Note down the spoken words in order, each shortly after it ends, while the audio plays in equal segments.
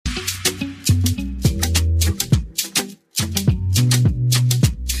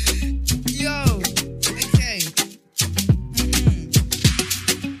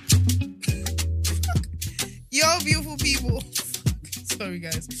Sorry,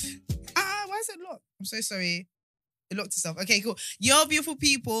 guys. Why is it locked? I'm so sorry. It locked itself. Okay, cool. Yo, beautiful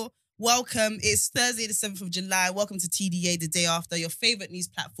people. Welcome. It's Thursday, the 7th of July. Welcome to TDA, the day after, your favorite news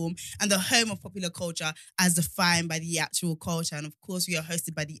platform and the home of popular culture as defined by the actual culture. And of course, we are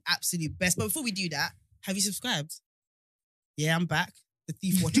hosted by the absolute best. But before we do that, have you subscribed? Yeah, I'm back. The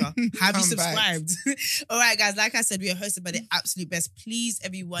Thief Watcher. Have you subscribed? All right, guys. Like I said, we are hosted by the absolute best. Please,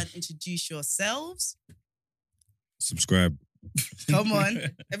 everyone, introduce yourselves. Subscribe. Come on.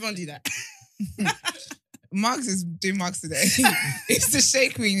 Everyone do that. Marks is doing Marks today. It's the Shea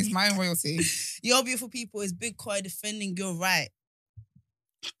Queen. It's my own royalty. Your beautiful people is Big Koi defending your right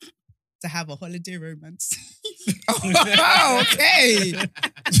to have a holiday romance. Oh, okay.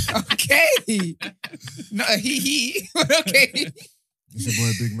 Okay. Not a he, but okay. It's your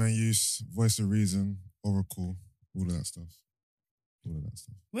boy Big Man Use, Voice of Reason, Oracle, all of that stuff.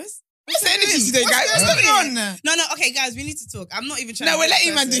 What's the energy today, guys? What's going on? No, okay, guys, we need to talk. I'm not even trying No, to... we're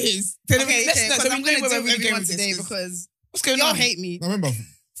letting man do his. Okay, Let's not. because I'm going to do really everyone with today this. because What's going y'all on? hate me. I remember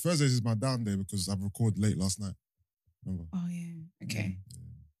Thursdays is my down day because I've recorded late last night. Remember? Oh, yeah. Okay.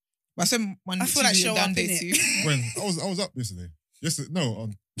 But I said one I feel like show down up, day innit? too. When? I was up yesterday.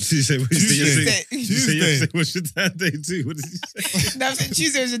 On Did you say what Tuesday. Tuesday. What's your down day too? What did you say? No, I said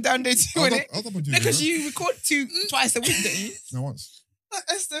Tuesday was a down day too, I was wasn't up, it? I was up on No, Tuesday. because you record twice a week, don't you? No, once.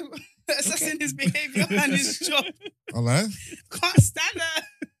 Assessing his behaviour and his job. I lie. Can't stand her.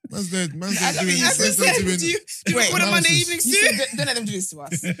 Man's there I doing... don't mean, As I man's said, doing do you record on analysis. Monday evenings You too? said, don't let them do this to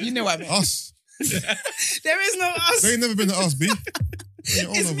us. You know what I mean? us. There is no us. They ain't never been to us, B.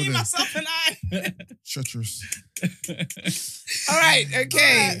 It's me, myself, and I. Treacherous. All right,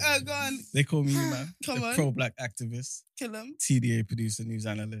 okay. Alright, go on. They call me, man, Come on. pro-black activist, Kill him. TDA producer, news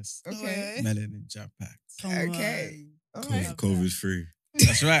analyst, Okay. melanin jam-packed. Come Okay. on. All right. COVID free.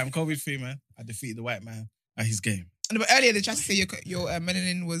 That's right, I'm COVID-free, man. I defeated the white man at his game. No, but earlier they tried to say your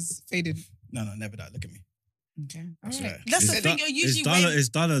melanin was faded. No, never that. Look at me. Okay. That's right. That's the It's thing, you're usually It's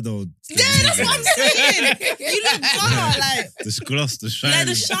Donna though. Yeah, that's what I'm saying. You look dumber, like The gloss, the shine.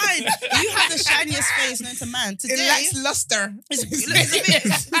 the shine. You have the shiniest face known to man. It Today, lacks luster. it's a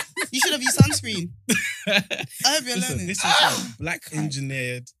bit. You should have used sunscreen. I hope you're Listen, learning. this is a black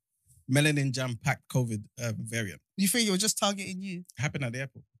engineered melanin jam-packed COVID variant. You think you're just targeting you? Happened at the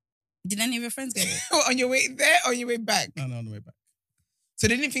airport. Did any of your friends get it? On your way there or on your way back? No, on the way back. So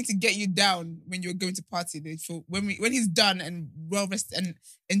they didn't think to get you down when you were going to party. They thought when he's done and well rested and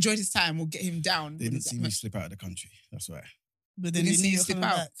enjoyed his time, we'll get him down. They didn't see me slip out of the country. That's why. But They didn't see you slip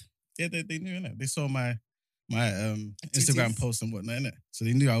out. Yeah, they knew, innit? They saw my Instagram post and whatnot, innit? So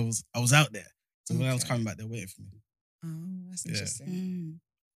they knew I was out there. So when I was Okay. coming back, they're waiting for me. Oh, that's Yeah. interesting.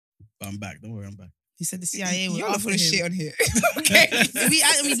 But I'm back. Don't worry, I'm back. He said the CIA were You're all after full of him. shit on here. Okay. we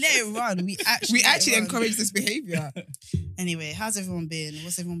let it run. We actually encourage this behavior. Anyway, how's everyone been?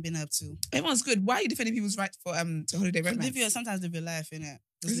 What's everyone been up to? Everyone's good. Why are you defending people's right for to holiday romance? Sometimes live your life, innit?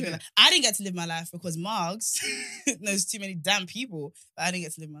 Is it? I didn't get to live my life because Margs knows too many damn people, but I didn't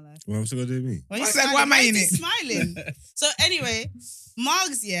get to live my life. Well, I'm still gonna do me. Why are you It's like, smiling? why am I Why in is it? he smiling? So anyway,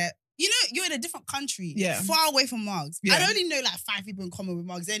 Margs, yeah. You know, you're in a different country. Yeah. Far away from Margs. Yeah. I only know like 5 people in common with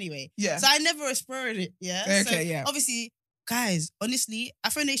Margs anyway. Yeah. So I never explored it, yeah? Okay, So yeah. Obviously, guys, honestly,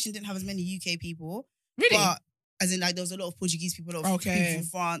 Afro Nation didn't have as many UK people. Really? But as in like there was a lot of Portuguese people, a lot of Okay. people from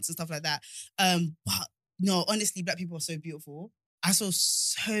France and stuff like that. But no, honestly, black people are so beautiful. I saw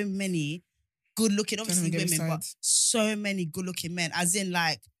so many good looking, obviously Don't even get women, but started. so many good looking men. As in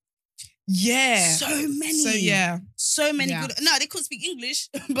like Yeah. so many. So yeah. So many Yeah. good. No, they couldn't speak English,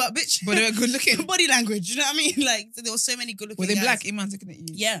 but bitch. But they were good looking. body language, you know what I mean? Like there were so many good looking. Were they guys. black? Iman's looking at you.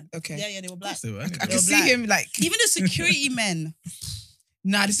 Yeah. Okay. Yeah, they were black. They were, I innit? can were see black. him like Even the security men.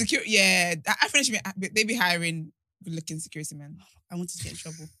 Nah, the security. Yeah, I finished. They be hiring good-looking security men. I wanted to get in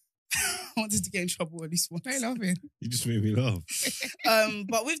trouble. I wanted to get in trouble at least once. Very laughing. You just made me laugh.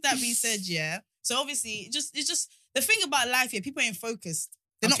 But with that being said, yeah. So obviously, it's just the thing about life here. People ain't focused.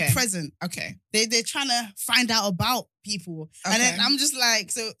 They're Okay. not present. Okay. They're trying to find out about people, and then Okay. I'm just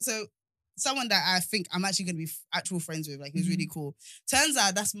like, so someone that I think I'm actually going to be actual friends with, like, who's really cool. Turns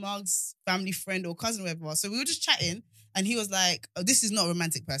out that's Mark's family friend or cousin or whatever. So we were just chatting, and he was like, oh, this is not a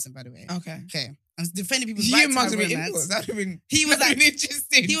romantic person, by the way. Okay. Okay. I'm defending people's You right and to Mark's have would be romance. influenced. That would have been. He was like-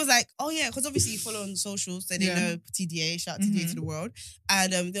 interesting. He was like, oh yeah, because obviously you follow on socials, so they Yeah. know TDA, shout out TDA to the world.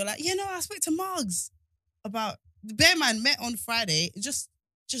 And they were like, yeah, no, I spoke to Margs about the Bear Man met on Friday, just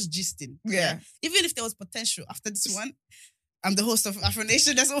gisting. Yeah. Even if there was potential after this one, I'm the host of Afro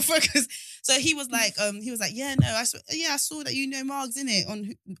Nation, that's all focus. So he was like, yeah, no, I saw that you know Margs in it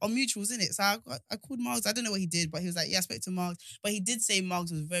on mutuals in it. So I called Margs. I don't know what he did, but he was like, yeah, I spoke to Margs. But he did say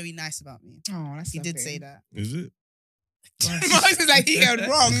Margs was very nice about me. Oh, that's He did lovely. say that. Is it? Marks is like, he heard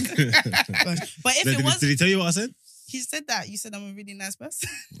wrong. But if it was, did he tell you what I said? he said that. You said I'm a really nice person.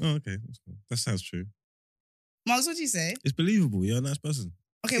 Oh, okay. That's cool. That sounds true. Marks, what did you say? It's believable. You're a nice person.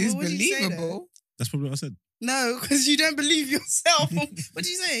 Okay, It's what did you say? believable. That's probably what I said. No, because you don't believe yourself. What did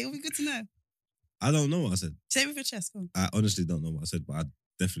you say? It'll be good to know. I don't know what I said. Say it with your chest. Go on. I honestly don't know what I said, but I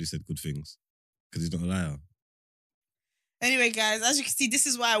definitely said good things. Because he's not a liar. Anyway, guys, as you can see, this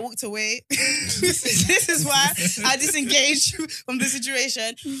is why I walked away. this is why I disengaged from the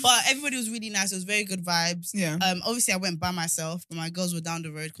situation. But everybody was really nice. It was very good vibes. Yeah. Obviously, I went by myself, but my girls were down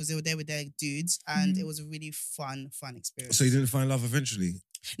the road because they were there with their dudes, and Mhm. it was a really fun experience. So you didn't find love eventually?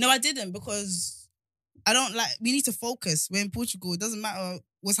 No, I didn't because I don't like. We need to focus. We're in Portugal. It doesn't matter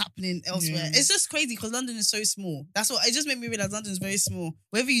what's happening elsewhere. Yeah. It's just crazy because London is so small. That's what it just made me realize. London is very small.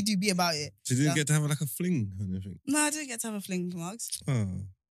 Whatever you do, be about it. So you didn't Yeah. get to have like a fling or anything? No, I didn't get to have a fling, Marks. Oh.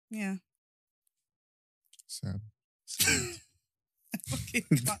 Yeah. Sad. Okay.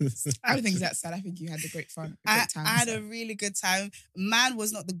 I don't think it's that sad. I think you had a great fun. I Great time. had a really good time. Man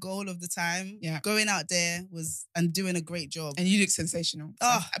was not the goal of the time. Yeah. Going out there was and doing a great job. And you look sensational. So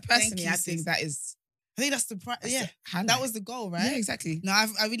Oh, personally, thank you, I think sis. that is I think that's the yeah. highlight. That was the goal, right? Yeah, exactly. No, I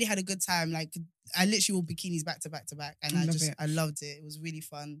really had a good time. Like I literally wore bikinis back to back to back, and I I love just it. I loved it. It was really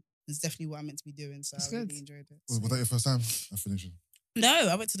fun. It's definitely what I'm meant to be doing, so That's I really good. enjoyed it. Was that your first time at Phoenician? No,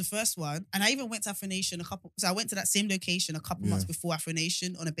 I went to the first one, and I even went to Afro Nation So I went to that same location a couple months Yeah. before Afro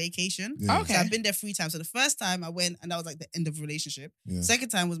Nation on a vacation. Yeah. Okay. So I've been there 3 times. So the first time I went, and that was like the end of the relationship. Yeah. Second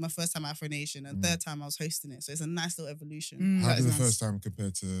time was my first time at Afro Nation, and Mm. third time I was hosting it. So it's a nice little evolution. Mm, How that did is the nice. first time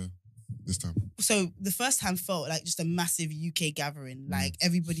compare to this time? So the first time felt like just a massive UK gathering. Mm. Like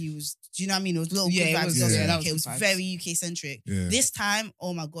everybody was, do you know what I mean? It was little Yeah, good it vibes. was- also yeah, in that UK. was It was good vibes. very UK centric. Yeah. This time,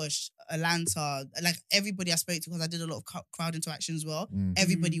 oh my gosh, Atlanta, like everybody I spoke to, because I did a lot of crowd interaction as well. Mm.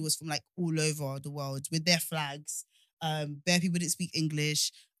 Everybody was from like all over the world with their flags. Bare people didn't speak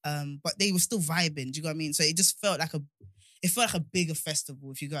English, but they were still vibing. Do you know what I mean? So it just felt like a bigger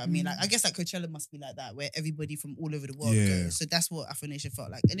festival, if you get what I mean. Like I guess like Coachella must be like that, where everybody from all over the world Yeah. goes. So that's what Afro Nation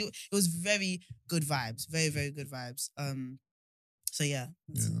felt like, and it was very good vibes, very very good vibes. So yeah.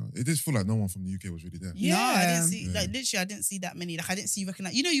 Yeah, no. It did feel like no one from the UK was really there. No, I didn't Yeah. see Yeah. like literally I didn't see that many. Like I didn't see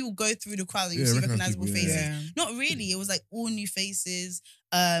recognize. You know, you will go through the crowd and you Yeah, see recognize recognizable people, yeah. faces. Not really. It was like all new faces.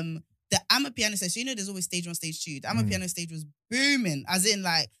 The Amapiano stage. So you know, there's always stage 1, stage 2. The Amapiano stage was booming, as in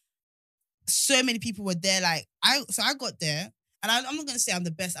like so many people were there. Like I got there, and I'm not gonna say I'm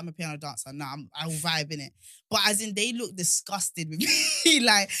the best Amapiano dancer. No, I will vibe in it. But as in, they look disgusted with me.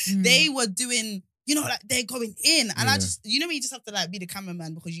 Like they were doing. You know, like they're going in, and I Yeah. just, you know, when you just have to like be the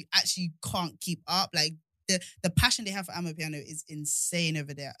cameraman because you actually can't keep up. Like the passion they have for Amapiano is insane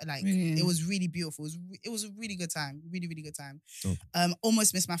over there. Like Really? it was really beautiful. It was a really good time, really really good time. Dope.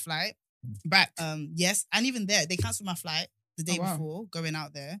 Almost missed my flight. Back. Yes, and even there they cancelled my flight the day Oh, wow. before going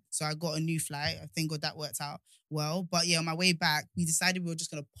out there, so I got a new flight. I think God that worked out well. But yeah, on my way back, we decided we were just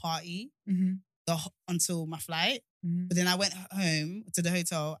gonna party Mm-hmm. until my flight. Mm-hmm. But then I went home to the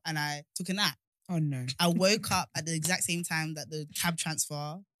hotel and I took a nap. Oh no. I woke up at the exact same time that the cab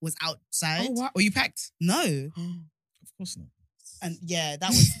transfer was outside. Oh what? Were you packed? No. Of course not. And yeah, that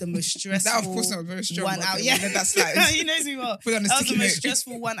was the most stressful That of course not very strong. 1 but hour. okay, Yeah, we'll let that slide. he knows me well. Put it on a That was the sticky most note.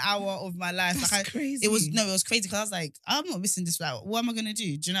 stressful 1 hour of my life. That's Like crazy. it was crazy because I was like, I'm not missing this flight. What am I gonna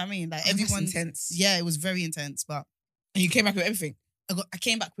do? Do you know what I mean? Like Oh, that's everyone, intense. yeah, it was very intense. But And you came back with everything. I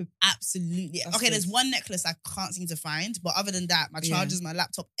came back with absolutely That's okay. good. There's one necklace I can't seem to find, but other than that, my Yeah. chargers, my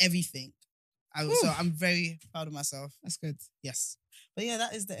laptop, everything. So Whew. I'm very proud of myself. That's good. Yes. But yeah,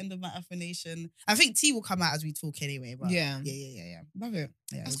 that is the end of my affirmation. I think tea will come out as we talk anyway. But Yeah. yeah. Love it.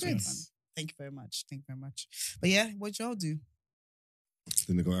 Yeah, That's it was really good. fun. Thank you very much. Thank you very much. But yeah, what y'all do?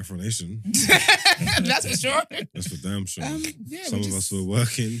 Didn't go Afro Nation. That's for sure. That's for damn sure. Yeah, Some of us were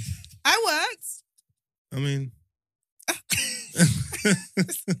working. I worked. I mean,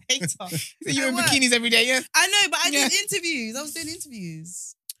 Hater. So you I in worked. bikinis every day, yeah? I know, but I Yeah. did interviews. I was doing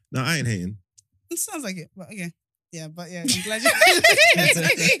interviews. no, I ain't hating. It sounds like it, but okay. Yeah, but yeah, I'm glad you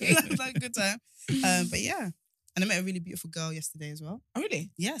Sounds like a good time. But yeah. And I met a really beautiful girl yesterday as well. Oh,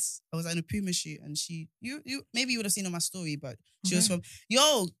 really? Yes. I was at a Puma shoot and you maybe you would have seen on my story, but she was Okay.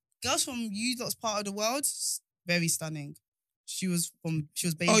 from girls from you lot's part of the world, very stunning. She was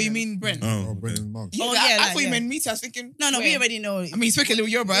Belgian. Oh, you mean Brent? Oh, Oh, okay. Brendan Marks. Oh, I yeah, like, thought you yeah. meant meet. I was thinking. No, we where? already know. I mean, he spoke a little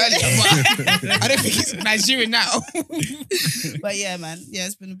Yoruba earlier, but I don't think he's Nigerian now. But yeah, man. Yeah,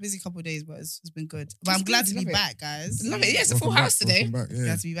 it's been a busy couple of days, but it's been good. But That's I'm glad good, to be love it. back, guys. Love it. Yeah, it's a full Welcome house back, today. welcome back, yeah.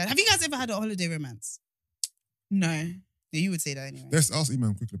 Glad to be back. Have you guys ever had a holiday romance? No. Yeah, you would say that anyway. Let's ask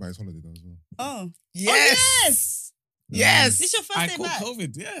Iman quickly about his holiday though as well. Oh. Yes. Yes. This your first I day caught back?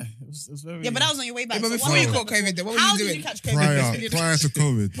 COVID. Yeah, it was very. Yeah, but that was on your way back. Yeah, but So before what you happened caught COVID, then what were How you did doing? you catch COVID? Prior to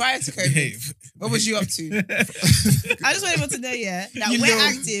COVID. Prior to COVID, what was you up to? I just want everyone to know, yeah, that You we're know.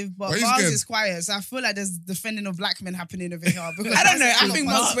 active, but Why you Mars scared? is quiet. So I feel like there's defending of black men happening over here. Because I don't know. that's I all think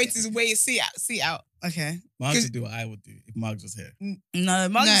of Mark's us. wait his way seat out. Okay. Margs would do what I would do if Margs was here. No,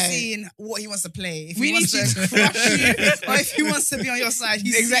 Mark's No. seeing what he wants to play. If We he wants need to you crush you, or if he wants to be on your side,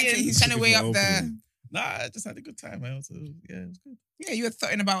 he's Exactly. seeing- He's trying to weigh up the. Opening. Nah, I just had a good time, man. So, yeah, it was good. Yeah, you were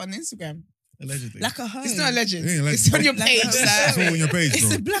thoughting about on Instagram. Allegedly. like a hoe. It's not alleged. It ain't alleged. It's on your Like page, a- It's sir. all on your page, It's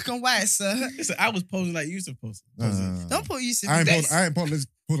bro. in black and white, sir. Listen, I was posing like you used to post. Nah. Don't put Yusuf I in ain't this.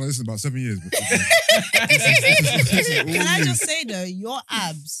 put on this in about 7 years. But, Can I just say though, your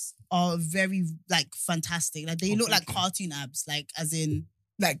abs are very like fantastic. Like they Oh, look like thank you. cartoon abs, like as in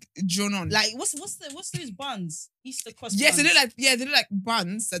Like drawn on. like what's those buns? Easter cross. yes, they buns. look like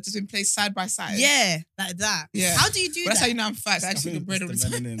buns that just been placed side by side. Yeah, like that. Yeah. How do you do But that's that? how you know I'm fat. I I just eat think the bread all the it's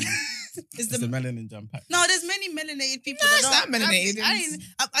time. the melanin. It's It's the the melanin jam pack. no, there's many melanated people. No, that it's don't- not melanated.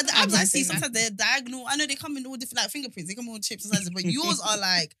 The abs I see Abs, sometimes they're diagonal. I know they come in all different like fingerprints. They come in all shapes and sizes, but yours are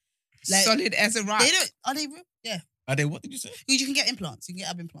like Solid as a rock. they don't. Are they real? Yeah, Are they? What did you say? you can get implants. You can get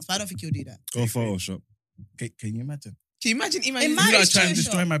ab implants, but I don't think you'll do that. Or Photoshop. Can you imagine? Can you imagine? It You might lot be are trying to Photoshop.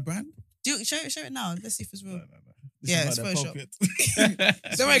 destroy my brand? Show it now. Let's see if it's real. No. This Yeah, is it's not Photoshop.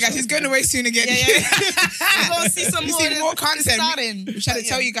 appropriate. Don't worry, guys. He's going away soon again. Yeah, yeah. We're gonna see some You more. see more content. Starting. We're trying to But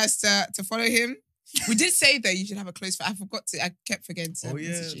tell yeah. you guys to follow him. We did say that you should have a close friend. I forgot to. I kept forgetting to Oh, yeah.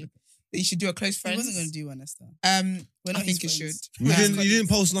 message you. That you should do a close He friend. wasn't going to do one, Esther. We're I not think you his should. friends. You, Yeah. didn't, you didn't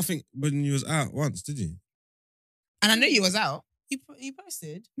post nothing when you was out once, did you? And I know you was out. He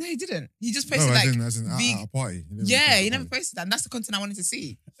posted. No, he didn't. He just no, posted like. as in the- at a party. He didn't Yeah, post he at a never party. posted that. And that's the content I wanted to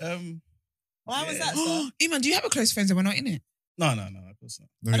see. Why was Yeah. that, sir? Iman, do you have a close friend that we're not in it? No, of course not.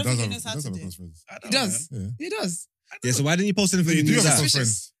 No, I he don't does think he have, knows how does to have do it. close friends. I He don't does. know, Yeah. He does. Yeah, so why didn't you post anything You when do you was have out? close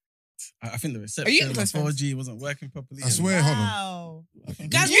Suspicious. friends. I think the Are you reception in of close friends? 4G wasn't working properly. I swear, hold on. Wow. Okay.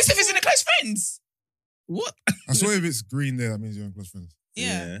 Guys, Yusuf is in the close friends. What? I swear if it's green there, that means you're in close friends.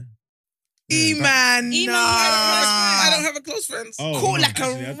 Yeah. Yeah, Iman, Iman, no. I don't have a close friend. Oh, Caught no, like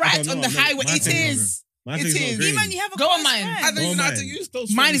actually, a I rat don't on know. the No, highway. my It thing's is. My It thing's not is. green. Even you have a Go on close mine. friend. I don't even know how to mine. use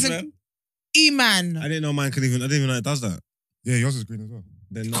those Mine friends, is a- man. Iman. I didn't know mine could even. I didn't even know it does that. Yeah, yours is green as well.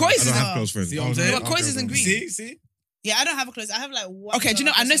 Then no, Coins I don't is have a- close friends. See what I'm Oh, saying? But Coins okay, isn't okay. green. See? Yeah, I don't have a close. I have like one. Okay, do you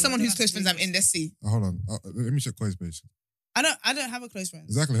know? I know someone whose who's close friends I'm in. Let's see. Hold on. Let me check Koi's page. I don't have a close friend.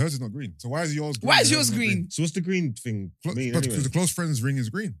 Exactly. Hers is not green. So why is yours green? Why is and hers yours not green? So what's the green thing But mean because anyway? the close friends ring is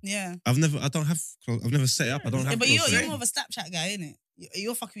green. Yeah. I don't have. I've never set it up. I don't Yeah, have. but close you're friends. more of a Snapchat guy, innit?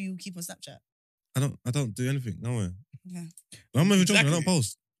 You're fucking you keep on Snapchat. I don't do anything. Nowhere. Yeah. I'm not even joking. I Exactly. don't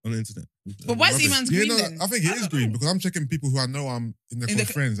post on the internet. But why is Rubbish. Iman's Yeah, green no, then? I think it is green because I'm checking people who I know I'm in their In the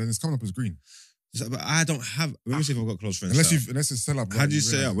close friends and it's coming up as green. But I don't have. Let me see if I've got close friends. Unless it's set up. How do you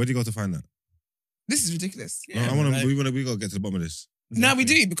set it up? Where do you go to find that? This is ridiculous. No, I want like- to. We got to get to the bottom of this. No, we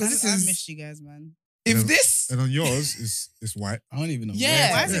do because I this is. missed you guys, man. If Yeah. this, And on yours, it's white I don't even know.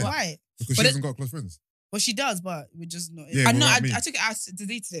 Yeah. Why is it Yeah. white? because But she it- hasn't got close friends. Well, she does, but we're just not. Yeah. I know. without me. I took it out,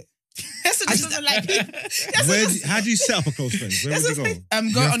 deleted it. That's I what just- doesn't like people. How do you set up a close friend? Where would you go? Go You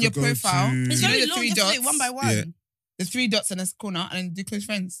have on to your go profile. to- It's You know very the long. three You have to do it dots? one by one. Yeah. The 3 dots in this corner and then do close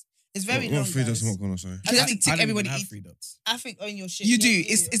friends. It's very what long. three dots guys. and what corner? Sorry. You have to tick I don't everybody. even have each- 3 dots. I think on your shit. You do. Yeah,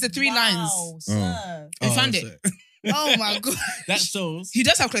 It's the 3 wow, lines. Sir. You found it? so- Oh my god. That shows. He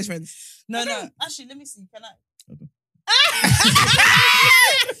does have close friends. No. Actually, let me see. Can I?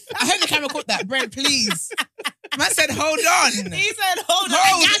 I hope the camera caught that. Brent, please. Man said, hold on. He said, "Hold on."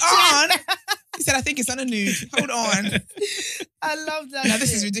 Hold I gotcha. on. He said, I think it's on the nude. Hold on. I love that. Now, this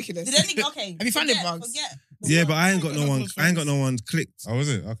shit. is ridiculous. Did any? Okay. Have you found it, forget- Bugs? Forget the Yeah, word. but I ain't got no one. I ain't got no one clicked. Oh, is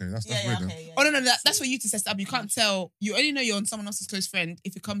it? Okay, that's Yeah, weird then. okay. Yeah. Oh, no, that's for you to set up. You can't tell. You only know you're on someone else's close friend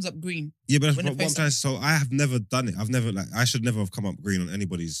if it comes up green. Yeah, but that's When what it I'm posts trying to. So I have never done it. I've never I should never have come up green on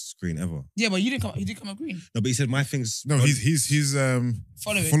anybody's screen ever. Yeah, but you didn't come up green. No, but he said my things. No, he's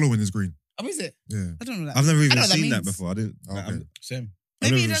Following. is green. Oh, is it? Yeah. I don't know that. I've never I even know what that seen that means. before. I didn't. Okay. I've Same.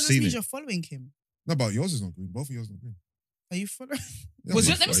 Maybe never it doesn't seen mean it. you're following him. No, but yours is not green. Both of yours are not green. Are you following? Yeah, Was but-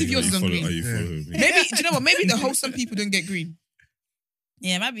 your- let me see if yours is on green. Are you Yeah. following me? Maybe, do you know what? Maybe the wholesome people don't get green.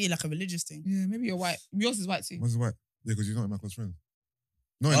 Yeah, it might be like a religious thing. Yeah, maybe you're white. Yours is white too. Mine's white. Yeah, because you're not in my close friends.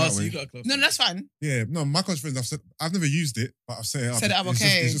 Not in Oh, that so way. you got a close. No, that's fine. Yeah, no, my close friends. I've never used it, but I've set it up. Set it up, It's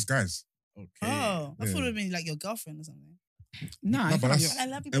okay. It's just guys. Okay. Oh, I Yeah. thought it would be like your girlfriend or something. Nah, No, I but can't that's- be- I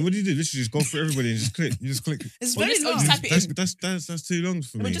love you. And what do you do? Literally just go through everybody and just click. You just click. It's Well, very just- long. just type it in. That's too long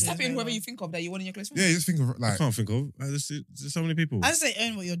for But me. just type in Yeah. whoever you think of that you want in your close friends. Yeah, you just think of I like. can't think of. There's so many people. I say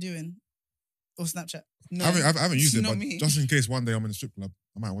own what you're doing. Or Snapchat. No, I haven't used it, not but me. just in case one day I'm in a strip club,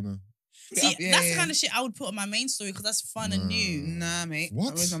 I might want to See, Yeah, that's yeah. the kind of shit I would put on my main story because that's fun and new. Nah, mate.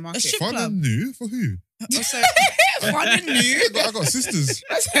 What? Where's my market? strip Fun club. and new for who? Oh, sorry. Fun and new. I got sisters.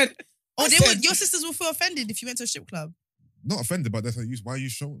 I said, Oh, I they said- would, your sisters will feel offended if you went to a strip club. Not offended, but that's like, why are you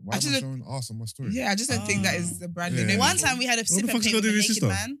showing? Why I am I just- showing ass on my story? Yeah, I just don't think that is the brand Yeah. name. One time we had a sip the and fuck's play it got with to a do with naked your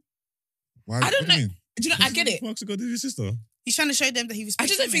man. Why? I don't what do you mean? Do you know? I get it. What's it got to do with your sister? He's trying to show them that he was. I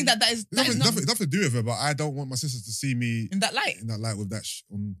just don't think that is Nothing, not nothing to do with it, but I don't want my sisters to see me in that light. in that light with that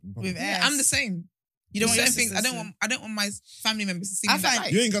on public. With Yeah, ass. I'm the same. You don't want your Certain things. sisters I don't want my family members to see I me in that find-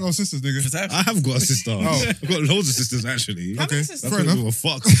 light. You ain't got no sisters, nigga. I have got a sister. Oh. I've got loads of sisters actually. How many Okay, sisters? I fair don't enough. give a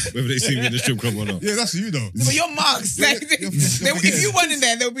fuck whether they see me in the strip club or not. Yeah, that's you though. But you're marks. You're- Like, you're if you went in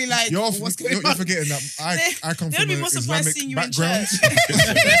there, they'll be like, You're, "What's going you're on?" forgetting that I come They'd from be an more surprised Islamic seeing you in background.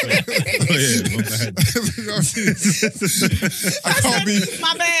 church. Oh yeah, my bad. You know what I'm saying?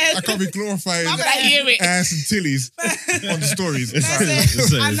 I can't be glorifying My bad. I hear it. ass and tillies on the stories. That's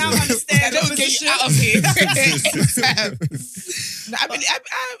It's it. a- I it's now a- understand. I the don't get you position. out of here. No,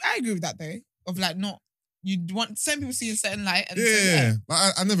 I agree with that though. Of like not you want some people see a certain light and Yeah,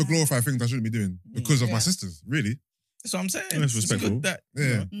 like, I never glorify things I shouldn't be doing because of my Yeah. sisters. Really? That's what I'm saying. That's It's respectful. good that,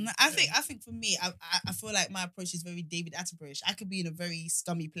 Yeah. I think for me, I feel like my approach is very David Attenborough. I could be in a very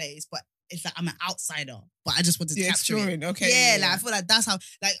scummy place, but it's like I'm an outsider. But I just wanted to yeah, capture it. exploring. Okay, Yeah, like I feel like that's how.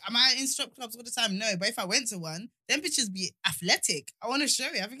 Like, am I in strip clubs all the time? No, but if I went to one, them bitches be athletic. I want to show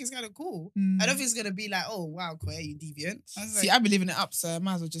it. I think it's kind of cool. I don't think it's gonna be like, oh wow, Koya, you deviant. I was like, See, I be living it up, so I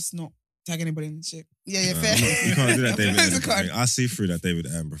might as well just not tag anybody in the shit. yeah, Nah, fair. you can't do that, David It's a Attenborough card. thing. I see through that David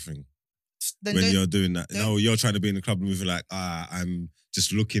Attenborough thing. Then When don't- you're doing that, don't- no, you're trying to be in the club and moving like, I'm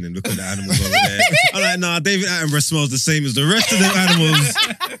just looking and looking at the animals over there. I'm like, nah, David Attenborough smells the same as the rest of the animals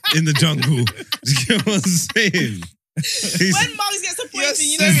in the jungle. Do you get what I'm saying? He's- when Mugs gets a point, You're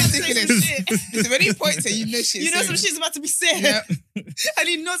you so know he's gonna say some ridiculous. shit. So when he points at you, know shit. You know some shit's about to be said. Yeah. And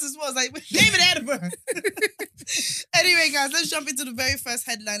he knows as well. It's like, David Attenborough. Anyway, guys, let's jump into the very first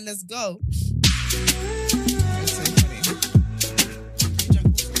headline. Let's go.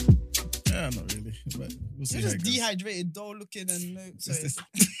 Yeah, not really. But we'll see. You're how just it goes. dehydrated, dull looking, and no. Sorry.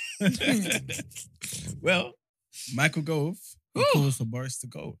 Well, Michael Gove he calls for Boris to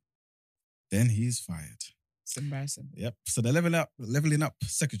go. Then he's fired. It's embarrassing. Yep. So the leveling up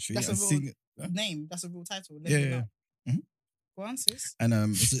secretary That's and a real senior, Name. That's a real title. Yeah, Level yeah, Up. yeah. Mhm. Go on, sis. and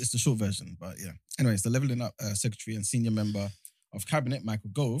it's the short version, but yeah. Anyways, the leveling up secretary and senior member of cabinet, Michael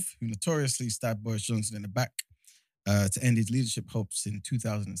Gove, who notoriously stabbed Boris Johnson in the back to end his leadership hopes in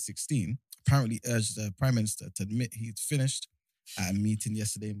 2016, apparently urged the Prime Minister to admit he'd finished at a meeting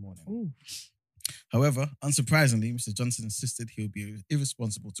yesterday morning. However, unsurprisingly, Mr. Johnson insisted he would be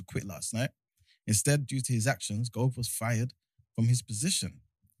irresponsible to quit last night. Instead, due to his actions, Gove was fired from his position.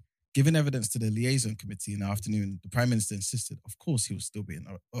 Giving evidence to the liaison committee in the afternoon, the Prime Minister insisted, of course, he will still be in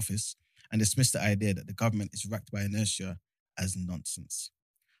office and dismissed the idea that the government is racked by inertia as nonsense.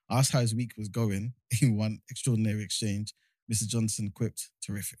 Asked how his week was going in one extraordinary exchange, Mr. Johnson quipped,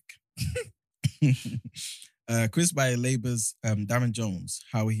 terrific. Quizzed by Labour's Darren Jones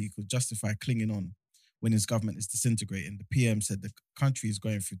how he could justify clinging on when his government is disintegrating, the PM said the country is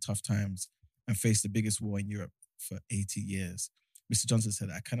going through tough times and faced the biggest war in Europe for 80 years. Mr. Johnson said,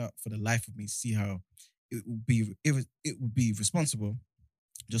 I cannot for the life of me see how it would be responsible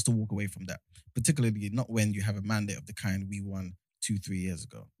just to walk away from that, particularly not when you have a mandate of the kind we won 2-3 years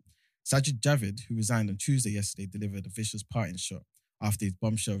ago. Sajid Javid, who resigned on Tuesday yesterday, delivered a vicious parting shot after his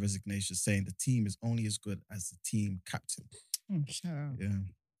bombshell resignation, saying the team is only as good as the team captain. Shut up. Yeah.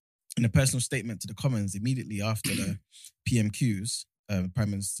 In a personal statement to the Commons immediately after the PMQs,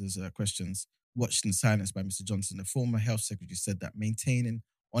 Prime Minister's questions, watched in silence by Mr. Johnson, the former Health Secretary said that maintaining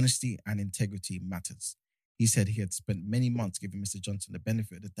honesty and integrity matters. He said he had spent many months giving Mr. Johnson the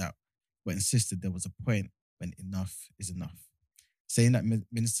benefit of the doubt, but insisted there was a point when enough is enough. Saying that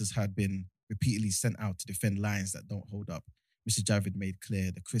ministers had been repeatedly sent out to defend lines that don't hold up, Mr. Javid made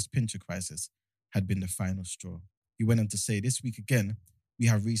clear the Chris Pincher crisis had been the final straw. He went on to say, this week again, we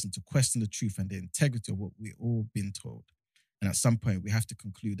have reason to question the truth and the integrity of what we've all been told. And at some point, we have to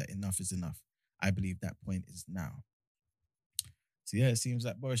conclude that enough is enough. I believe that point is now. So yeah, it seems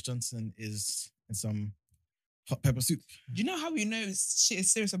like Boris Johnson is in some hot pepper soup. Do you know how you know shit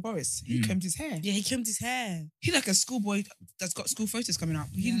is serious with Boris? He Mm. combed his hair. Yeah, he combed his hair. He like a schoolboy that's got school photos coming up.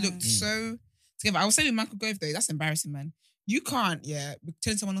 He Yeah. looked so together. I was saying with Michael Gove though, that's embarrassing, man. You can't,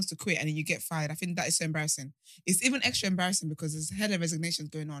 telling someone else to quit and then you get fired. I think that is so embarrassing. It's even extra embarrassing because there's a head of resignations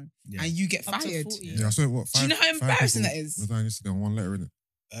going on Yeah. and you get Up to fired. 40. Yeah, I saw what. Do you know how embarrassing that is? Resigned yesterday on one letter, innit?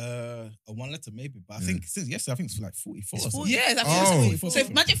 A one letter maybe, but I Yeah. think since yesterday, I think it's like 44 It's or 40. something. Yeah, that's Oh. what. So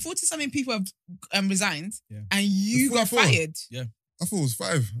imagine 40-something people have resigned Yeah. and you got 44. fired. Yeah. I thought it was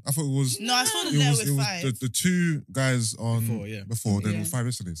 5. I thought it was. No, I saw the It letter was, with it was 5. the 2 guys on Before, then Yeah. it was 5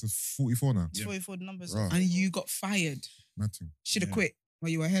 yesterday. So it's 44 now. It's 44 the numbers. Right. And you got fired. Mad thing. Should have Yeah. quit while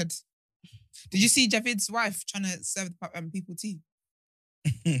you were ahead. Did you see Javid's wife trying to serve people tea?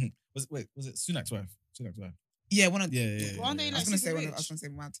 was it Sunak's wife? Sunak's wife. Yeah, one of. Yeah. Well, aren't they I like was gonna super say rich? one. I was gonna say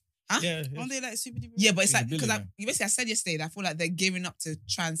mad. Yeah. Aren't they like super duper? Yeah, but it's He's a like because billionaire. I said yesterday that I feel like they're gearing up to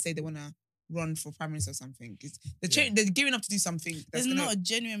try and say they want to run for prime minister or something. They're gearing up to do something. There's That's not a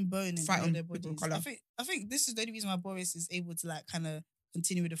genuine bone in fight any on of their people of bodies. colour. I think this is the only reason why Boris is able to like kind of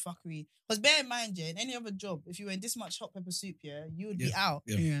continue with the fuckery. Because bear in mind, yeah, in any other job, if you were in this much hot pepper soup, yeah, you would be out.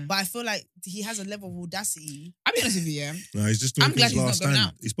 Yeah. Yeah. But I feel like he has a level of audacity. I'll be honest with you, yeah. No, he's just doing I'm glad his he's not last going stand.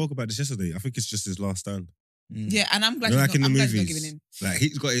 out. He spoke about this yesterday. I think it's just his last stand. Yeah, and I'm glad You know, he's like in not, the I'm glad he's not movies, giving in. like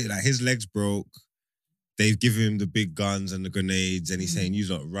he's got like his legs broke. They've given him the big guns and the grenades, and he's Mm. saying, "You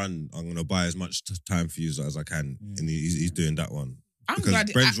lot run. I'm gonna buy as much time for you as I can." Mm. And he's doing that one. I'm Because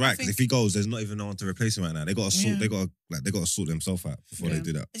glad. Brent's I right. 'Cause think- if he goes, there's not even no one to replace him right now. They got to sort. Yeah. They got to sort themselves out before Yeah. they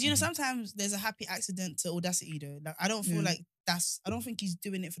do that. You know, sometimes there's a happy accident to audacity, though. Like, I don't feel Yeah. like I don't think he's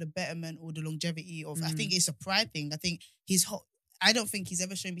doing it for the betterment or the longevity of. I Mm. think it's a pride thing. I think I don't think he's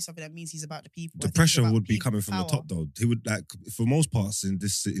ever shown me something that means he's about the people. I The think he's pressure about would be people coming from the power. top, though. He would like for most parts in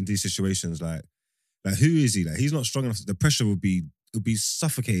these situations, like who is he? Like he's not strong enough. The pressure would be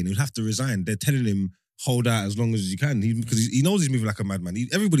suffocating. He'd have to resign. They're telling him hold out as long as you can because he knows he's moving like a madman.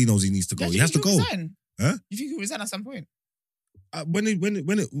 Everybody knows he needs to go. Yeah, He do you has to think he'll go. resign? Huh? You think he'll resign at some point? When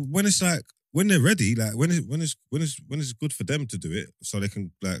it's like when they're ready, like when it's good for them to do it, so they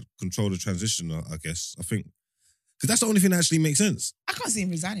can like control the transition. I guess I think because that's the only thing that actually makes sense. I can't see him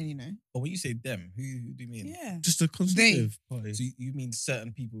resigning. You know. But when you say them, who do you mean? Yeah. Just a conservative party. So you mean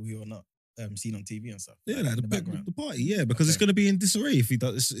certain people who are not seen on TV and stuff? Yeah, like in the background. the party. Yeah, because it's Okay. going to be in disarray if he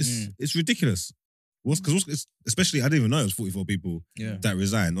does. It's ridiculous. Especially I didn't even know it was 44 people Yeah. that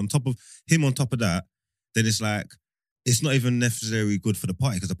resigned. On top of that, then it's like it's not even necessarily good for the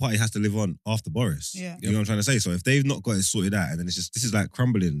party because the party has to live on after Boris. Yeah. You know what I'm trying to say? So if they've not got it sorted out, and then this is like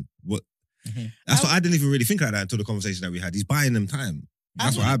crumbling. Mhm. That's what I didn't even really think like that until the conversation that we had. He's buying them time.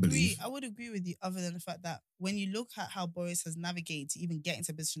 That's what I believe. I would agree with you, other than the fact that when you look at how Boris has navigated to even get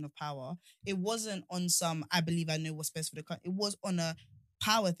into a position of power, it wasn't on some "I believe I know what's best for the country." It was on a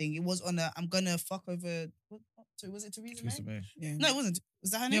power thing. It was on a "I'm gonna fuck over." Sorry, was it Theresa May? Theresa May. Yeah. No, it wasn't. Was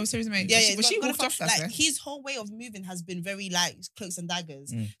that her Yeah, name? it was Theresa May. Yeah, Was yeah. Was she gonna walked fuck- off that? Like his whole way of moving has been very like cloaks and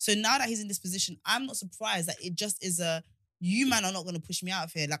daggers. Mm. So now that he's in this position, I'm not surprised that it just is a you man are not gonna push me out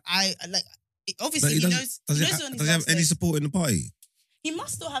of here. Like obviously he knows. Does he he knows on his have last any leg. support in the party? He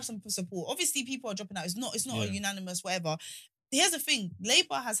must still have some support. Obviously, people are dropping out. It's not a Yeah. unanimous whatever. Here's the thing: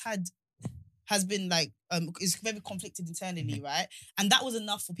 Labour has been like is very conflicted internally, right? And that was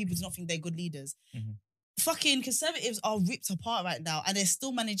enough for people to not think they're good leaders. Mhm. Fucking conservatives are ripped apart right now, and they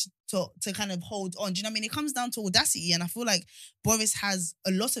still manage to kind of hold on. Do you know what I mean? It comes down to audacity, and I feel like Boris has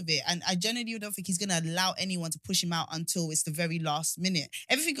a lot of it. And I genuinely don't think he's gonna allow anyone to push him out until it's the very last minute.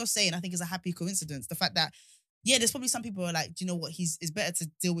 Everything you're saying, I think, is a happy coincidence. The fact that yeah, there's probably some people who are like, do you know what? It's better to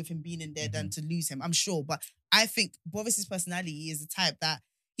deal with him being in there than to lose him. I'm sure, but I think Boris's personality is the type that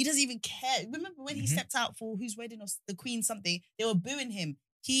he doesn't even care. Remember when he stepped out for whose wedding or the Queen something? They were booing him.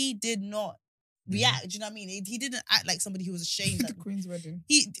 He did not react. Do you know what I mean? He didn't act like somebody who was ashamed. the That Queen's wedding.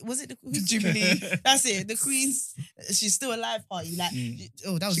 he was it the who's Jubilee. That's it. The Queen's. She's still alive party. Like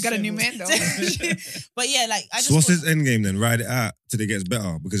oh, that was She got a new terrible. man though. But yeah, like I just. So what's thought- his end game then? Ride it out till it gets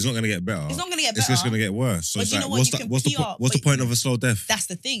better because it's not going to get better. It's not gonna get It's better. just going to get worse. So But it's you like, know what? You can what's the PR, what's the but- point of a slow death? That's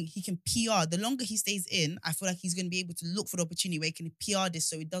the thing. He can PR. The longer he stays in, I feel like he's going to be able to look for the opportunity where he can PR this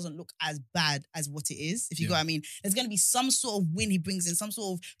so it doesn't look as bad as what it is. If you get what I mean, there's going to be some sort of win he brings in, some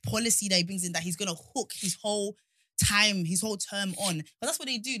sort of policy that he brings in that he's going to hook his whole term on. But that's what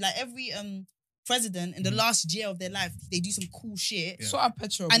they do. Like every president in the last year of their life, they do some cool shit. Sort of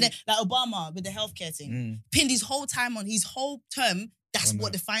petrol. And then, like Obama with the healthcare thing, Mm. pinned his whole time on his whole term. That's On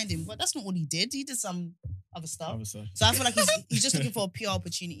what that. defined him. But that's not what he did. He did some other stuff. Obviously. So I feel like he's just looking for a PR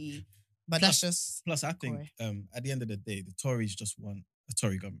opportunity. But that's just Plus, I think Corey. at the end of the day, the Tories just want a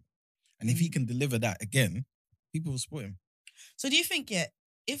Tory government, and if he can deliver that again, people will support him. so. Do you think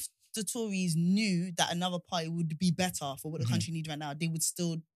if the Tories knew that another party would be better for what the Mhm. country needs right now, they would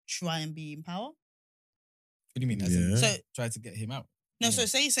still try and be in power? What do you mean? As in, Yeah. So try to get him out. no, Yeah. so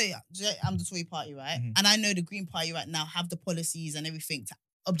say I'm the Tory party, right? Mhm. And I know the Green Party right now have the policies and everything to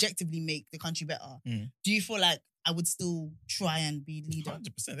objectively make the country better. Mhm. Do you feel like I would still try and be leader?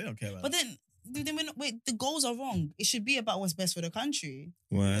 100%. They don't care about But that. then wait, the goals are wrong. It should be about what's best for the country.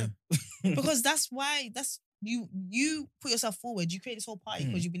 Why? Because that's you put yourself forward. You create this whole party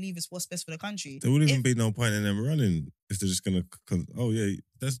because you believe it's what's best for the country. There wouldn't even If- be no point in them running if they're just gonna. There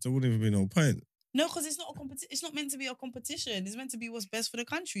wouldn't even be no point. No, because it's not a competition. It's not meant to be a competition. It's meant to be what's best for the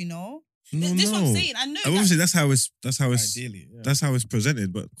country. No, No, this is what I'm no. saying. I know. And obviously, that's how it's. Ideally, yeah. That's how it's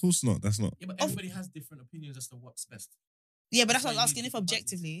presented. But of course not. That's not. Yeah, but everybody has different opinions as to what's best. Yeah, but that's what I why was you asking. need If different parties.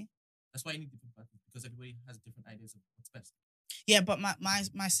 objectively, That's why you need different parties, because everybody has different ideas of what's best. yeah. But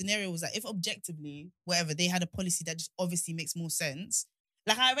my scenario was that if objectively, whatever they had a policy that just obviously makes more sense.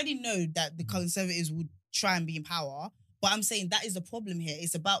 Like I already know that the Conservatives would try and be in power, but I'm saying that is the problem here.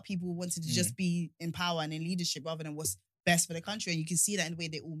 It's about people wanting to just be in power and in leadership rather than what's best for the country, and you can see that in the way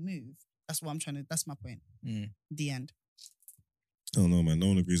they all move. That's what I'm trying to. That's my point. The end. I don't know, man. No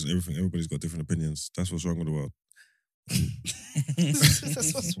one agrees on everything. Everybody's got different opinions. That's what's wrong with the world.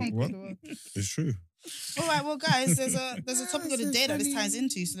 That's what's wrong What? with the world. It's true. All right, well, guys, there's a topic of the day that this ties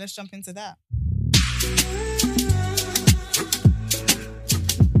into, so let's jump into that.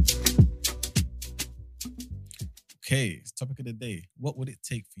 Okay, topic of the day. What would it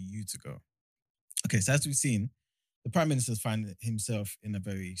take for you to go? Okay, so as we've seen, the Prime Minister's finding himself in a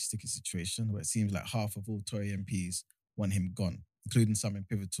very sticky situation where it seems like half of all Tory MPs want him gone, including some in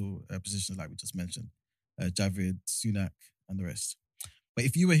pivotal positions like we just mentioned, Javid, Sunak, and the rest. But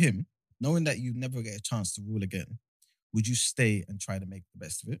if you were him, knowing that you never get a chance to rule again, would you stay and try to make the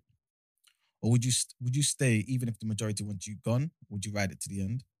best of it? Or would you stay even if the majority want you gone? Would you ride it to the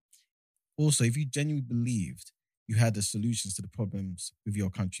end? Also, if you genuinely believed you had the solutions to the problems with your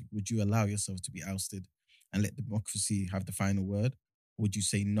country, would you allow yourself to be ousted and let democracy have the final word? Or would you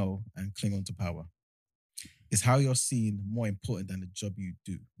say no and cling on to power? Is how you're seen more important than the job you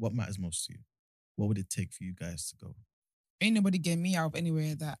do? What matters most to you? What would it take for you guys to go? Ain't nobody getting me out of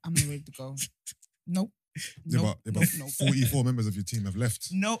anywhere that I'm not ready to go. Nope. Yeah, Nope. but Nope. 44 members of your team have left.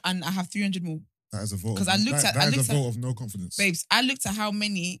 No, and I have 300 more. That is a vote. 'Cause I looked at- that I is looked a at- vote of no confidence. Babes, I looked at how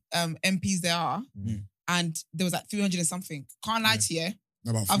many MPs there are, and there was like 300 and something. Can't lie to you.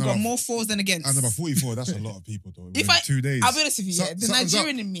 No, but, I've no, got but- more fours than against. And about 44, that's a lot of people, though. If In I- 2 days. I'll be honest with you, yeah. The something's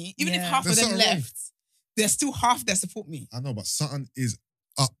Nigerian in me, even if Yeah. half of There's them something wrong. left, there's still half that support me. I know, but something is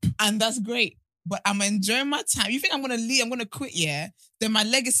up. And that's great. But I'm enjoying my time. You think I'm gonna leave, I'm gonna quit, yeah? Then my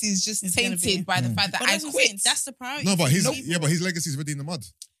legacy is just It's gonna tainted be- by the fact that But I that's what I'm saying. quit. That's the priority. No, but his People- his legacy is already in the mud.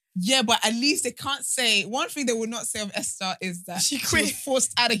 Yeah, but at least they can't say one thing they would not say of Esther is that She she quit. was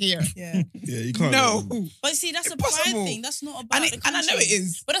forced out of here. Yeah. Yeah, you can't. No. But see, that's a pride Impossible. thing. That's not about And, the and I know country. it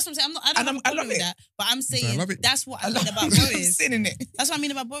is. But that's what I'm saying. I don't And have a I problem love with it. that. But I'm I saying love it. that's what I I mean love about I'm Boris. sitting in it. That's what I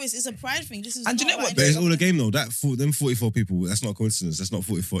mean about Boris. It's a pride thing. This is And do you not know what? about But it's any- all a game, though. Them 44 people, that's not a coincidence. That's not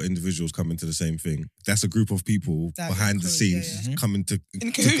 44 individuals coming to the same thing. That's a group of people That behind the cahoots, scenes yeah, coming to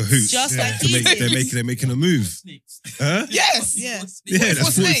In to cahoots. Just Yeah. like to he make, did. they're making a move. Snakes. Huh? Yes. Yeah. Yeah,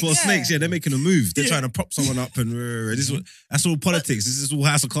 that's 44 44 snakes, snakes. yeah. Yeah, they're making a move. They're trying to prop someone up, and that's all politics. This is all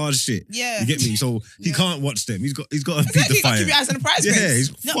House of Cards shit. Yeah. You get me? So he Yeah. can't watch them. He's got to beat Exactly. the I'll fire. keep your eyes on the prize Yeah, race.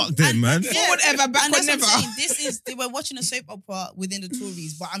 he's No, fuck them, and- man. yeah. Forward ever, And backward that's what never. I'm saying. We're watching a soap opera within the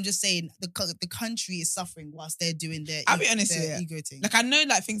Tories, but I'm just saying the country is suffering whilst they're doing their I'll be honest their with you. ego thing. Like I know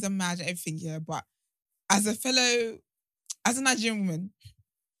like things are mad and everything, yeah, but as a Nigerian woman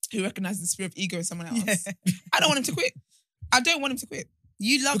who recognizes the spirit of ego in someone else, Yeah. I don't want him to quit. I don't want him to quit.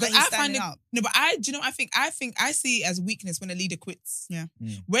 You love Because that he's I find standing it up. no, but do you know what I think I see it as weakness when a leader quits. Yeah.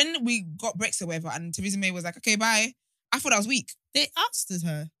 When we got Brexit or whatever, and Theresa May was like, okay, bye. I thought I was weak. They ousted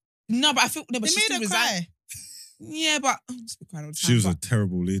her. No, but I feel no, but They she made still her resigned. cry. Yeah, but just be crying all the time. She was a but-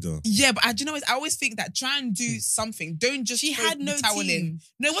 terrible leader. yeah, but do you know what? I always think that try and do something. Don't just She throw had no the towel in. team.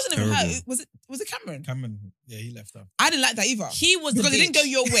 No, it wasn't even her. Terrible. Was it Cameron? Cameron, yeah, he left up. I didn't like that either. He was Because the it didn't bitch. go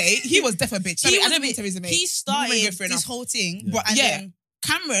your way. He was definitely a bitch. Sorry, He I was don't the mean bitch. Theresa May. He Women started go through this enough. whole thing. Yeah. And Yeah. then,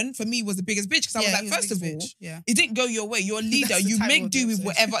 Cameron for me was the biggest bitch because I was he like, the first of biggest all, bitch. Yeah. it didn't go your way. You're a leader. That's the You title make of the do with episode.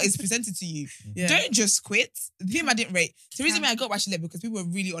 whatever is presented to you. Yeah. Don't just quit. The him I didn't rate. Theresa Cam- May I got why she left because people were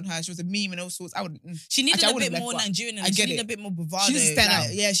really on her. She was a meme and all sorts. I would. She needed Actually, I a wouldn't bit have more left, but Nigerian. I She get needed it. a bit more bravado. She needs to stand like,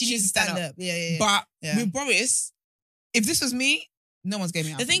 up. Yeah, she She needs to stand up. Yeah. But Yeah. with Boris, if this was me, no one's getting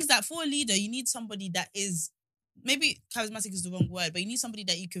me out. The thing is that for a leader, you need somebody that is maybe charismatic is the wrong word, but you need somebody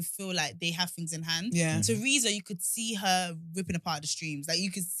that you can feel like they have things in hand. Yeah. Theresa, you could see her ripping apart the streams. Like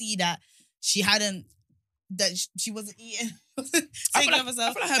you could see that she hadn't, that she wasn't eating. I taking feel care like, of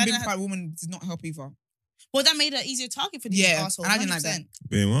herself. I feel like her And being then a proud woman did not help either. well, that made her easier target for these Yeah, assholes. and I didn't like 100%.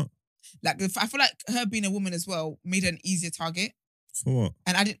 Being what? Like I feel like her being a woman as well made her an easier target, For what?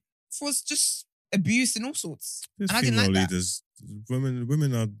 and I didn't for just abuse and all sorts. There's And I didn't female like that. leaders.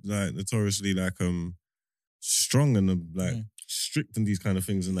 Women are like notoriously like strong and like strict on these kind of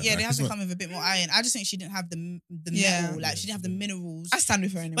things and that. Yeah, like, they have it's to not- come with a bit more iron. I just think she didn't have the Yeah. metal, like she didn't have the minerals. I stand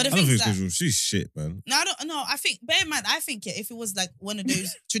with her anyway. But I the don't thing think is it's that, she's shit, man. no, I don't. No, I think. Bear in mind, I think if it was like one of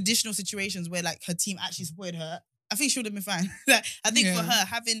those traditional situations where like her team actually supported her, I think she would have been fine. Like, I think for Yeah. her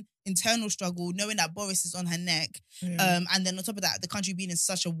having internal struggle, knowing that Boris is on her neck, Yeah. and then on top of that, the country being in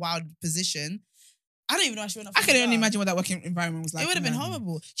such a wild position, I don't even know how she went off. I the can only car. imagine what that working environment was like. It would have been for her.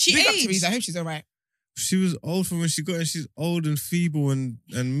 horrible. She Big up aged. Theresa. I hope she's all right. She was old from when she got in. She's old and feeble and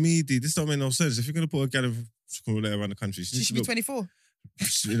meaty. This don't make no sense. If you're gonna put a gal of school around the country, She needs should to be 24.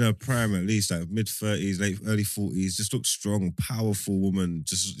 in her prime at least, like mid-30s, early 40s. Just look strong, powerful woman.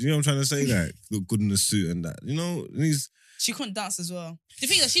 Just, you know what I'm trying to say? Like, look good in the suit and that. You know, She couldn't dance as well. The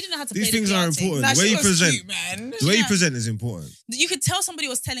thing is, that she didn't know how to these play things the are piano. important. Nah, The way she you was present, cute, man. the way you Yeah. present is important. You could tell somebody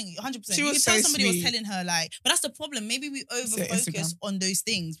was telling you 100%. She You was could tell so somebody was sweet. telling her like, but that's the problem. Maybe we overfocus Instagram. on those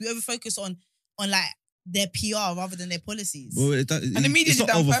things. We overfocus on like their PR rather than their policies. Well, the media it's did not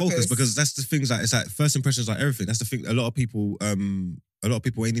that on over-focused purpose. because that's the things like, it's like first impressions like everything. That's the thing. A lot of people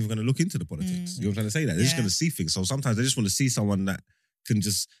ain't even going to look into the politics. You know what I'm trying to say? That they're just Yeah. going to see things. So sometimes they just want to see someone that can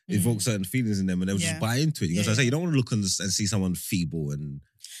just evoke certain feelings in them and they'll Yeah. just buy into it. You know what I'm Yeah. saying? You don't want to look and see someone feeble and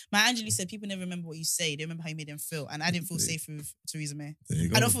My Angelie said people never remember what you say. They remember how you made them feel. And I didn't feel safe with Theresa May. there you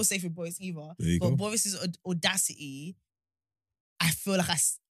go. I don't feel safe with Boris either. There you But go. Boris's audacity, I feel like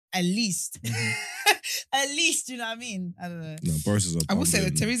at least, at least, you know what I mean? I don't know. No, Boris is a I will say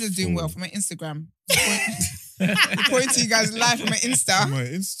that bumbling Teresa's doing well fool. for my Instagram. Reporting to you guys live from my On Insta. my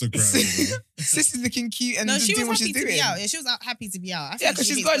Instagram. You know. Sis is looking cute and No, just she doing was what happy she's to doing. be out. Yeah, she was happy to be out. I Yeah, think because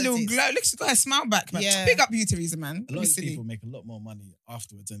she she's hates got a little politics. glow. Look, she's got her smile back, man. Yeah. Big up you, Teresa, man. A Don't lot be of silly. people make a lot more money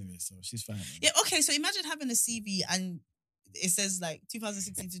afterwards anyway, so she's fine. Man. Yeah, okay, so imagine having a CV and it says like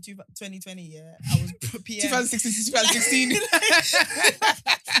 2016 to 2020, yeah. I was PM. 2016 to 2016.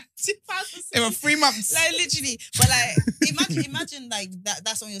 2016. They were 3 months. Like literally. But like imagine like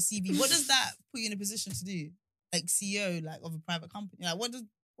that's on your CV. What does that put you in a position to do? Like CEO like of a private company. Like what do you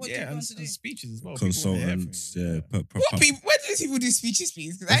Yeah, want to do? and speeches as well. People want to hear Consultants, from you. yeah. What people, where do these people do speeches,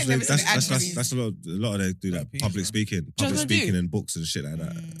 please? Because I ain't never seen an ad for these. That's a lot of they do that. Like Public speech, speaking, Do you know what I do? and books and shit like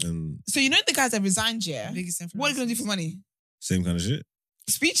that. And So you know the guys that resigned, yeah? Biggest What are you going to do for money? same kind of shit.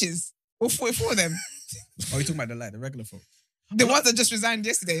 Speeches? Or 44 of them? Oh, you're talking about the regular folk. The ones that just resigned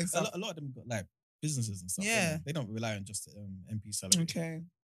yesterday and A stuff. lot, a lot of them got like businesses and stuff. Yeah. They don't rely on just MP salary. Okay.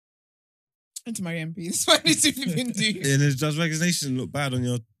 I need to marry MP. That's what I need to even do. And does resignation look bad on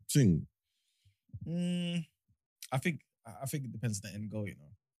your thing? I think it depends on the end goal. You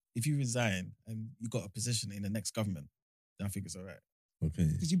know, if you resign and you got a position in the next government, then I think it's all right. Okay.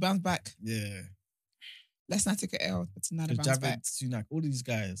 Did you bounce back? Yeah. Let's not take an L, but tonight I Because bounce back. Javed, Sunak, all these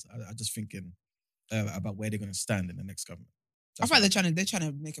guys are just thinking about where they're going to stand in the next government. I feel like they're trying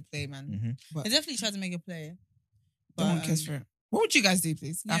to make a play, man. Mhm. They definitely tried to make a play. No one But, cares for it. What would you guys do,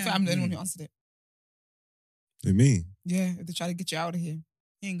 please? I Yeah. feel I'm the only one who answered it. With me? Yeah, if they try to get you out of here.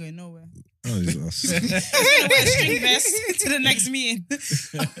 He ain't going nowhere. Oh, He's gonna wear a string vest to the next meeting.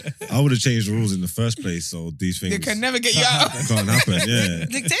 I would have changed the rules in the first place, so these things They can never get you out. can't happen. Yeah,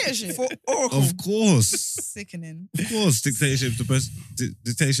 Dictatorship. For Oracle. of course, Sickening. of course. Dictatorship, the best.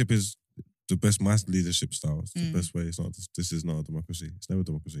 Dictatorship is the best mass leadership style. It's the best way. It's not. This is not a democracy. It's never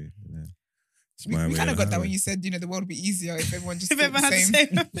democracy. Yeah. It's my We way kind or of got that highway. when you said, the world would be easier if everyone just If thought everyone the had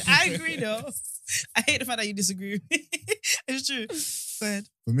same. the same. I agree though. I hate the fact that you disagree with me. It's true. Go ahead.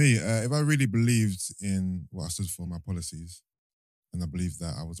 For me, if I really believed in what I stood for, my policies, and I believed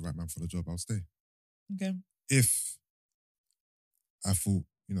that I was the right man for the job, I would stay. Okay. If I thought,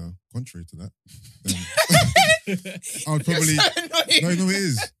 contrary to that, then I would probably. No, it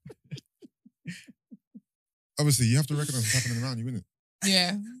is. Obviously, you have to recognize what's happening around you, innit?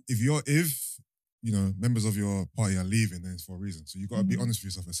 Yeah. If members of your party are leaving, then it's for a reason. So you got to be honest with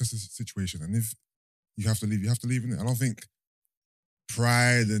yourself, assess the situation, and if you have to leave, innit? I don't think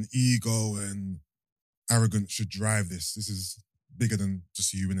pride and ego and arrogance should drive this. This is bigger than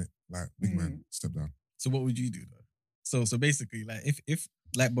just you, innit? Like, big man, step down. So what would you do though? So basically, like if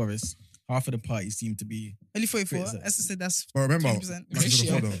like Boris, half of the party seem to be Only 44. Criticism. As I said, that's But remember, 20%. back to the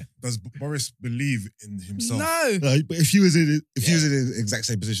Ratio. photo, does Boris believe in himself? no. But if you was in the exact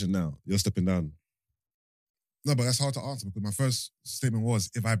same position now, you're stepping down. No, but that's hard to answer because my first statement was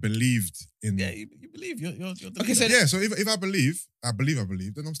if I believed in. you believe you're the Okay, so leader. Yeah, so if I believe,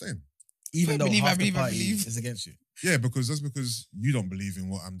 then I'm staying. even though I half believe, the I party believe. is against you. Yeah, because just because you don't believe in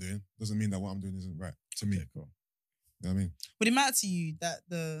what I'm doing doesn't mean that what I'm doing isn't right to me. Okay, cool. You know what I mean? Would it matter to you that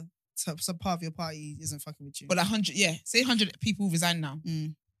some part of your party isn't fucking with you? But 100, yeah. Say 100 people resign now.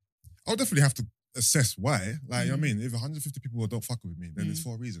 I'll definitely have to assess why. Like, you know what I mean? If 150 people don't fuck with me, then it's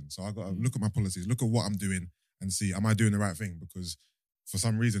for a reason. So I got to look at my policies, look at what I'm doing, and see, am I doing the right thing? Because for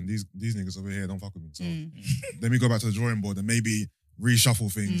some reason, these niggas over here don't fuck with me. So Mm. let me go back to the drawing board and maybe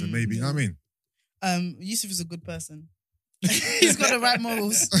reshuffle things and maybe, you know what I mean? Yusuf is a good person. He's got the right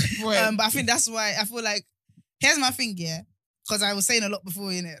morals. But I think that's why I feel like, here's my thing, yeah. Because I was saying a lot before,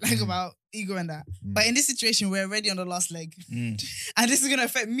 innit? Like about ego and that. But in this situation, we're already on the last leg. And this is going to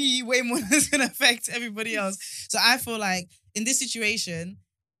affect me way more than it's going to affect everybody else. So I feel like in this situation,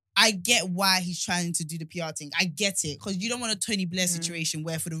 I get why he's trying to do the PR thing. I get it. Because you don't want a Tony Blair situation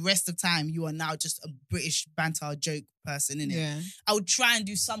where for the rest of time, you are now just a British banter joke person, innit? Yeah. I would try and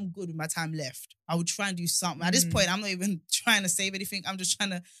do some good with my time left. I would try and do something. At this point, I'm not even trying to save anything. I'm just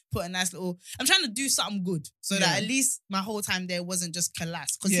trying to put a nice little... I'm trying to do something good so that at least my whole time there wasn't just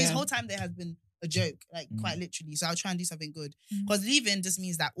collapse. Because his whole time there has been a joke, like quite literally. So I'll try and do something good. Because leaving just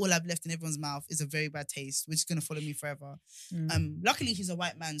means that all I've left in everyone's mouth is a very bad taste, which is going to follow me forever. Luckily, he's a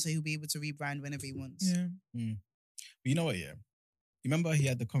white man, so he'll be able to rebrand whenever he wants. Yeah. But you know what, yeah? You remember he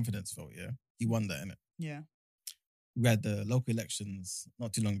had the confidence vote, yeah? He won that, innit? Yeah. We had the local elections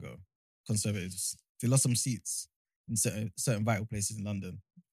not too long ago. Conservatives. They lost some seats in certain vital places in London,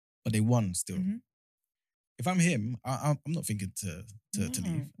 but they won still. If I'm him, I'm not thinking to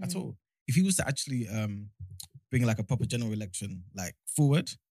leave at all. If he was to actually bring like a proper general election like forward,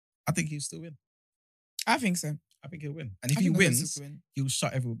 I think he'll still win. I think so. I think he'll win. And if he wins, he'll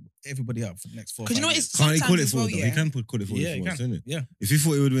shut everybody up for the next 4 Because you know what? years. It's Can't he call sometimes it as well, forward though? yeah. He can call it forward Yeah, if he he wants, can. innit? Yeah. If he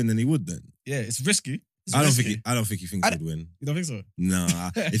thought he would win, then he would then. Yeah, it's risky. I don't think he thinks he'd win. You don't think so? Nah.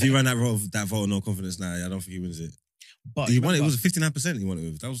 If he ran that vote of no confidence now, I don't think he wins it. But He won it. It was 59% he won it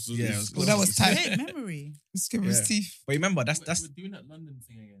with. That was Yeah, it was Well, that was tight. Great memory. Let's give his Yeah. teeth. But remember, that's We're doing that London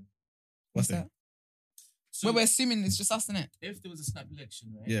thing again. What's that? So Well, we're assuming it's just us, innit? if there was a snap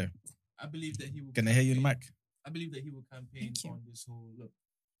election, right? Yeah. I believe that he will. Can I hear you in the mic? I believe that he will campaign Thank you. on this whole look.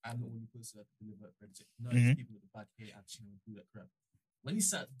 I'm the only person that can deliver Brexit. None Mhm. of the people at the back here actually will do that crap. When he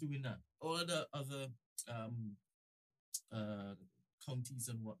started doing that, all the other counties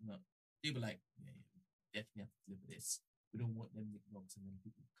and whatnot, they were like, yeah, we definitely have to deliver this. We don't want them Nick Knox and then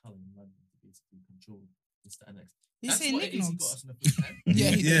people of colour in London to basically control this, that, and next. You That's say what Nick it is he Knox? got us in the first time. Yeah,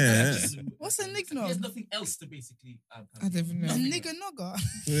 he did. Yeah. What's a Nick He has Knox? nothing else to basically. I don't even know. A Nothing nigga else. nogger.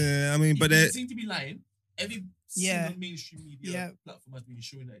 Yeah, I mean, but He they seem to be lying. Every Yeah. single mainstream media Yeah. platform has been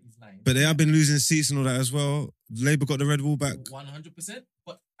showing that he's lying. but they have been losing seats and all that as well. Labour got the red wall back. 100%.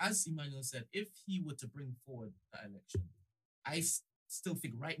 But as Emmanuel said, if he were to bring forward that election, I still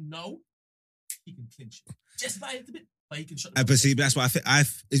think right now he can clinch it. Just by a little bit, but he can shut the But see, that's what I think.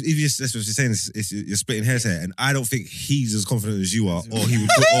 If you just that's what you're saying, is you're splitting hairs here, and I don't think he's as confident as you are, or he would,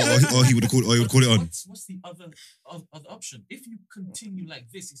 or he would call it on. What's the other option? If you continue like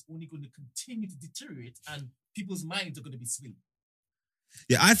this, it's only going to continue to deteriorate, and people's minds are going to be swayed.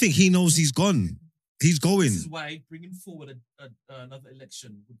 Yeah, I think he knows he's gone. He's going. This is why bringing forward another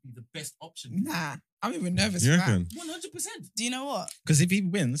election would be the best option. Nah, I'm even nervous You for that. reckon? 100%. Do you know what? Because if he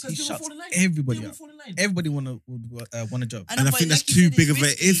wins, he Because they will shuts fall in line. everybody They will up. fall in line. Everybody want a job. And I but think that's like you too said, big it's of a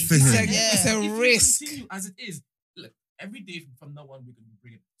risky. if for It's him. a- Yeah. it's a If risk. you continue as it is, look, every day from now on, we're going to be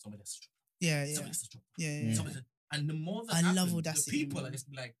bringing somebody else's job. Yeah, yeah. Somebody else's job. Yeah. Somebody else's- And the more that I happens, love audacity, the people man. are just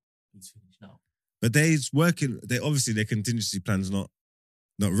be like, he's finished now. But they's working. They obviously their contingency plans not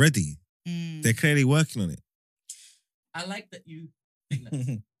ready. Mm. They're clearly working on it. I like that you think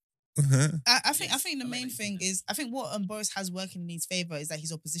that. Uh-huh. I think Yes, the I like main that you thing think is I think what Boris has working in his favor is that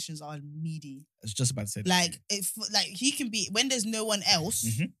his oppositions are needy. I was just about to say that. Like if like he can be when there's no one else.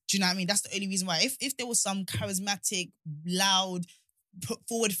 Mhm. Do you know what I mean? That's the only reason why. If there was some charismatic, loud,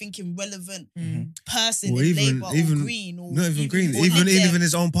 forward thinking, relevant person Or in even- Labour or even- Green or Not even green. or Even Lib Dem,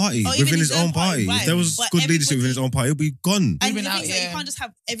 his own party. Or even Within his his own own party, party. right. If there was But good leadership within his everybody- own party, it'll be gone. and Even the out, thing is that you yeah. can't just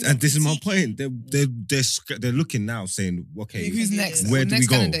have everyone. And this is my critiquing. point. They're looking now, saying, okay, Who's next? where do Next we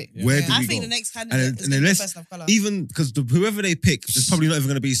go? candidate. Where Yeah. do I we think go? the next candidate And is going to be a unless person of color. even because whoever they pick is probably not even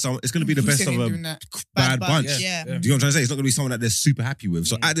going to be some. It's going to be the Who best said of he a doing that? bad bunch. Yeah. Do you know what I'm trying to say? It's not going to be someone that they're super happy with.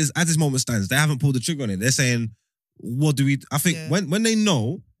 So at this moment stands, they haven't pulled the trigger on it. They're saying, what do we? I think Yeah. when they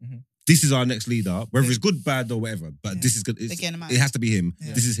know Mhm. this is our next leader, whether it's good, bad, or whatever, but Yeah. this is good. They're getting him out. It has to be him.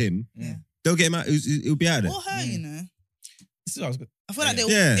 Yeah. This is him. Yeah. They'll get him out. It'll be out of there. Or her, you know. This is what I was good. I feel like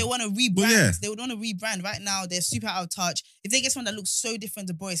Yeah. they want to rebrand. Well, yeah. They would want to rebrand. Right now, they're super out of touch. If they get someone that looks so different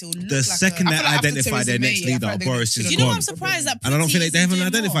to Boris, it will look The like second I they feel like after identify Theresa their May, next yeah, I leader, feel like they're Boris gonna- is Do you know what gone. I'm surprised that? And I don't Pretty think they isn't haven't doing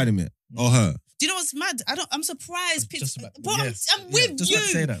identified more. him yet. Or her. Do you know what's mad? I'm surprised. Just about- Bro, yes. I'm with Just you. about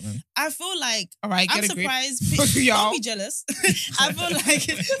to say that, man. I feel like All right, I'm get a grip. surprised. Y'all. Don't be jealous. I feel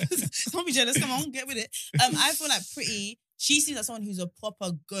like don't be jealous. Come on, get with it. I feel like Pretty. she seems like someone who's a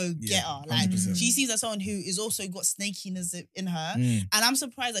proper go-getter. Yeah, Like 100%. she seems like someone who is also got snakiness in her. Mm. And I'm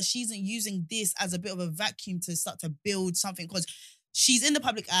surprised that she isn't using this as a bit of a vacuum to start to build something, because she's in the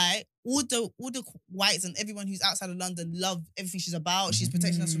public eye. All the whites and everyone who's outside of London love everything she's about. She's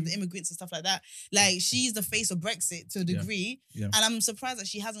protecting us from the immigrants and stuff like that. Like, she's the face of Brexit to a degree. Yeah. And I'm surprised that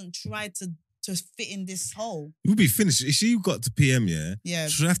she hasn't tried to fit in this hole. You'll be finished. If she got to PM, Yeah.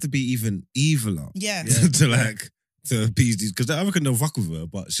 she'll have to be even eviler Yeah. to appease these, because I reckon they'll fuck with her,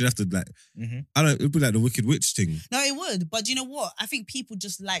 but she'd have to Mhm. it'd be like the Wicked Witch thing. No, it would. But you know what? I think people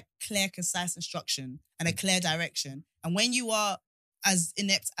just like clear, concise instruction and a clear direction. And when you are as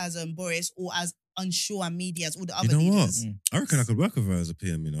inept as Boris, or as unsure and media as all the other You know what? leaders, I reckon I could work with her as a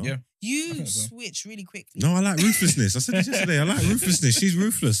PM, you know? Yeah. you think so. switch really quickly. No, I like ruthlessness. I said this yesterday. I like ruthlessness. She's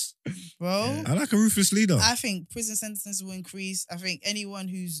ruthless. Bro. I like a ruthless leader. I think prison sentences will increase. I think anyone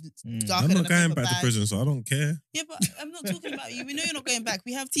who's Mm. darker I'm than not a going paper back to bag- prison, so I don't care. Yeah, but I'm not talking about you. We know you're not going back.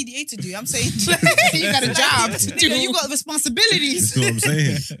 We have TDA to do. I'm saying You got a job to do. You got responsibilities. You know what I'm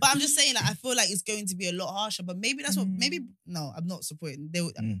saying? But I'm just saying, like, I feel like it's going to be a lot harsher. But maybe that's what. Maybe no, I'm not supporting.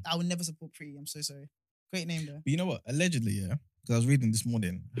 I would never support Pretty. I'm so sorry. Great name though. But you know what? Allegedly, yeah, because I was reading this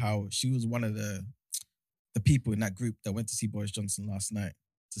morning how she was one of the people in that group that went to see Boris Johnson last night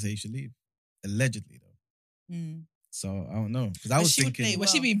to say he should leave. Allegedly, though. Mm. So I don't know, because I But was she would thinking, play But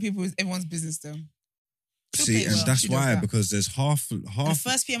she being everyone's business though. She'll See, play and well. that's She does why, that. because there's half And the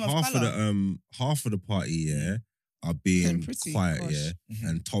first PM of half colour. of the party, yeah, are being Pretty, quiet, gosh. yeah, Mhm.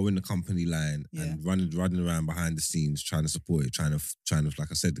 and towing the company line Yeah. and running around behind the scenes, trying to support it, trying to,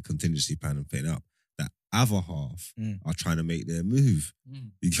 like I said, the contingency plan and putting it up. That other half are trying to make their move.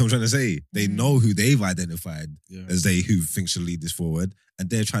 Mm. You get what I'm trying to say? They know who they've identified yeah. as who think should lead this forward, and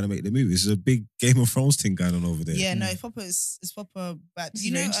they're trying to make the move. This is a big Game of Thrones thing going on over there. Yeah, no, it's proper. It's proper. But This you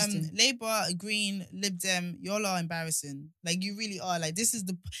is know, very interesting. Labour, Green, Lib Dem, y'all are embarrassing. Like, you really are. Like, this is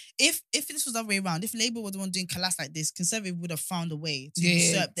the. If this was the other way around, if Labour was the one doing collapse like this, Conservative would have found a way to Yeah,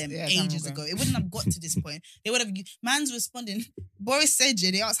 usurp them yeah, ages time ago. ago. It wouldn't have got to this point. They would have. Man's responding. Boris said,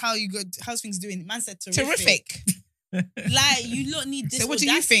 yeah, they asked how's things doing. Man said Terrific. Like, you lot need this. So what do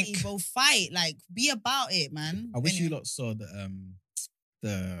you audacity, think? Bro, fight. Like, be about it, man. I wish you Anyway. lot saw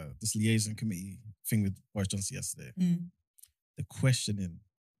this liaison committee thing with Boris Johnson yesterday. Mm. The questioning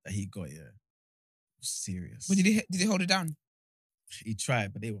that he got, yeah, was serious. But did he hold it down? He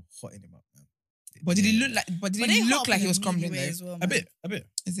tried, but they were hotting him up, man. But did he Yeah. look like? But did But he they look hop like in he was a crumbling way though? as well, A man. bit.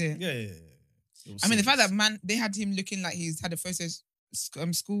 Is it? Yeah. It was I mean, the fact serious. that man, they had him looking like he's had a photo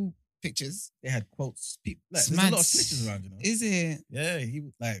school pictures. they had quotes. Like, It's there's a lot mad. of snitches around, you know. Is it? Yeah, he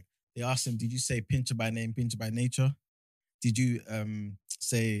was like, they asked him, did you say pincher by name, pincher by nature? Did you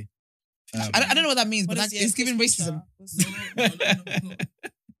say I don't know what that means, What but is that, the it's giving picture? racism.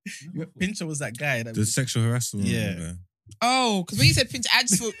 No. Pincher was that guy that The sexual harassment. Yeah. Oh, because when you said pinch, I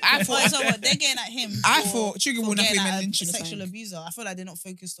Oh, thought so what, they're getting at him. I for- thought Trigger for would not getting be at men a lynching or sexual something. abuser. I feel like they're not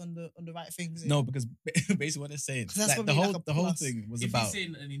focused on the right things. No, because basically what they're saying, 'Cause that's like, probably like a the whole plus. thing was If about he's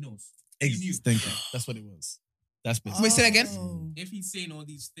saying and he knows, he knew. Thank you. That's what it was. That's basically Wait, say that again? Oh. If he's saying all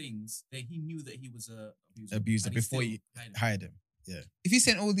these things, then he knew that he was a abuser and he before still he hid it. hired him. If he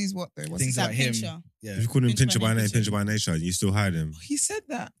sent all these what though? What's Things he That about him. picture. Yeah. If you call him Pincher pincher by by name, nature. pincher by nature, and you still hide him. He said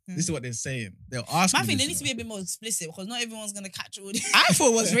that. This is what they're saying. They're asking. I think they this, need to be a bit more explicit, because not everyone's gonna catch all this. I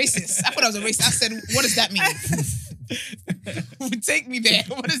thought it was racist. I thought I was a racist. I said, what does that mean? Take me there.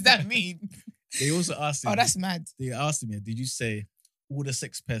 What does that mean? They also asked him. Oh, that's mad. They asked him, did you say all the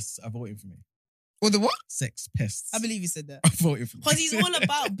sex pests are voting for me? Or the what? Sex pests. I believe he said that. are voting for me. Because he's all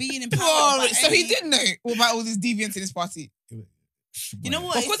about being empowered. Oh, by so he any- did know all about all these deviants in his party. You know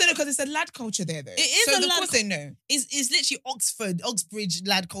what? Of course they know because it's a lad culture there though. It is so a of lad course they know. It's literally Oxbridge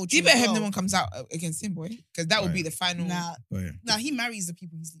lad culture. You better as hope well. no one comes out against him, boy. Because that would be the final. Nah, he marries the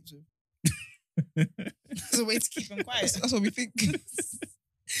people he sleeps with. It's a way to keep him quiet. That's what we think.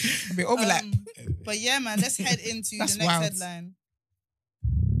 A bit overlap. But yeah, man, let's head into That's the next wild. headline.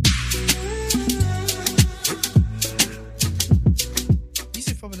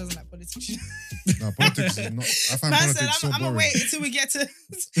 Yusuf probably doesn't like politics. No, politics is not. I find Man said, politics so I'm gonna boring. wait until we get to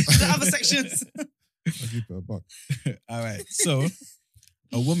the other sections. I keep it a buck. All right. So,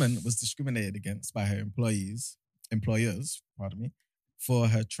 a woman was discriminated against by her employers, for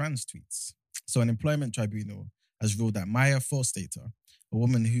her trans tweets. So, an employment tribunal has ruled that Maya Forstater, a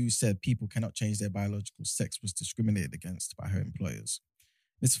woman who said people cannot change their biological sex, was discriminated against by her employers.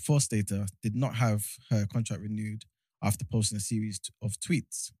 Ms. Forstater did not have her contract renewed after posting a series of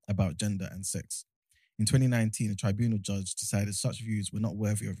tweets about gender and sex. In 2019, a tribunal judge decided such views were not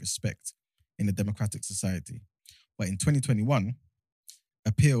worthy of respect in a democratic society. But in 2021,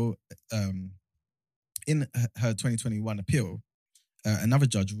 appeal In her 2021 appeal, another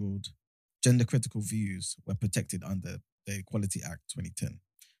judge ruled gender critical views were protected under the Equality Act 2010.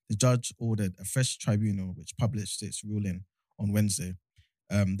 The judge ordered a fresh tribunal which published its ruling on Wednesday.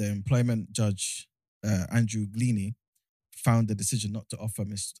 The employment judge, Andrew Gleaney, found the decision not to offer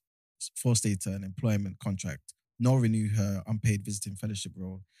Ms. Forstater an employment contract nor renew her unpaid visiting fellowship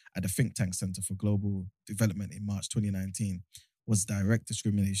role at the Think Tank Center for Global Development in March 2019 was direct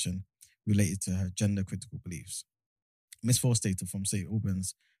discrimination related to her gender critical beliefs. Ms. Forstater from St.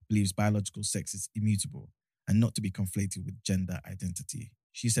 Albans believes biological sex is immutable and not to be conflated with gender identity.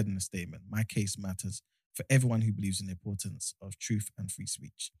 She said in a statement, "My case matters for everyone who believes in the importance of truth and free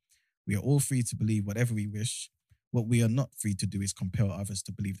speech. We are all free to believe whatever we wish. What we are not free to do is compel others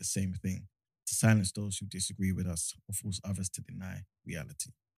to believe the same thing, to silence those who disagree with us, or force others to deny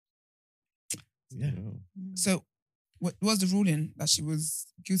reality." Yeah. So, what was the ruling that she was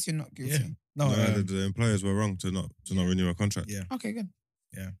guilty or not guilty? Yeah. No, the employers were wrong to not renew a contract. yeah. Okay, good.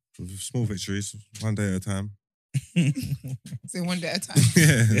 Small victories, one day at a time. So one day at a time.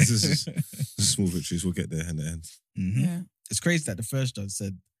 Yeah, this is small victories. We'll get there in the end. Mhm. Yeah. It's crazy that the first judge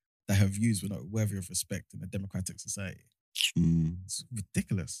said that her views were not worthy of respect in a democratic society. It's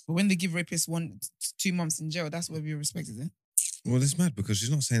ridiculous. But when they give rapists 2 months in jail, that's where we respect it. Well, it's mad because she's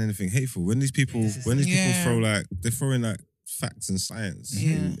not saying anything hateful. When these people, people Yeah. they throw in like facts and science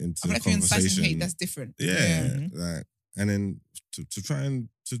Yeah. into I mean, the if you're inciting conversation. hate, that's different. yeah, Mhm. like, and then to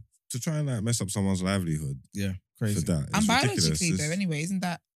try and like mess up someone's livelihood Yeah, for crazy. that. And It's ridiculous. biologically, It's- though, anyway, isn't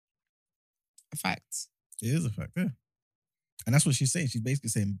that a fact? It is a fact, yeah. And that's what she's saying. She's basically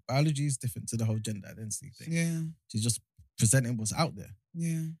saying biology is different to the whole gender identity thing. Yeah. She's just presenting what's out there.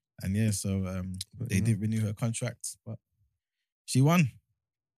 Yeah. And yeah, so But, they you know, did renew her contract, but she won.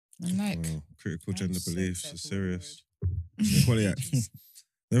 And like, well, critical I'm gender so beliefs careful is with serious. Equality Act.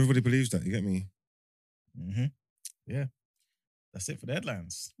 Everybody believes that. You get me? Mm-hmm. Yeah. That's it for the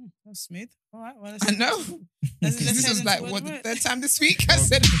headlines. That's smooth. All right. Well, I know. Let's This head was into like, what what, we're the at. third time this week? I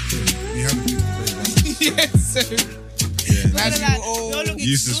said, We haven't been very yeah, so Yeah. glad Like, you all. you're looking-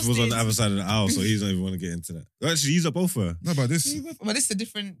 Eustace was on the exhausted. other side of the aisle, so he doesn't even want to get into that. Actually, he's a both her. No, but this, But this is a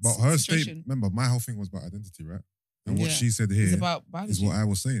different but her situation. statement. Remember, my whole thing was about identity, right? And what Yeah. she said It's here about is biology. what I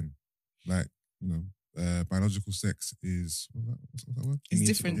was saying. Like, biological sex is what's that word? It's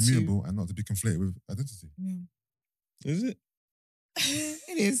different Immutable and not to be conflated with identity. Yeah. Is it?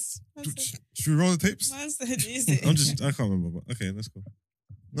 It is. Should we roll the tapes? Is it? I can't remember. But okay, let's go.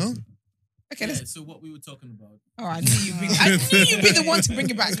 No. Okay, Yeah, let's. so what we were talking about. Oh, I knew you'd be the one to bring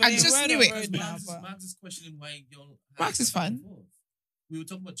it back. I just Word knew on it. word. Max is questioning why y'all. Max is fine. We were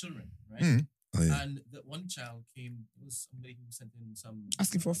talking about children, right? Mm. Oh yeah. And that one child came. It was somebody who sent in some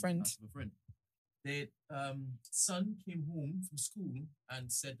Asking for a friend. asking for a friend. Their son came home from school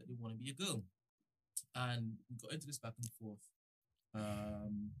and said that they want to be a girl, and we got into this back and forth,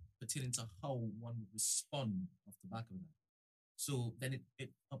 pertaining to how one would respond off the back of that. So then it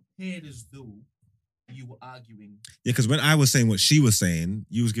appeared as though you were arguing. Yeah, because when I was saying what she was saying,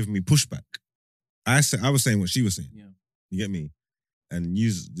 you was giving me pushback. I was saying what she was saying. Yeah. You get me? And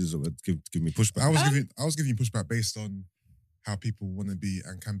you give me pushback. I was giving you pushback based on how people want to be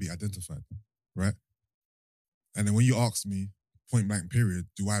and can be identified, right? And then when you asked me, point blank period,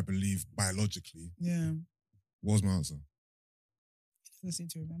 do I believe biologically? Yeah. What was my answer? Doesn't seem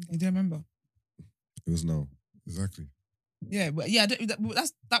to remember. You don't remember? It was no. Exactly. Yeah, but yeah,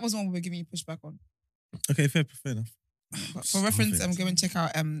 that was one we were giving you pushback on. Okay, fair enough. But for reference, go and check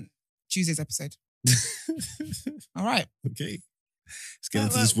out Tuesday's episode. All right. Okay. Let's get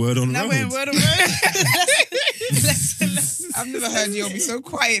into this word on Now we're in road. word on word. I've never heard you all be so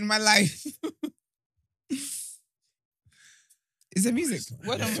quiet in my life. Is there music?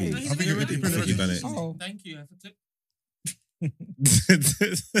 Word on I word. think you've done it. Oh. Thank you. I have a clip.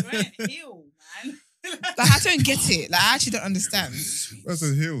 Right, heel, man. Like, I don't get it. Like, I actually don't understand. That's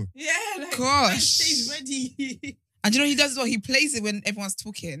a hill. Yeah, like, Gosh. stage ready. And you know, he does as well. He plays it when everyone's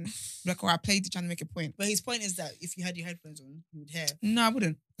talking. Like, I played it trying to make a point. But his point is that if you had your headphones on, you would hear. No, I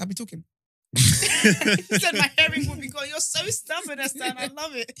wouldn't. I'd be talking. He said my hearing would be gone. You're so stubborn, Estan. I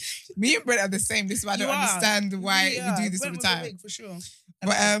love it. Me and Brent are the same. This is why I You don't are. understand why Yeah, we do this all Brent the was a time. wig, for sure.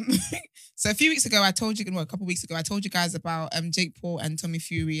 But so a few weeks ago, a couple weeks ago, I told you guys about Jake Paul and Tommy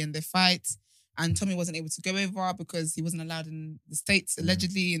Fury and their fight. And Tommy wasn't able to go over because he wasn't allowed in the States,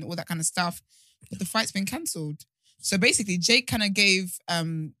 allegedly, and all that kind of stuff. But the fight's been cancelled. So basically, Jake kind of gave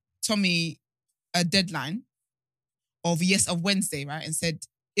Tommy a deadline of Wednesday, right? And said,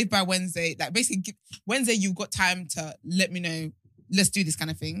 if by Wednesday, like basically Wednesday, you've got time to let me know, let's do this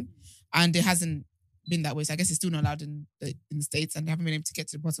kind of thing. And it hasn't been that way. So I guess it's still not allowed in the States, and they haven't been able to get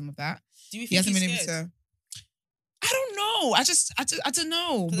to the bottom of that. Do you He think hasn't he's been able scared? to. I don't know. I don't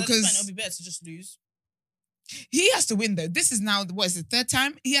know Because at this point, because it'll be better to just lose. he has to win though. This is now what is the third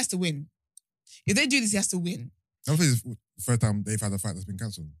time he has to win. If they do this, he has to win. I don't think it's the first time they've had a fight that's been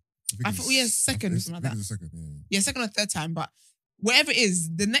cancelled. I it's- thought, yeah, second or it's- something I like think it's the second, yeah. Yeah, second or third time, but whatever it is,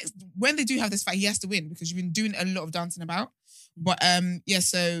 the next when they do have this fight, he has to win because you've been doing a lot of dancing about. But yeah,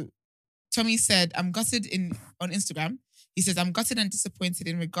 so Tommy said, I'm gutted on Instagram. He says, I'm gutted and disappointed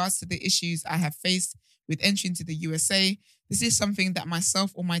in regards to the issues I have faced with entry into the USA. This is something that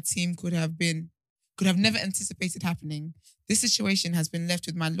myself or my team could have never anticipated happening. This situation has been left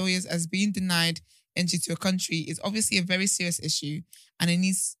with my lawyers as being denied entry to a country is obviously a very serious issue and it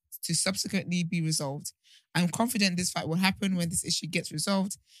needs to subsequently be resolved. I'm confident this fight will happen when this issue gets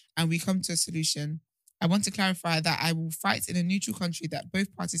resolved and we come to a solution. I want to clarify that I will fight in a neutral country that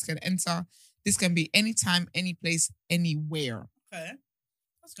both parties can enter. This can be anytime, any place, anywhere. Okay.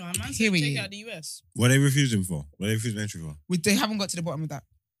 That's good. Man said Period. take out the US. What they refused him for? What they refused entry for? They haven't got to the bottom of that.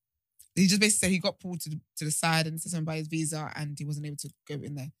 He just basically said he got pulled to the side and said something about his visa and he wasn't able to go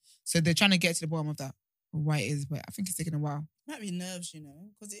in there. So they're trying to get to the bottom of that. Why it is, but I think it's taking a while. Might be nerves,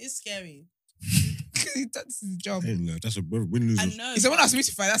 because it is scary. That's his job. Hey, no, that's a win-lose. I know. If someone but- asked me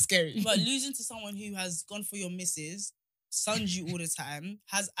to fight, that's scary. But losing to someone who has gone for your misses, suns you all the time,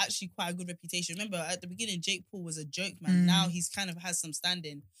 has actually quite a good reputation. Remember, at the beginning, Jake Paul was a joke, man. Mm. Now he's kind of has some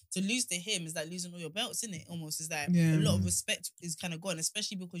standing. To lose to him is like losing all your belts, isn't it? Almost is like Yeah. a lot of respect is kind of gone,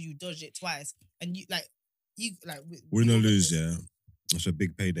 especially because you dodged it twice. And you like. Win or lose, yeah. That's a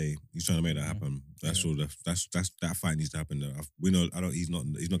big payday. He's trying to make that happen. That's all. That's that fight needs to happen. Though. We know. I don't. He's not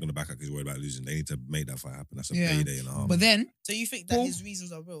going to back up because he's worried about losing. They need to make that fight happen. That's a Yeah. payday and a half. But then, So you think that Paul- his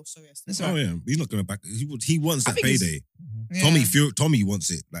reasons are real? Sorry, Esther. That's Oh yeah, he's not going to back. He wants I that think it's- payday. yeah. Tommy wants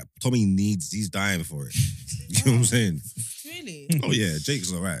it. Like Tommy needs. He's dying for it. You know what I'm saying? Really? Oh yeah,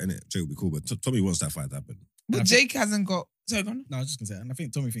 Jake's alright, innit? Jake will be cool, but Tommy wants that fight to happen. But Jake hasn't got. Sorry, go on. No, I was just gonna say, and I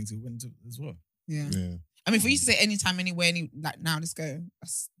think Tommy thinks he'll win as well. Yeah. Yeah. I mean, for you to say anytime, anywhere, like now, let's go.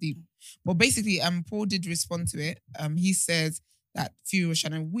 That's deep. But basically, Paul did respond to it. He said that Fury was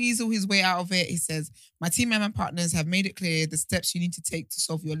trying to weasel his way out of it. He says, my team member and partners have made it clear the steps you need to take to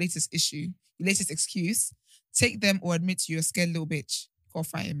solve your latest issue, your latest excuse. Take them or admit you're a scared little bitch. Go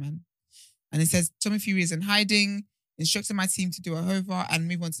fight him, man. And it says, Tommy Fury is in hiding, instructing my team to do a hover and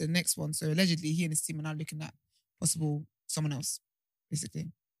move on to the next one. So allegedly, he and his team are now looking at possible someone else,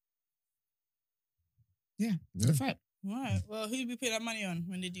 basically. Yeah, to the fight. Right. Well, who do we put that money on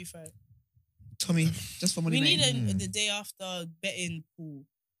when they do fight? Tommy, just for money. We mate. need the day after betting pool.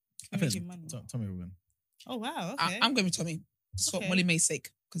 I Making think money. Tommy will win. Oh wow. Okay. I'm going with Tommy. Just for Okay. Molly May's sake.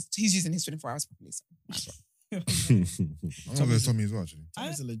 Because he's using his 24 hours properly. So might as well. I'm going to go with Tommy as well, actually.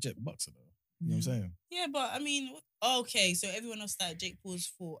 Tommy's a legit boxer, though. You know what I'm saying? Yeah, but I mean, okay. So everyone else that Jake Paul's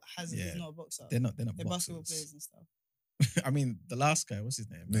fought is Yeah. not a boxer. They're not They're basketball boxers. players and stuff. I mean, the last guy, what's his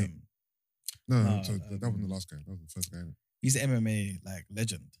name? Nate. No, No, so that wasn't the last guy. That was the first guy. innit? He's an MMA like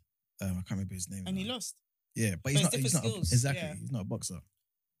legend. I can't remember his name. And he now. lost. Yeah, but But he's it's not. He's different not skills, exactly. yeah. He's not a boxer.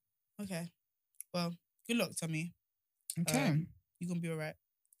 Okay. Well, good luck, Tommy. Okay. You're gonna be all right.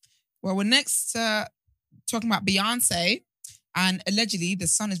 Well, we're next talking about Beyonce. And allegedly, The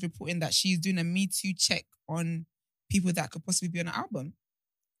Sun is reporting that she's doing a Me Too check on people that could possibly be on an album.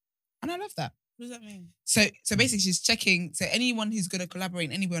 And I love that. What does that mean? So basically, she's checking. So anyone who's going to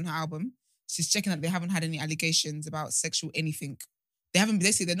collaborate anywhere on her album, she's checking that they haven't had any allegations about sexual anything. They haven't.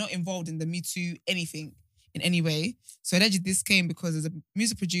 Basically, they're not involved in the Me Too anything in any way. So allegedly, this came because there's a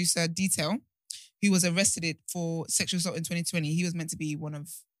music producer, Detail, who was arrested for sexual assault in 2020. He was meant to be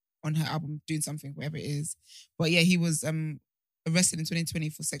on her album doing something, whatever it is. But yeah, he was arrested in 2020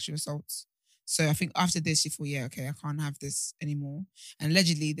 for sexual assaults. So I think after this, she thought, yeah, okay, I can't have this anymore. And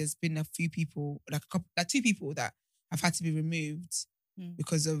allegedly, there's been a few people, like two people that have had to be removed Hmm.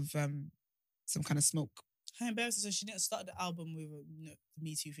 because of some kind of smoke. How embarrassing. So she didn't start the album with the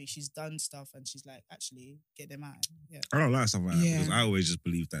Me Too thing. She's done stuff and she's like, actually, get them out. Yeah. I don't like stuff like that Yeah. because I always just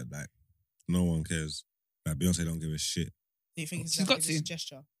believe that like no one cares. Like Beyonce don't give a shit. Do you think it's She's like got a to.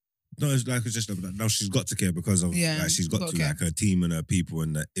 gesture? No, it's like it's just no. She's got to care because of Yeah, like she's got gotta to care. like her team and her people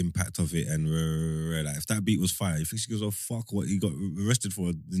and the impact of it and like if that beat was fire, you think she gives a fuck what he got arrested for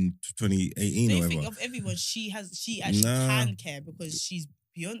in 2018 Do or you whatever? think of everyone she actually Nah. can care because she's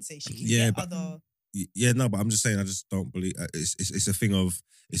Beyonce. She can Yeah, get but- other. Yeah, no, but I'm just saying I just don't believe it's a thing of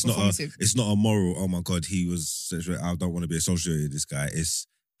it's not Performative. a moral. Oh my god, he was sexual. I don't want to be associated with this guy. It's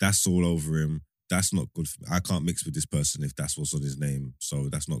that's all over him. that's not good. I can't mix with this person if that's what's on his name. So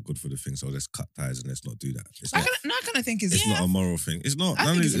that's not good for the thing. So let's cut ties and let's not do that. It's I not, kind of think it's yeah. not a moral thing. It's not. I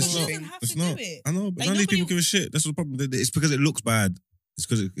None think of it's it's a not. moral thing. Have It's to not. do it. I know, but Like, none of these nobody- people give a shit. That's the problem. It's because it looks bad. It's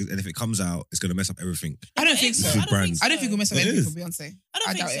because and if it comes out, it's gonna mess up everything. I don't But think it- so. I don't Brands. think so. I don't think we'll mess up It anything is. for Beyonce. I don't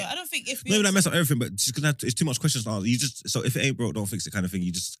I think doubt so. it. I don't think if Maybe that Beyonce- mess up everything, but it's gonna it's too much questions to answer. You just so if it ain't broke, don't fix it kind of thing.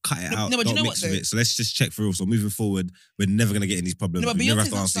 You just cut it No, out. no, but you don't know mix what, with though? it. So let's just check for real. So moving forward, we're never gonna get in these problems. No, but we never have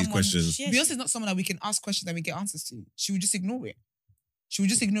Beyonce's to not answer these someone- questions. Yeah, Beyonce's not someone that we can ask questions and we get answers to. She would just ignore it. She would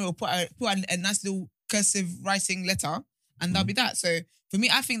just ignore it or put a nice little cursive writing letter and that'll be that. So for me,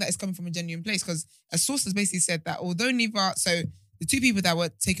 I think that it's coming from a genuine place because a source has basically said that although neither, so the two people that were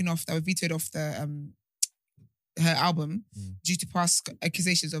taken off, that were vetoed off the her album due to past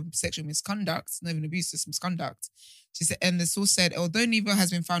accusations of sexual misconduct, not even abuse, just misconduct. She said, and the source said, although neither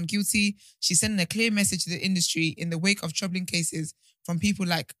has been found guilty, she's sending a clear message to the industry in the wake of troubling cases from people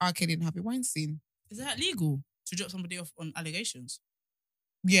like R. Kelly and Harvey Weinstein. Is that legal to drop somebody off on allegations?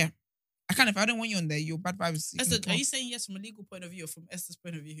 Yeah. If I don't want you on there, your bad vibes. Esther, can are come. you saying yes from a legal point of view or from Esther's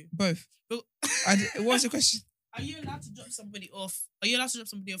point of view? Both. But- What was your question? Are you allowed to drop somebody off? Are you allowed to drop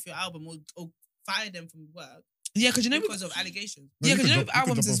somebody off your album or fire them from work Yeah, because you know, because of allegations? Yeah, 'cause you know could with drop-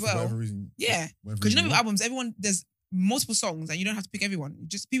 albums could as drop off for well. whatever reason- yeah, whatever because you know reason with you albums, everyone there's multiple songs and you don't have to pick everyone.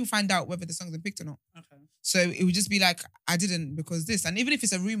 Just people find out whether the song's been picked or not. Okay. So it would just be like I didn't because this, and even if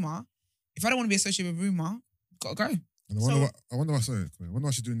it's a rumor, if I don't want to be associated with rumor, gotta go. And I wonder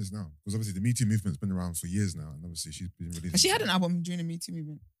why she's doing this now. Because obviously the Me Too movement's been around for years now, and obviously she's been releasing. And she had an album during the Me Too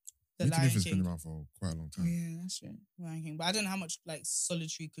movement. The Me Too Lion movement's been King. around for quite a long Oh time. yeah, that's true. Lion King. But I don't know how much like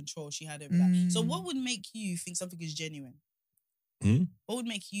solitary control she had over that. So Mm. what would make you think something is genuine? Hmm? What would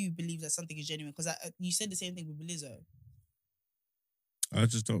make you believe that something is genuine? Because you said the same thing with Lizzo. I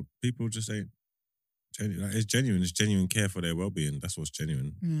just don't. People just ain't genuine. Like, it's genuine. It's genuine care for their well-being. That's what's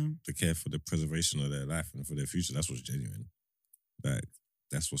genuine. Yeah. The care for the preservation of their life and for their future. That's what's genuine. Like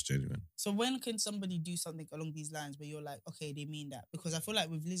that's what's genuine. So when can somebody do something along these lines where you're like, okay, they mean that? Because I feel like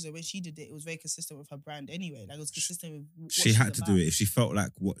with Lizzo, when she did it, it was very consistent with her brand anyway. Like it was consistent with what She she's had to do about. it. If she felt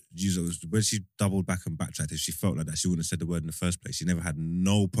like what user was when she doubled back and backtracked, if she felt like that, she wouldn't have said the word in the first place. She never had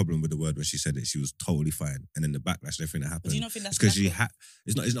no problem with the word when she said it. She was totally fine. And then the backlash and everything that But happened. do you not think that's It's because lack you of- have.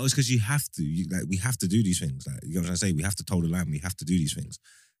 It's not. It's because you have to. We have to do these things. Like you know what I'm saying. We have to toe the line. We have to do these things.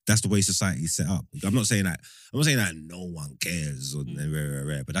 That's the way society is set up. I'm not saying that. No one cares or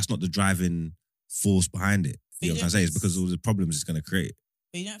rare. But that's not the driving force behind it. But You know you what I'm saying? It's don't- because of all the problems it's going to create.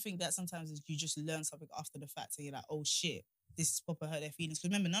 But you don't think that sometimes you just learn something after the fact and you're like, oh shit, this proper hurt their feelings.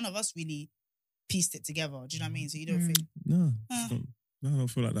 Because remember, none of us really pieced it together. Do you know what I mean? So you don't Mm. think, No, Ah. it's not- no, I don't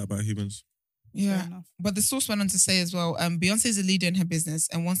feel like that about humans. fair Yeah. enough. But the source went on to say as well, Beyonce is a leader in her business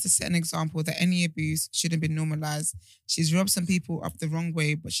and wants to set an example that any abuse shouldn't be normalized. She's rubbed some people up the wrong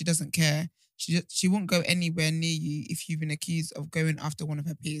way, but she doesn't care. She won't go anywhere near you if you've been accused of going after one of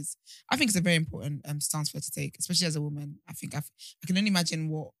her peers. I think it's a very important stance for her to take, especially as a woman. I think I can only imagine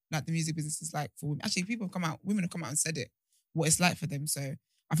what like the music business is like for women. Actually, women have come out and said it, what it's like for them. So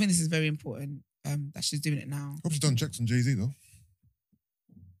I think this is very important that she's doing it now. Hope she's done checks on Jay-Z though.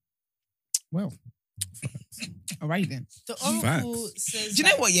 Well, all right then. The Oracle Facts. says, Do you know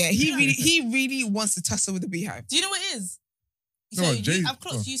like- what? Yeah, he really wants to tussle with the Beehive. Do you know what it is? No, So Jay- I've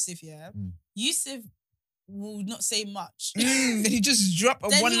clocked oh. Yusuf, yeah. Mm. Yusuf will not say much. Then he just drop a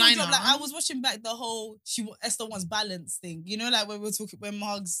Then one he would liner. drop, like, I was watching back the whole Esther wants balance thing. You know, like when we were talking when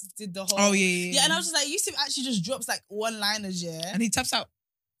Margs did the whole. Oh yeah. Yeah, and I was just like, Yusuf actually just drops like one liners, yeah. and he taps out.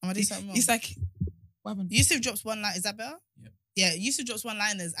 Am I doing something wrong? He's like, what happened? Yusuf drops one line. Is that better? Yep. Yeah, Yusuf drops one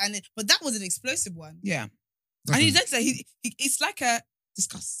liners, but that was an explosive one. Yeah, That's and he a- does that. It's like a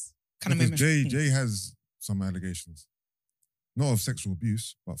discuss kind of because moment. Jay has some allegations, not of sexual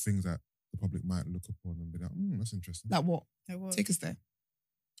abuse, but things that the public might look upon and be like, that's interesting. Like what? Like what? Take us there.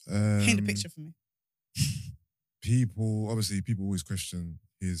 Paint the picture for me. People always question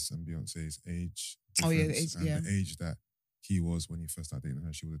his and Beyonce's age. Oh, yeah, the difference age, and yeah. the age that he was when he first started dating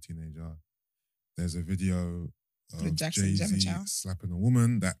her. She was a teenager. There's a video The of Jackson Gemma Jay-Z Chow. slapping a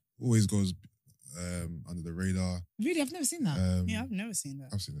woman that always goes under the radar. Really, I've never seen that. Yeah, I've never seen that.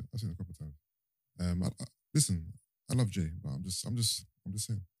 I've seen it. I've seen it a couple of times. Listen, I love Jay, but I'm just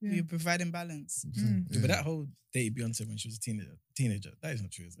saying. Yeah. You're providing balance. I'm just saying. Yeah, but that whole date Beyonce when she was a teenager, that is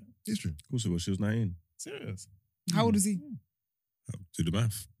not true, is it? it's true. Of course it was. She was 19. Serious. How old is he? Do the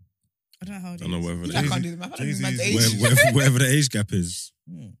math. I don't know how old I don't know he is. whatever I the age, can't do the math. I don't even Jay-Z's- remember the age. whatever the age gap is.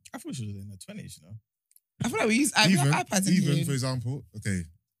 I thought she was in her 20s, you know. I feel like we use iPads in Even here. for example, okay,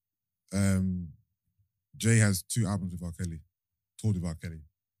 Jay has 2 albums with R. Kelly, toured with R. Kelly,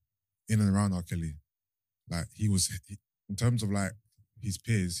 in and around R. Kelly. Like in terms of like his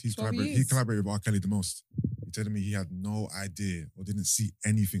peers, he 12 collaborated years. with R. Kelly the most. He telling me he had no idea or didn't see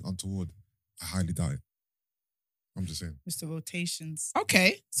anything untoward. I highly doubt it. I'm just saying. Mr. Rotations.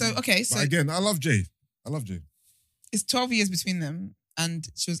 Okay. So But again, I love Jay. it's 12 years between them, and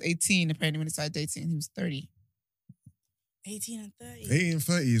she was 18 apparently when they started dating. He was 30. 18 and 30. 80 and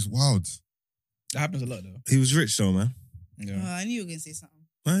 30 is wild. That happens a lot though. He was rich though, man. Yeah. I knew you were going to say something.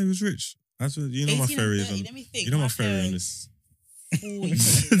 Man, he was rich. That's what you know. My 18 and theory is 30, on. let me think. You know my My theory on parents- this. 4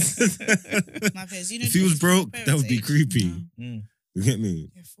 years. My parents, you know, If he was broke, that would be age. creepy. No. Mm. You get me?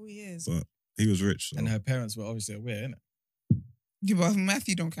 Yeah, 4 years. But he was rich. So. And her parents were obviously aware, innit? Yeah, but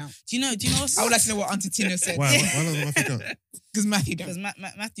Matthew don't count. Do you know what's I would like to know what Auntie Tina said. Why doesn't Matthew count? Because Matthew Because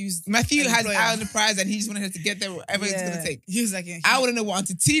don't. Matthew's Matthew an has employer. eye on the prize and he just wanted her to get there whatever it's going to Yeah. take. He was like, I want to know what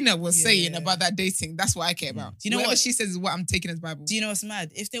Auntie Tina was Yeah. saying about that dating. That's what I care about. Do you know Whatever what- she says is what I'm taking as Bible. Do you know what's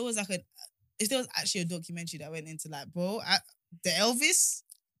mad? If there was actually a documentary that went into like, bro, the Elvis.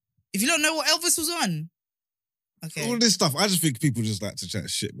 If you don't know what Elvis was on, okay, All this stuff, I just think people just like to chat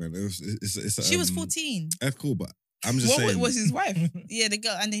shit, man. It's she was 14. That's cool, but I'm just What saying. was his wife? Yeah, the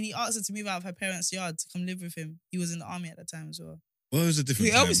girl, and then he asked her to move out of her parents' yard to come live with him. He was in the army at that time as well. Well, it was a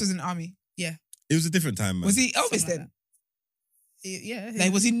different time. Elvis was in the army. It was a different time, man. Was he Elvis Something like then? Yeah.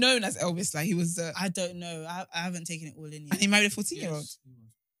 Like, was he known as Elvis? Like, he was. I don't know. I haven't taken it all in And yet. he married a 14-year-old. Yes, he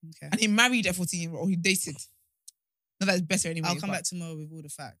was. Okay. And he married a 14-year-old. He dated. No, that's better anyway. I'll come but back tomorrow with all the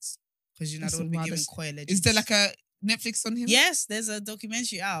facts because I That's don't want to be wild. giving coy legends. Is there like a Netflix on him? Yes, there's a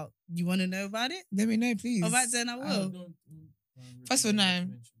documentary out. You want to know about it? Let me know, please. All right, then I I will. don't First of all, no.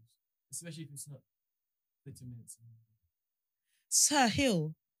 documentaries, especially if it's not 30 minutes. Sir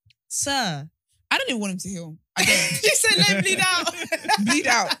Hill. Sir. I don't even want him to heal. I don't. You said let him bleed out. Bleed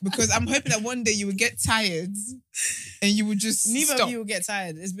out because I'm hoping that one day you would get tired and you would just Neither stop. of you will get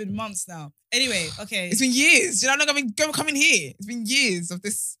tired. It's been months now. Anyway, okay. It's been years. You know, I'm not going to come in here. It's been years of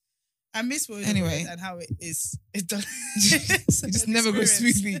this. I miss what Anyway. and how it is. It's done. It just never goes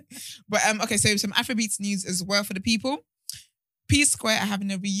smoothly. But okay, so some Afrobeats news as well for the people. P Square are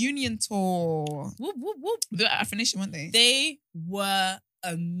having a reunion tour. Whoop, whoop, whoop. They were at Afro Nation, weren't they? They were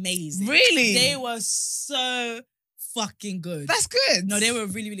amazing. Really? They were so fucking good. That's good. No, they were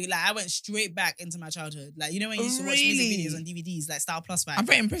really, really like I went straight back into my childhood. Like, you know when you used to watch music Really? videos on DVDs, like Star Plus vibes. I'm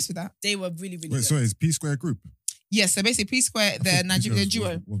very impressed with that. They were really, really Wait, good. sorry, it's P Square Group. Yes, so basically P Square, I the thought Nigerian P Square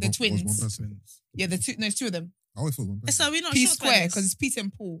duo, was the one twins. person. Yeah, the two. No, it's two of them. I always thought one person. So we're not P shocked by Square this. because it's Peter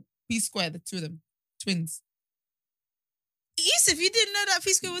and Paul. P Square, the two of them, twins. Yusuf, you didn't know that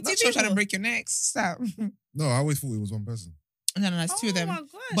P Square were two Not sure trying to people? break your necks. Stop. No, I always thought it was one person. No, it's two of them. Oh my gosh,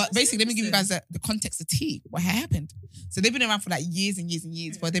 But that's basically, let me give you interesting. guys the context of tea, what had happened. So they've been around for like years and years and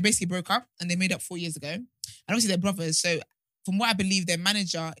years, but they basically broke up and they made up 4 years ago. And obviously they're brothers. So from what I believe, their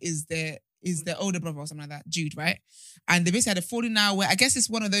manager is their older brother or something like that, Jude, right? And they basically had a falling out where I guess it's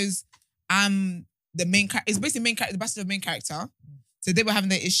one of those, the main character, it's basically main character, the bastard of main character. So they were having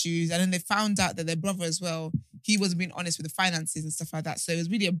their issues and then they found out that their brother as well, he wasn't being honest with the finances and stuff like that. So it was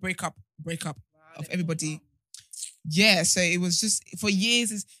really a breakup of everybody. Yeah, so it was just for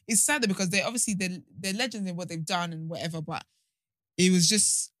years. It's sad though because they're obviously they're legends in what they've done and whatever, but it was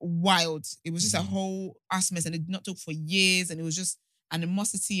just wild. It was just a whole ass mess, and it did not talk for years, and it was just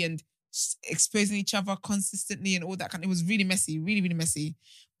animosity and just exposing each other consistently and all that kind. It was really messy, really really messy.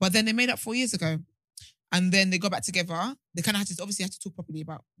 But then they made up 4 years ago, and then they got back together. They kind of obviously had to talk properly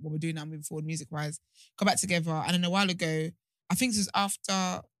about what we're doing now moving forward, music wise. Got back together, and then a while ago, I think this was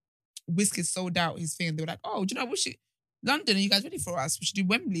after Wizkid sold out his thing, and they were like, "Oh, do you know we should London? Are you guys ready for us? We should do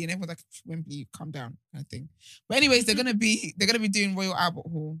Wembley." And everyone's like, "Wembley, calm down," kind of thing. But anyways, they're gonna be doing Royal Albert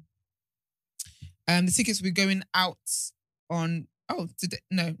Hall. The tickets will be going out on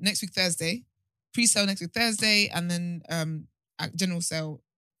next week Thursday, pre-sale next week Thursday, and then at general sale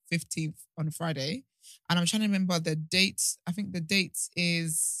 15th on Friday. And I'm trying to remember the dates. I think the date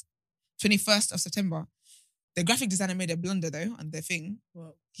is 21st of September. The graphic designer made a blunder though on their thing.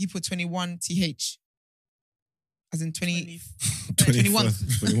 What? He put 21 TH. As in 20.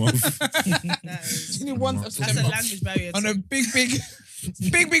 21st. That is- 21th of That's a September. language barrier. On a too.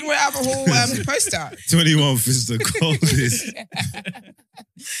 big Royal Albert Hall poster. 21th is the coldest.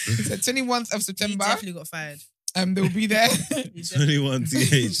 So 21th of He September. definitely got fired. They'll be there. He definitely- 21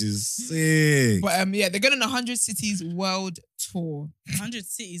 TH is sick. But they're going on 100 cities world tour. 100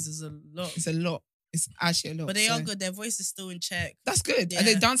 cities is a lot. It's a lot. It's actually a lot. But they so- are good. Their voice is still in check. That's good. Yeah. And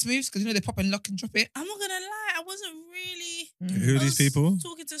they dance moves because they pop and lock and drop it. I'm not gonna lie, I wasn't really. Who are I these was people?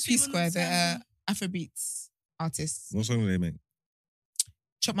 Talking to P Sweet Square, one of the they're time. Afrobeats artists. What song do they make?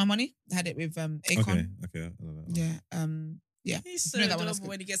 Chop My Money. They had it with Akon. Okay. I know that. Yeah. Yeah. He's so You know that one, that's adorable good.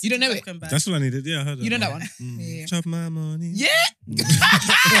 when he gets You don't into know it? Welcome Back. That's what I needed. Yeah, I heard that. You know that one? Mm. Yeah. Chop my money. Yeah.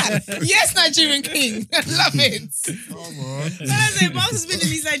 Yes, Nigerian King. Love it. Come on. I said, Marcus has been in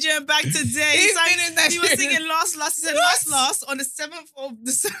his Nigerian bag today. He's Like, been in he was Nigerian- singing last. He said last on the 7th of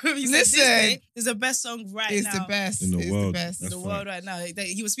December. He said this Listen. day is the best song right It's now the best. In the It's the world. best. in That's the world right now.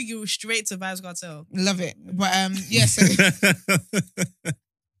 He was speaking straight to Vibes Cartel. Love it. But yeah, so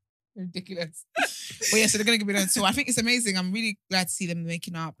ridiculous. But yeah, so they're gonna give it on tour. I think it's amazing. I'm really glad to see them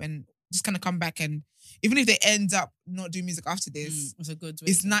making up and just kind of come back, and even if they end up not doing music after this, It's a good way.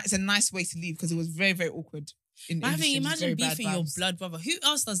 it's not. It's a nice way to leave because it was very, very awkward. I think imagine very bad beefing your vibes. blood brother. Who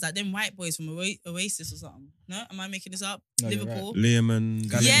else does that? Them white boys from Oasis or something. No, am I making this up? No, you're Liverpool. Liam and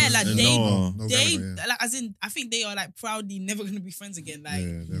Yeah, like and they- Noah. No, They Gallagher, yeah. like as in I think they are like proudly never gonna be friends again. Like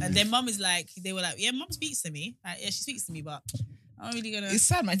Yeah, and their mum is like they were like, yeah, mum speaks to me. Like, yeah, she speaks to me, but I'm not really gonna It's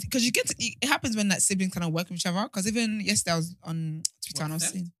sad, man, because you get to. It happens when like siblings kind of work with each other. Because even yesterday I was on Twitter and I was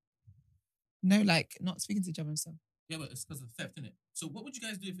theft? seeing. No, like not speaking to each other and stuff. Yeah, but it's because of theft, innit? So what would you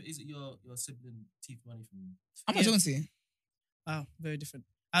guys do if it is your sibling thief money from you? I'm not Yeah. talking to you. Wow, very different.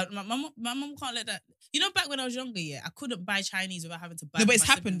 My mum can't let that. You know, back when I was younger, yeah, I couldn't buy Chinese without having to buy. No, but for it's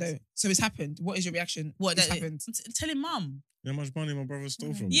my happened siblings. though. So it's happened. What is your reaction? What It's that happened telling mum. How much money my brother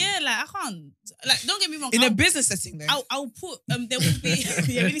stole from me? Yeah, like I can't. Like, don't get me wrong. in a I'll- business setting though. I'll put there will be.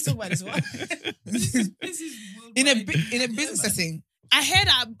 Yeah, we need to talk about this one. This is In a worldwide. in a business setting, I heard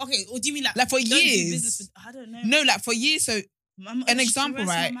that. Okay, or do you mean like like for don't do years. business with- I don't know. No, like for years. So an She example, stressed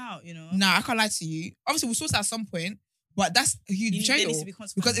right? mum out, you know. nah, I can't lie to you. Obviously, we'll sort it at some point, but that's a huge There needs betrayal to be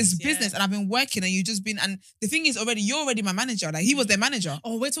because it's consequences, yeah. business, and I've been working, and you've just been. And the thing is, you're already my manager. Like he was their manager,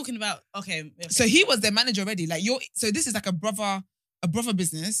 Oh, we're talking about okay. so he was their manager already. Like so this is like a brother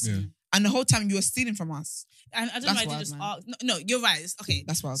business, Yeah. and the whole time you were stealing from us. And I don't That's know. I wild, just man. ask. No, you're right. It's, okay,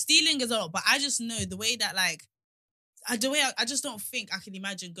 That's wild. stealing is a lot, but I just know the way that like. I just don't think I can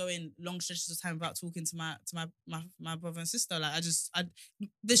imagine going long stretches of time without talking to my brother and sister. Like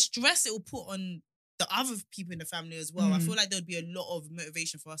the stress it will put on the other people in the family as well. I Mm. feel like there would be a lot of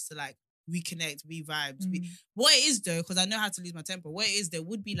motivation for us to like reconnect, re-vibes. Mm. What it is though, because I know how to lose my temper. What it is, there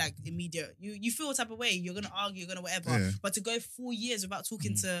would be like immediate. You feel a type of way. You're gonna argue. You're gonna whatever. Yeah. But to go 4 years without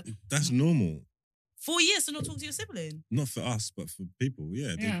talking to That's normal. 4 years to not talk to your sibling. Not for us, but for people. Yeah,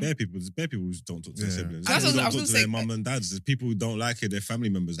 Yeah. There's bare people who don't talk to their Yeah. siblings. So that's People what I don't was talk gonna to their say. mum and dads. There's people who don't like it, their family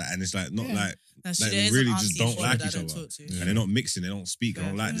members, and it's like not Yeah. like, That's Like, there is really an just auntie don't or like that I each don't other. talk to. Yeah. and they're not mixing, they don't speak. I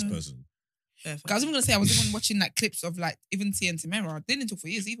don't like this Yeah. person. Fair, I was even gonna say I was even watching like clips of like even Tia and Tamara. They didn't talk for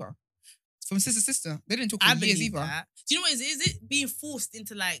years either. From sister to sister, they didn't talk I for years believe either. that. Do you know what it is? Is it being forced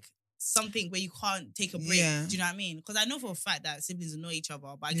into like something where you can't take a break? Yeah. Do you know what I mean? Because I know for a fact that siblings annoy each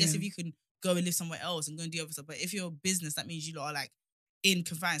other, but I guess Yeah. if you can go and live somewhere else and go and do other stuff, but if you're a business, that means you lot are like in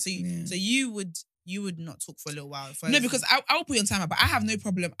confined. So Yeah. you would not talk for a little while. No, because I'll put you on timer, but I have no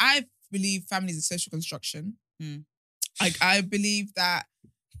problem. I believe family is a social construction. Mm. Like I believe that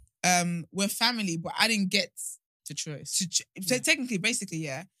we're family, but I didn't get to choice. so technically, basically,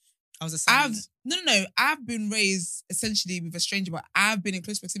 yeah. I was a son. No. I've been raised essentially with a stranger, but I've been in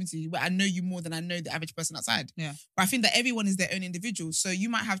close proximity where I know you more than I know the average person outside. Yeah. But I think that everyone is their own individual. So you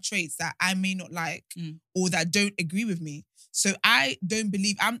might have traits that I may not like Mm. or that don't agree with me. So I don't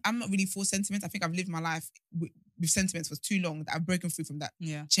believe I'm not really for sentiment. I think I've lived my life with sentiments for too long that I've broken free from that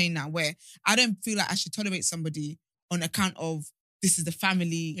Yeah. chain now, where I don't feel like I should tolerate somebody on account of this is the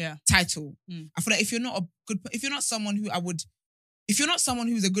family Yeah. title. Mm. I feel like if you're not someone who if you're not someone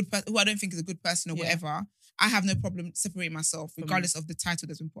who's a good person, who I don't think is a good person or Yeah. whatever, I have no problem separating myself From- regardless of the title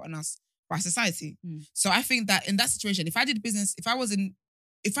that's been put on us by society. Mm. So I think that in that situation, if I did business, any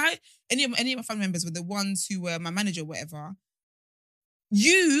of my family members were the ones who were my manager or whatever,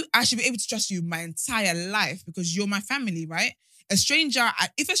 I should be able to trust you my entire life because you're my family, right?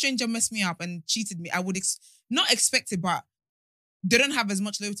 If a stranger messed me up and cheated me, I would not expect it, but they don't have as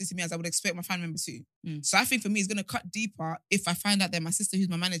much loyalty to me as I would expect my family members to. Mm. So I think for me, it's going to cut deeper if I find out that my sister, who's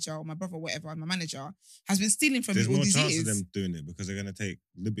my manager, or my brother, or whatever, my manager, has been stealing from There's me all more these chance years. of them doing it because they're going to take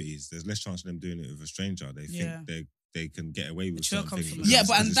liberties. There's less chance of them doing it with a stranger. They Yeah. think they can get away with Betrayal certain comes things. from because Yeah, it's-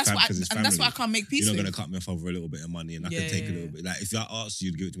 but because it's that's why I family. can't make peace You're not with. going to cut me off over a little bit of money and I Yeah, can take yeah, a little yeah. bit. Like, if I asked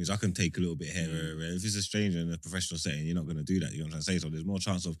you to give it to me, so I can take a little bit here. If it's a stranger in a professional setting, you're not going to do that. You know what I'm trying to say? So there's more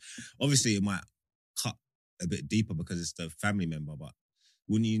chance of, obviously, it might cut a bit deeper because it's the family member, but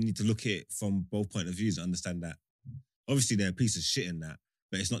wouldn't you need to look at it from both point of views and understand that obviously they're a piece of shit in that,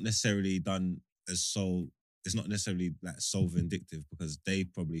 but it's not necessarily done as so, it's not necessarily like so vindictive because they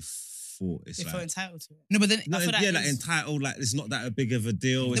probably thought it's They feel like, entitled to it. No, but then no, I feel that yeah, like is- entitled, like it's not that a big of a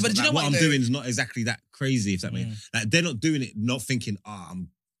deal. It's but not do you like, know what what, I'm though? doing is not exactly that crazy, if that means. Like they're not doing it, not thinking, I'm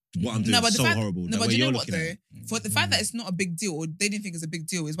what I'm doing No, but is the so fact- horrible. No, The but way you know you're what looking though? at it. For the fact that it's not a big deal, or they didn't think it's a big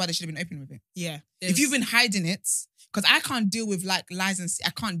deal, is why they should have been open with it. Yeah. If you've been hiding it, because I can't deal with like lies and I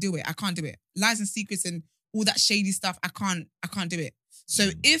can't do it. I can't do it. Lies and secrets and all that shady stuff. I can't do it. So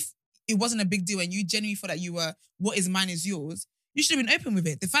if it wasn't a big deal and you genuinely thought that you were what is mine is yours, you should have been open with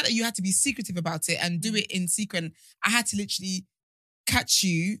it. The fact that you had to be secretive about it and do it in secret, and I had to literally catch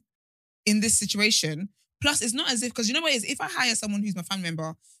you in this situation. Plus, it's not as if, because you know what it is, if I hire someone who's my family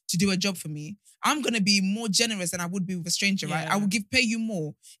member to do a job for me, I'm gonna be more generous than I would be with a stranger, right? Yeah. I will pay you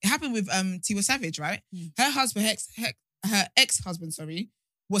more. It happened with Tiwa Savage, right? Mm. Her husband, her ex-husband,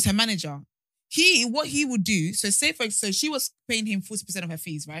 was her manager. What he would do, so she was paying him 40% of her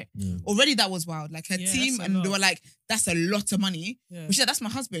fees, right? Yeah. Already that was wild. Like her Yeah, team, that's a and they lot. were like, that's a lot of money. Yeah. But she said, that's my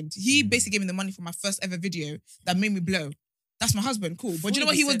husband. He basically gave me the money for my first ever video that made me blow. That's my husband, cool. But do you know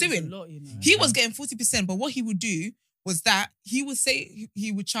what he was 40% is a doing? lot, you know. He was getting 40%, but what he would do was that he would say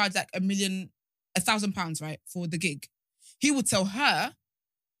he would charge like £1,000, right, for the gig. He would tell her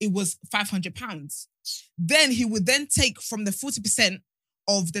it was £500. Then he would then take from the 40%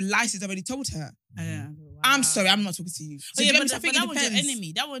 of the lies already told her. Yeah. I'm sorry, I'm not talking to you. Oh, So yeah, do you but, get me? but that one's your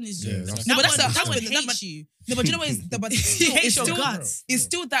enemy. That one is Yeah, your. that's- No, but that's her that one husband. hates you. No, but you know what is? But He hates it's your still, guts. it's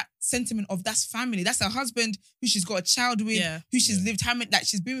still that sentiment of that's family. That's her husband who she's got a child with, Yeah. who she's lived how many, like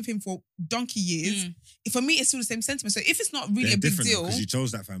she's been with him for donkey years. Mm. For me, it's still the same sentiment. So if it's not really They're a big different deal, because you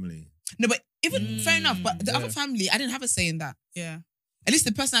chose that family. no, but even fair enough. But the Yeah. other family, I didn't have a say in that. Yeah. At least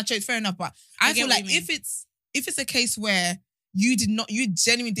the person I chose, fair enough. But I I get feel what like you mean. if it's a case where you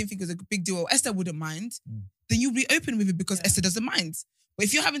genuinely didn't think it was a big deal, or Esther wouldn't mind, then you'll be open with it because Yeah. Esther doesn't mind. But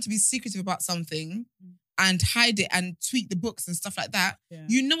if you're having to be secretive about something Mm. and hide it and tweak the books and stuff like that, Yeah.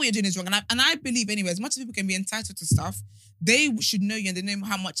 you know what you're doing is wrong. And I believe anyway, as much as people can be entitled to stuff, they should know you and they know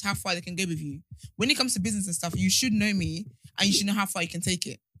how far they can go with you. When it comes to business and stuff, you should know me and you should know how far you can take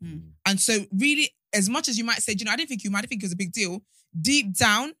it. Mm. And so really, as much as you might say, I didn't think you might, I didn't think it was a big deal. Deep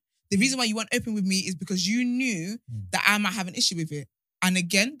down, the reason why you weren't open with me is because you knew that I might have an issue with it. And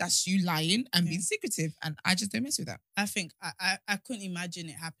again, that's you lying and being secretive. And I just don't mess with that. I think I couldn't imagine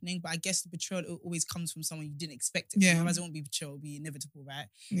it happening, but I guess the betrayal always comes from someone you didn't expect it. Yeah. Otherwise, it won't be betrayal; it'll be inevitable, right?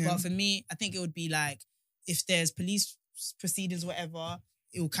 Yeah. But for me, I think it would be like if there's police proceedings, whatever,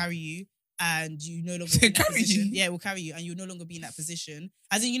 it will carry you, and you no longer be in that Carry position. you? Yeah, it will carry you, and you'll no longer be in that position.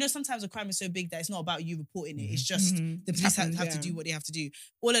 As in, sometimes a crime is so big that it's not about you reporting it; it's just Mhm. the It's police happened, have yeah. to do what they have to do.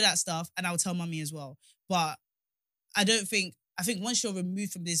 All of that stuff, and I'll tell mummy as well. But I don't think. I think once you're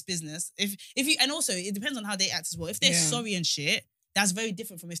removed from this business, if you, and also it depends on how they act as well. If they're Yeah. sorry and shit, that's very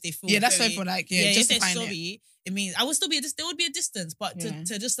different from if they feel. Yeah, that's very, so for like, if they're justifying it. sorry, it means I will still be there would be a distance, but Yeah.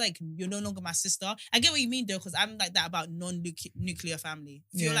 to just like you're no longer my sister. I get what you mean though, because I'm like that about non-nuclear family.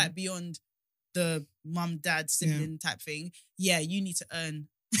 If you're Yeah. like beyond the mum, dad, sibling type thing, yeah, you need to earn.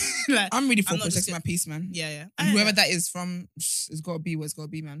 like, I'm really for I'm not just protecting my peace, man. yeah. I And hear whoever that. that is from, it's got to be what it's got to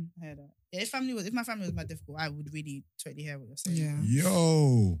be, man. I hear that. Yeah, if my family was more difficult, I would really totally hear what you're saying. Yeah.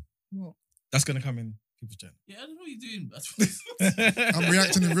 Yo, What? That's gonna come in people's chat. Yeah, I don't know what you're doing. I'm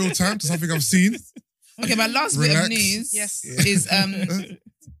reacting in real time to something I've seen. Okay, my last bit of Relax. news Yes. is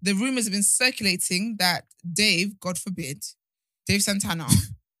the rumors have been circulating that Dave, God forbid, Dave Santana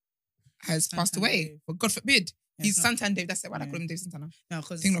has passed Santana away. Dave. But God forbid. Yeah, He's it's not- Santan Dave. That's it. Why do I Yeah. call him Dave Santana? No,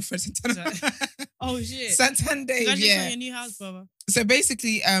 because Think of Fred Santana. oh shit. Santan Dave, Congratulations yeah. on your new house, brother. So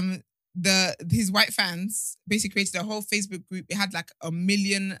basically, his white fans basically created a whole Facebook group. It had like 1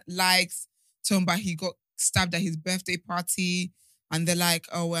 million likes. Talking about he got stabbed at his birthday party, and they're like,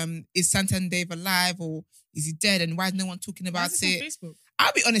 "Oh, is Santan Dave alive or is he dead? And why is no one talking Why about is this it?" on Facebook?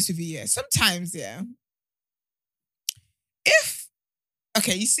 I'll be honest with you, yeah. Sometimes, yeah. If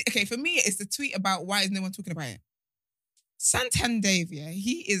you see, for me, it's the tweet about why is no one talking about it. Santan Dave, yeah,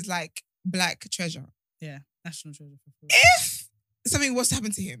 he is like black treasure. Yeah, national treasure. For If something was to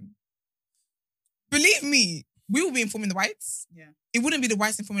happen to him, believe me, we will be informing the whites. Yeah. It wouldn't be the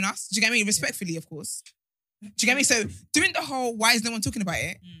whites informing us. Do you get me? Respectfully, of course. Do you get me? So doing the whole why is no one talking about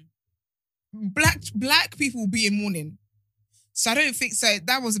it? Black people will be in mourning. So I don't think so.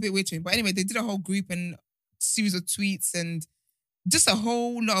 That was a bit weird to me. But anyway, they did a whole group and series of tweets and just a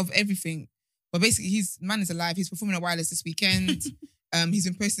whole lot of everything. But basically, his man is alive. He's performing at Wireless this weekend. He's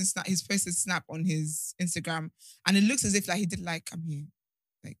been posting snap. He's posted snap on his Instagram, and it looks as if like he did like I'm here,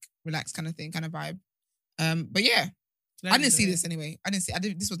 like relax kind of thing, kind of vibe. But yeah, I didn't see this anyway.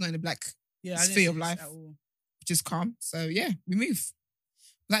 This was not in the black Yeah, I didn't sphere see of this life. at all. just calm. So yeah, we move.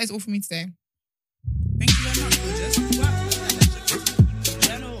 That is all for me today. Thank you very much, gorgeous. Wow.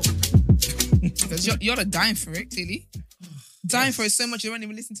 Because you're not dying for it, clearly. Dying for it so much you don't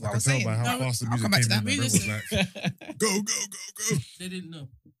even listen to what I I can was tell saying. by how No, fast the I'll music come back to came in. that. Everyone was like, go, go, go, go. They didn't know.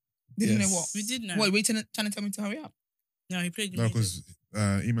 Didn't Yes. know what. We did know. What, were you trying to tell me to hurry up? No, he played the No, music.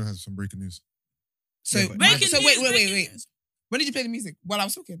 because Eman has some breaking news. So, Yeah, but- Breaking so news, wait. breaking news. When did you play the music? While I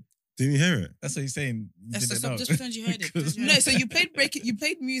was talking. Didn't you hear it? That's what he's saying. You That's didn't stop, know. just pretend you heard it. Pretend you heard No, it. so you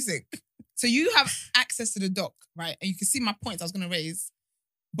played music. So you have access to the doc, right? And you can see my points I was gonna raise.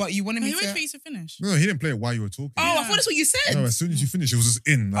 But you wanted No, me he waited to. for you to finish. No, he didn't play it while you were talking. Oh, I thought that's what you said. No, as soon as you finished, it was just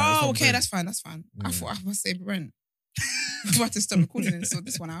in. Like, Oh, stop okay, playing. that's fine. That's fine. I Yeah. thought I was say Brent. I had to stop recording and sort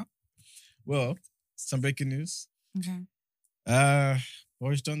this one out. Well, some breaking news. Okay.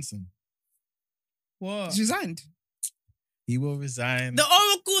 Boris Johnson. What? He's resigned. He will resign. The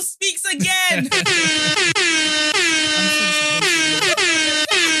Oracle speaks again.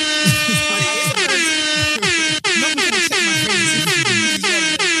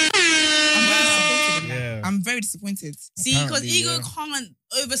 Yeah. I'm very disappointed. See, because Apparently, ego yeah. can't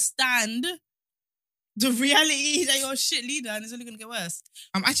overstand the reality that you're a shit leader and it's only going to get worse.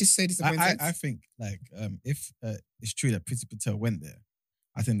 I'm actually so disappointed. I think like if it's true that Priti Patel went there,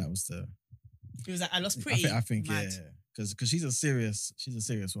 I think that was the. He was like, I lost pretty. I think Mad. yeah, because she's a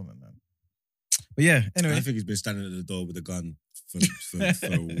serious woman, man. But yeah, anyway, I think he's been standing at the door with a gun for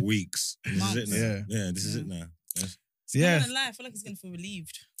weeks. This is it now. Yeah. Yeah, this is it now. Yes. so I'm yeah, not gonna lie, I feel like he's going to feel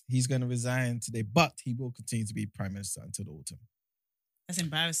relieved. he's going to resign today, but he will continue to be prime minister until the autumn. That's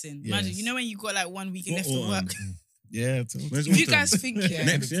embarrassing. Yes. Imagine, you know when you got like 1 week What left of autumn? work. Yeah, till Where's if you autumn? guys think, yeah,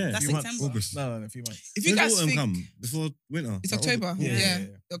 Next year. That's few months. September. August. No, a few months. if you When's guys autumn think come? Before winter? it's Like October, August? yeah, Yeah.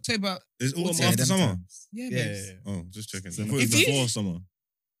 October. Is autumn Autumn. after them summer? times. Yeah, Yeah, babes. yeah. Oh, just checking. So I thought it was if you- before summer.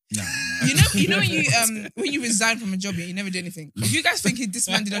 Nah. You know when you resign from a job, you never do anything. If you guys think this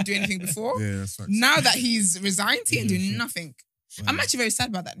man did not do anything before, Yeah, that's facts. now that he's resigned, he ain't doing Yeah. nothing. I'm actually very sad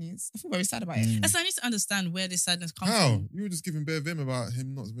about that news. I feel very sad about it. Mm. That's I need to understand where this sadness comes How? from. You were just giving bare vim about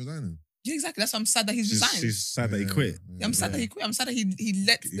him not resigning. Yeah, exactly. That's why I'm sad that he's resigned. She's sad that he Yeah, quit. yeah. I'm sad that he quit. I'm sad that he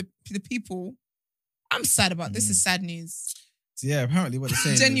let the people. I'm sad about this. Is sad news. So yeah, apparently what they're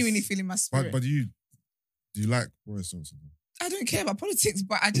saying Genuinely is, feeling my spirit. But do you like Boris Johnson? I don't care about politics,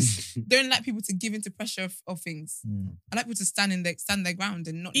 but I just don't like people to give into pressure of things. Mm. I like people to stand their ground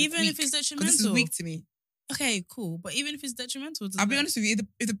and not look Even weak, if it's 'cause this is detrimental. weak to me. Okay, cool. But even if it's detrimental, I'll be honest with you.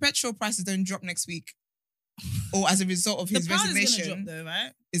 If the petrol prices don't drop next week, or as a result of the his pound is going to resignation, drop though,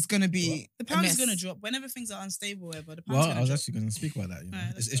 right? it's going to be The a pound is mess. going to drop whenever things are unstable. Whatever the pound's Well, going I was to drop. actually going to speak about that. You know,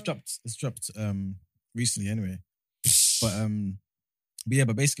 Alright, let's it's go. dropped. It's dropped recently anyway. But yeah,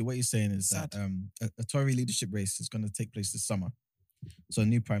 but basically what you're saying is Sad. that a Tory leadership race is going to take place this summer. So a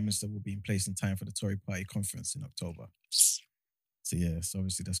new prime minister will be in place in time for the Tory party conference in October. So yeah, so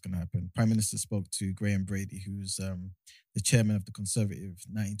obviously that's going to happen. Prime Minister spoke to Graham Brady, who's the chairman of the Conservative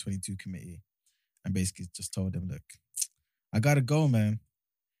 1922 committee, and basically just told him, "Look, I gotta go, man."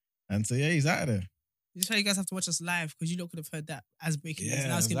 And so yeah, he's out of there. That's why you guys have to watch us live because you lot could have heard that as breaking news. Yeah,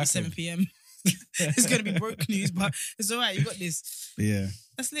 Now it's going to be 7 exactly. p.m. It's going to be broke news, but it's all right. You got this. But yeah.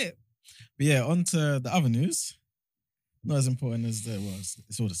 That's lit. But yeah, on to the other news. Not as important as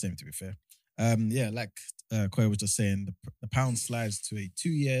it's all the same to be fair. Yeah, like Koya was just saying, the pound slides to a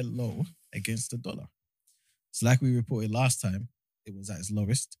 2-year low against the dollar. So like we reported last time, it was at its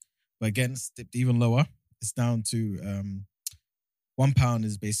lowest. But again, it's dipped even lower. It's down to £1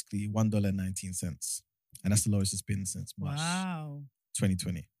 is basically $1.19. And that's the lowest it's been since March Wow.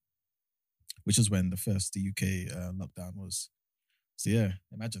 2020. Which is when the UK lockdown was. So yeah,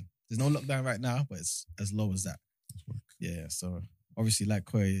 imagine. There's no lockdown right now, but it's as low as that. Yeah, so obviously, like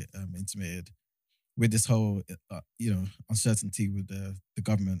Koi intimated, with this whole uncertainty with the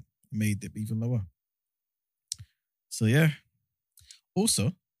government, made it even lower. So yeah.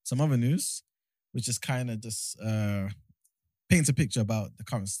 Also, some other news, which is kind of just paints a picture about the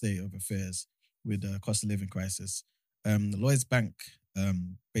current state of affairs with the cost of living crisis. The Lloyds Bank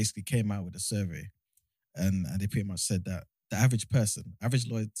basically came out with a survey, and they pretty much said that the average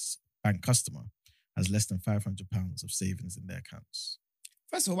Lloyds Bank customer, has less than £500 of savings in their accounts.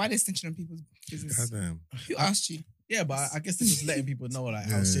 First of all, why are they snitching on people's business? Goddamn. Who asked you? Yeah, but I guess they're just letting people know like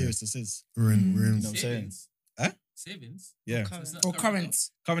how Yeah. serious this is. We're in. You know what I'm saying? Savings. Huh? Savings. Yeah, Current. So it's not Or current?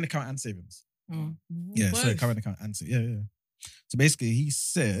 current account and savings. Oh. Yeah, sorry, Both. current account and savings. Yeah. So basically, he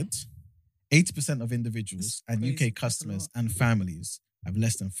said 80% of individuals That's and crazy. UK That's a customers lot. and families have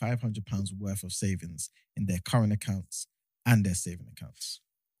less than £500 worth of savings in their current accounts and their saving accounts.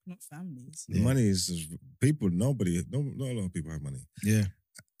 Not families. The Yeah. money is just, people. Not a lot of people have money. Yeah,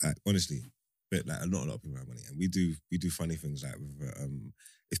 Honestly, but like not a lot of people have money, and we do funny things like with,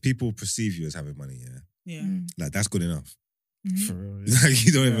 if people perceive you as having money, yeah, Yeah. Mm. like that's good enough. Mhm. for real. Yeah. Like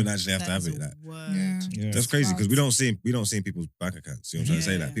you don't even actually have to That have is it. a Like word. Yeah. Yeah. that's crazy because we Wow. don't see in people's bank accounts. You know what I'm trying to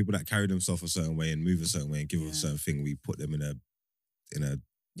say? Yeah. Like people that carry themselves a certain way and move a certain way and give Yeah. a certain thing, we put them in a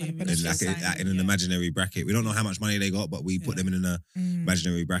Yeah, And we the in, just like, assign in them, an yeah. imaginary bracket. We don't know how much money they got, but we put Yeah. them in an Mm.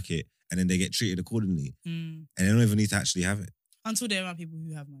 imaginary bracket, and then they get treated accordingly, Mm. and they don't even need to actually have it. Until there are people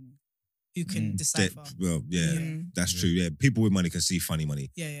who have money, who can Mm. decipher. Well, yeah, Mm. that's true. Yeah, people with money can see funny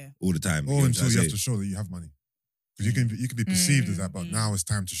money Yeah. all the time. Or You know until what you I'm have to show that you have money. Because you can be perceived as that, but Mm. now it's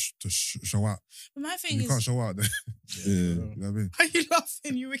time to show out. But my If thing you can't is, show out, then, saying? you know what I mean? are you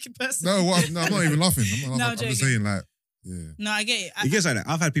laughing, you wicked person? No, I'm not even laughing. I'm not No, laughing. I'm just joking. saying, like, yeah. No, I get it. It gets like that.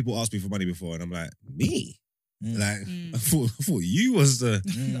 I've had people ask me for money before, and I'm like, me? Mm. Like, Mm. I thought you was the.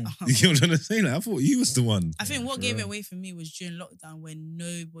 Mm. You know what I'm trying to say? Like, I thought you was the one. I think what for gave it real. away for me was during lockdown when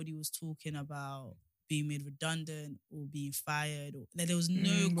nobody was talking about being made redundant or being fired. Or like, there was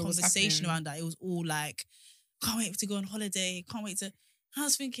no what was conversation happening? around that. It was all like, can't wait to go on holiday. Can't wait to. I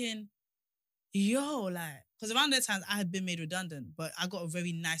was thinking, yo, like, because around that time I had been made redundant, but I got a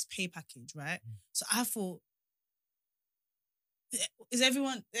very nice pay package, right? So I thought, is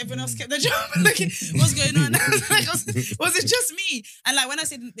everyone else kept their job? Like, what's going on? Like, was it just me? And like when I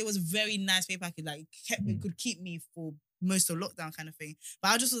said there was a very nice pay package, like it could keep me for most of lockdown kind of thing. But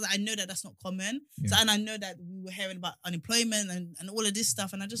I just was like, I know that that's not common. So, and I know that we were hearing about unemployment and all of this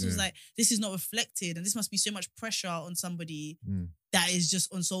stuff. And I just was Yeah. like, this is not reflected. And this must be so much pressure on somebody Mm. that is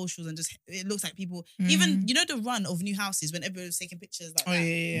just on socials and just, it looks like people, Mm. even, you know, the run of new houses when everyone was taking pictures like Oh, that.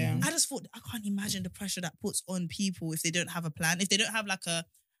 yeah. I just thought, I can't imagine the pressure that puts on people if they don't have a plan. If they don't have like a,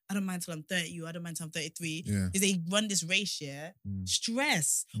 I don't mind till I'm 30, I don't mind till I'm 33. Yeah. If they run this race, yeah, Mm.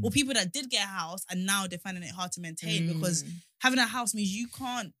 stress. Or people that did get a house and now they're finding it hard to maintain Mm. because having a house means you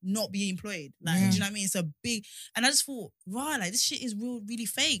can't not be employed. Like, Yeah. do you know what I mean? It's a big, and I just thought, wow, like this shit is really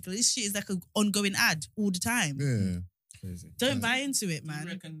fake. Like, this shit is like an ongoing ad all the time. Yeah. Crazy. Don't buy into it, Do you man.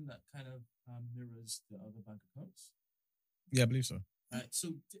 reckon that kind of mirrors the other bank accounts? Yeah, I believe so. Right.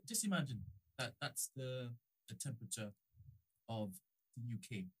 So just imagine that that's the temperature of the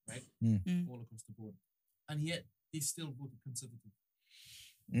UK, right? Mm. All across the board, and yet they still voted Conservative.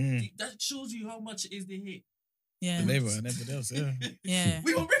 Mm. That shows you how much it is they hate. Yeah. The Labour and everything else, yeah. Yeah.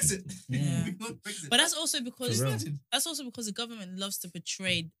 We want Brexit. Yeah. We want Brexit. But that's also because For real. the government loves to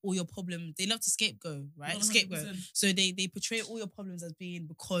portray all your problems. They love to scapegoat, right? 100%. Scapegoat. So they portray all your problems as being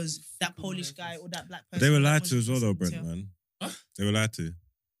because that Polish guy or that black person. They were that lied was to as well, though, Brent, yeah. man. Huh? They were lied to.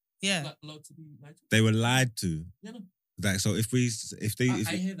 Yeah. Not allowed to be lied to. They were lied to. Yeah, no. Like, so if I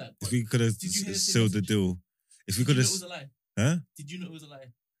hear that. if we could have Did you hear the sealed the message? deal, if we Did could you know have, it was a lie? huh? Did you know it was a lie?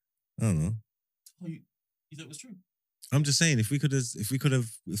 I don't know. Oh, you thought it was true? I'm just saying, if we could have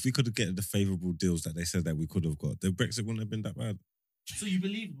get the favourable deals that they said that we could have got, the Brexit wouldn't have been that bad. So you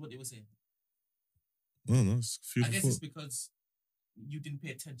believed what they were saying? I don't know. It's food I for guess thought. it's because you didn't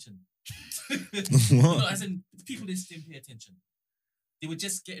pay attention. What? No, as in the people just didn't pay attention. They were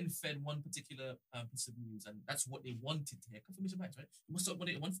just getting fed one particular piece of news, and that's what they wanted to hear. Confirmation bias, right? It was what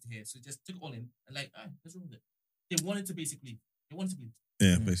they wanted to hear, so they just took it all in and like, let's roll with it. They wanted to believe.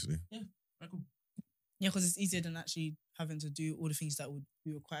 Yeah, basically. Right, cool. Yeah, because it's easier than actually having to do all the things that would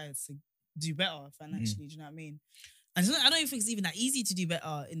be required to do better financially. Do you know what I mean? And I don't even think it's even that easy to do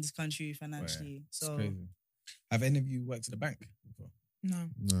better in this country financially. It's So crazy. Have any of you worked at a bank before? No.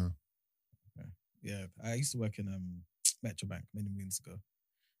 No. Yeah, I used to work in Metro Bank many moons ago.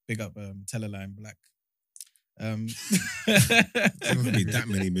 Big up Tellerline Black. It wouldn't be that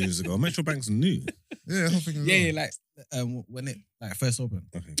many moons ago. Metro Bank's new. Yeah, I don't think yeah, like when it like first opened.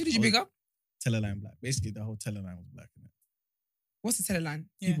 Okay. Who did you pick up? Tellerline Black. Basically, the whole Tellerline was black. Innit? What's the teleline?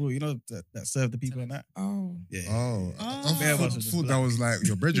 Yeah. People, you know, that serve the people and that. Oh. Yeah. Oh, Oh. I Yeah, thought, it was thought that was like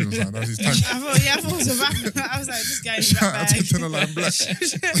your brethren or something. That was his tank. I thought it was a rap. I was like, this guy is Shout rap out to bag. Tellerline Black.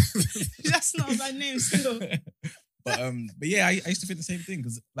 That's not a bad name still. But yeah, I used to think the same thing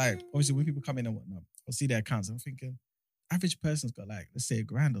because like obviously when people come in and whatnot, I'll see their accounts. I'm thinking, average person's got like let's say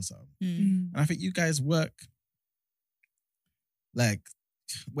 $1,000 or something, and I think you guys work like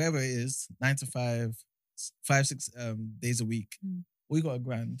wherever it is, 9 to 5, 6 days a week. Or you got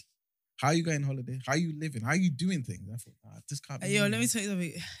 $1,000. How are you going on holiday? How are you living? How are you doing things? I thought, this can't be. Yo, me, let me man. tell you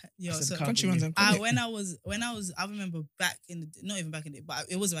something. Yo, I said, so can't Country be runs me. on credit. when I was, I remember back in the, not even back in the, but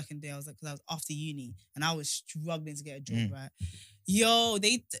it was back in the day. I was like, because I was after uni and I was struggling to get a job, right? Yo,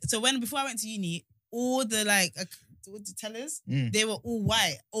 before I went to uni, all the like, what the tellers, they were all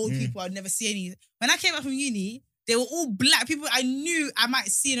white, old people. I'd never see any. When I came back from uni, they were all black people I knew I might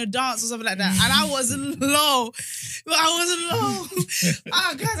see in a dance or something like that. And I was low.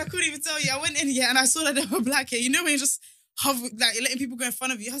 Oh, guys, I couldn't even tell you. I went in here and I saw that they were black here. You know when you're just like letting people go in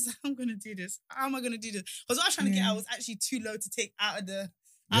front of you? I was like, I'm going to do this. How am I going to do this? Because what I was trying to get out was actually too low to take out of the...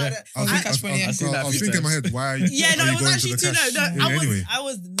 I was thinking in my head, why are you Yeah, no, are it you was going actually to too the low. cash? No, Yeah, anyway. I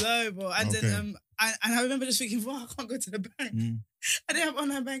was low, bro. And then and I remember just thinking, wow, I can't go to the bank. I didn't have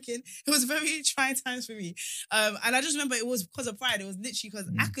online banking. It was very trying times for me. And I just remember it was because of pride. It was literally because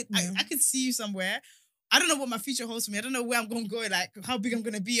I could see you somewhere. I don't know what my future holds for me. I don't know where I'm going to go, like how big I'm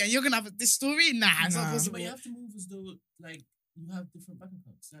going to be. And you're going to have this story? Nah, it's not Nah. possible. But you have to move as though like you have different bank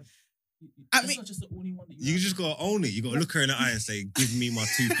accounts. Like, I that's mean- not just the only one that you You have. just gotta own it. You gotta look her in the eye and say, "Give me my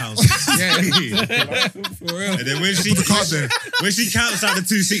 £2." For real. And then when Put the card there. she counts out the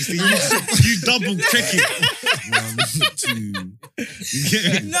 260, you double check it. 1, 2. You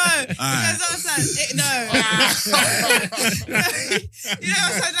get me? No, Alright. because I was like, no. You know what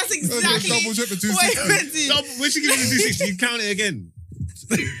I'm saying? That's exactly Double check the what it 260. went to. Double, when she gives you the 260, you count it again.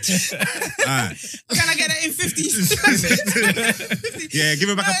 Alright. Can I get it in 50s? Yeah, give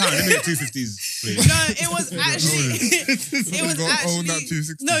her back a pound. Let me get 250s, please. No, it was actually, it was Gotta own that actually,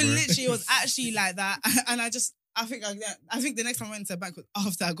 260, no, bro. literally, it was actually like that. And I think the next time I went to a bank was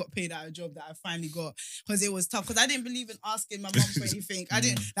after I got paid out a job that I finally got, because it was tough. Because I didn't believe in asking my mum for anything. I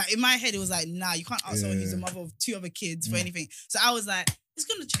didn't, like, in my head, it was like, nah, you can't ask someone who's the mother of 2 other kids for anything. So I was like, it's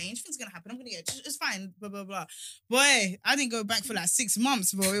gonna change, things gonna happen. I'm gonna get it's fine, blah blah blah. Boy, I didn't go back for like 6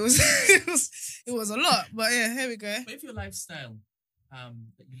 months, bro. It was it was a lot. But yeah, here we go. But if your lifestyle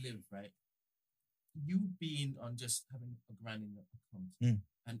that you live, right, you being on just having a grand in your account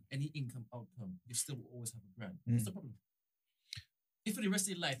and any income outcome, you still will always have a grand. What's the problem? If for the rest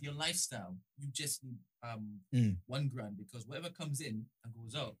of your life, your lifestyle, you just need £1 grand because whatever comes in and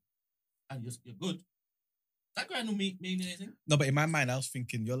goes out, and you're good, that grand will mean anything. No, but in my mind, I was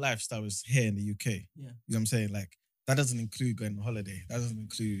thinking your lifestyle is here in the UK. Yeah. You know what I'm saying? Like, that doesn't include going on holiday. That doesn't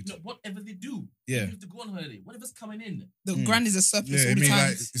include. No, whatever they do, Yeah. you have to go on holiday. Whatever's coming in. The grand is a surplus Yeah, all I the mean, time.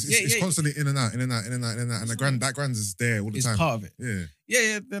 like, it's constantly in and out, and the that grand is there all the It's time. part of it. Yeah.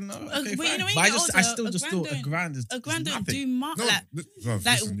 Yeah, then okay, but you fine. know, when But I you're just, I older, still a just grand thought a don't- grand is A grand is don't nothing. do much. No, Like, bruv,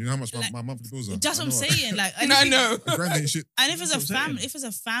 like- listen, you know how much like- my monthly bills are. that's what I I'm know saying. Like, and I if you- know. A grand ain't shit. And if it's a That's what I'm saying. family, if it's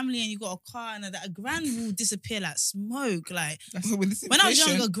a family and you got a car and that, a grand will disappear like smoke. Like That's what with this when I was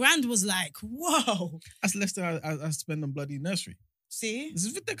inflation. younger, a grand was like, whoa. That's less than I spend on bloody nursery. See, This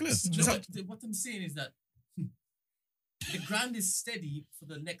is ridiculous. No, Just but what I'm saying is that the grand is steady for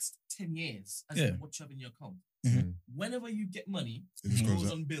the next 10 years as Yeah. in what you have in your account. Mhm. Whenever you get money, It just it goes goes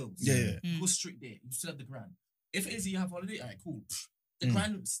up. on bills. Yeah. Mm. Go straight there. You still have the grand. If it is you have holiday, all right, cool. The Mm.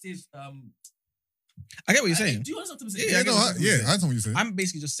 grand stays. I get what you're saying. Do you understand what I'm saying? Yeah, I Yeah, get no, what I you're saying. know what you're saying. I'm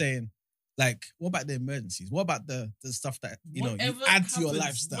basically just saying, like, what about the emergencies? What about the stuff that you Whatever add to your happens,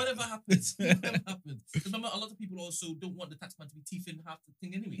 lifestyle? Whatever happens, whatever happens. Because remember, a lot of people also don't want the taxman to be teething half the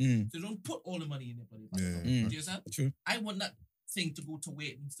thing anyway. Mm. So they don't put all the money in their body. Yeah. Do you understand? True. I want that thing to go to where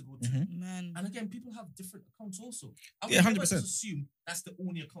it needs to go to. Mhm. man. And again, people have different accounts also. I would Yeah, never 100%. just assume that's the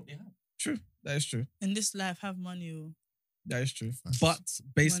only account they have. True. That is true. In this life, have money. Oh. That is true. Facts. But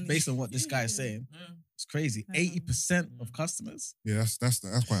based Money. based on what this guy is Yeah. saying, Yeah. it's crazy. Um, 80% of customers. Yeah, that's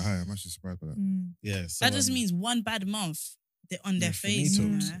quite high. I'm actually surprised by that. Yeah. So, That just means one bad month, they're on their face.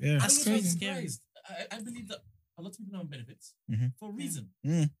 finitos. man. Yeah. That's I'm also crazy. surprised. I believe that a lot of people are on benefits Mhm. for a reason.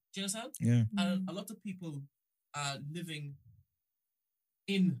 Mm. Do you understand? Yeah. And a lot of people are living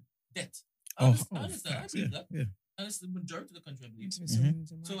in debt. Oh, I understand. I facts. believe Yeah. that. Yeah. And it's the majority of the country, I believe.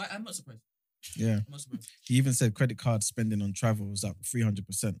 Mhm. So I'm not surprised. Yeah. I'm not surprised. He even said credit card spending on travel was up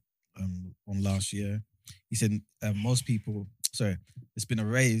 300% on last year. He said most people, there's been a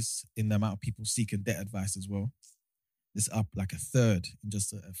raise in the amount of people seeking debt advice as well. It's up like a third in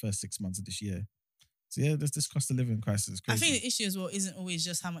just the first 6 months of this year. So yeah, there's this cost of living crisis. It's I crazy. think the issue as well isn't always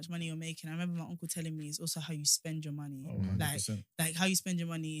just how much money you're making. I remember my uncle telling me it's also how you spend your money. Oh, like 100%. how you spend your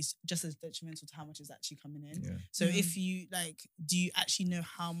money is just as detrimental to how much is actually coming in. Yeah. So if you do you actually know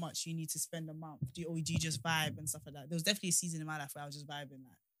how much you need to spend a month? Or do you just vibe and stuff like that? There was definitely a season in my life where I was just vibing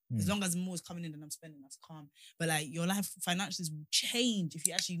like. As long as more is coming in than I'm spending, that's calm. But like your life financials will change if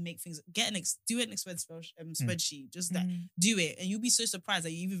you actually make things. Do an expense spreadsheet. Just like do it, and you'll be so surprised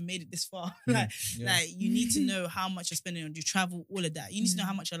that you even made it this far. Yeah. Like you need to know how much you're spending on your travel, all of that. You need to know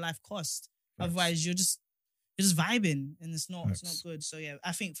how much your life costs. Otherwise, you're just vibing, and it's not Facts. good. So yeah,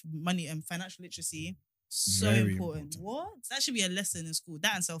 I think money and financial literacy so Very important. important. What? That should be a lesson in school.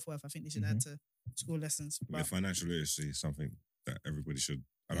 That and self-worth. I think they should add to school lessons. Yeah, But financial literacy is something that everybody should.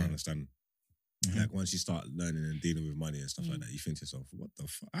 I don't Yeah. understand. Mhm. Like once you start learning and dealing with money and stuff like that, you think to yourself, "What the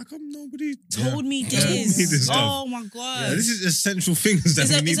fuck? How come nobody told me Yeah. this. Told me this stuff. Oh my god. Yeah, this is essential things that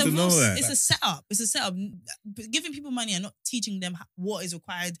we need to know. That It's a setup. It's a setup. Giving people money and not teaching them what is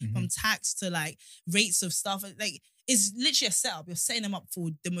required from tax to like rates of stuff. Like it's literally a setup. You're setting them up for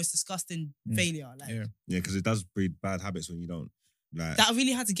the most disgusting failure. Like Yeah. yeah, because it does breed bad habits when you don't Like, that I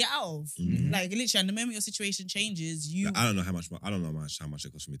really had to get out of. Mhm. Like literally, and the moment your situation changes, like, I don't know how much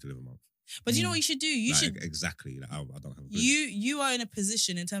it costs for me to live a month. But you know what you should do? You Like, should. exactly. Like, I don't have a clue. You are in a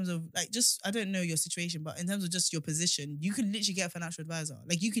position in terms of like just I don't know your situation, but in terms of just your position, you can literally get a financial advisor.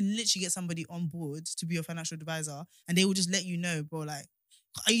 Like you can literally get somebody on board to be your financial advisor, and they will just let you know, bro. Like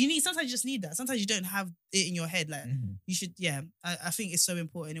sometimes you just need that. Sometimes you don't have it in your head. Like you should. Yeah, I think it's so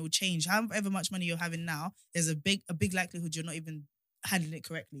important. It will change. However much money you're having now, there's a big likelihood you're not even handling it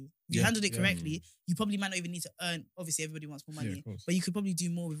correctly. If you handled it correctly, you probably might not even need to earn. Obviously, everybody wants more money, but you could probably do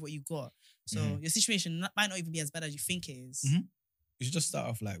more with what you got. So your situation might not even be as bad as you think it is. You should just start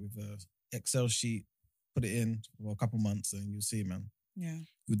off like with an Excel sheet, put it in for a couple months, and you'll see, man. Yeah,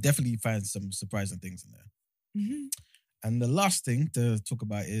 You'll definitely find some surprising things in there. Mm-hmm. And the last thing to talk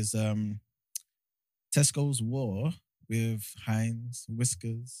about is Tesco's war with Heinz,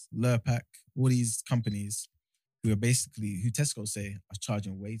 Whiskers, Lurpak, all these companies who Tesco say are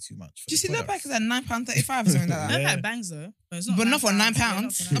charging way too much. Do you see their Lurpak products. is at £9.35 or something like that? Lurpak Yeah. bangs though, But not for £9,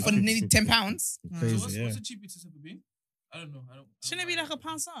 £9. not for nearly £10. Crazy, So yeah. what's the cheapest it's ever been? I don't know. Shouldn't it be like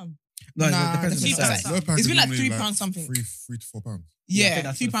 £1 something? No, it Nah, depends on the the cheapest size. like- Lurpak It's is been like normally £3 something. £3 to £4. I think Yeah,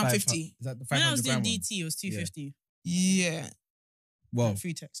 that's for the £3.50. Is that the When I 500 was doing gram one? DT, it was $2.50. Yeah. Well,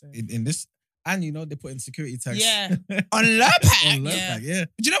 Free text. in this, and you know they put in security tax. Yeah. On Lurpak? On Yeah. Lurpak, yeah.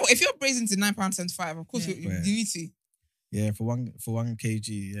 Do you know what? If you're brazen to £9.75, of course Yeah. you Yeah. need to. Yeah, for one kg,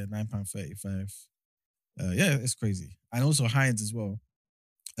 yeah, £9.35. Yeah, it's crazy. And also Heinz as well.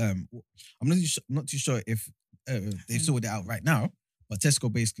 I'm not too sure if they've sorted it out right now, but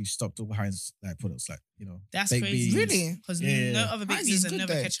Tesco basically stopped all Heinz like products, like That's baked crazy. beans. Really? Because Yeah. no other big Heinz beans is that good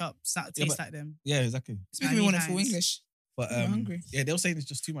never though. catch up taste but- like them. Yeah, exactly. It's making I me need want to full Heinz. English. But I'm hungry. yeah, they were saying it's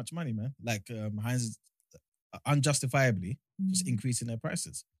just too much money, man. Like Heinz is unjustifiably just increasing their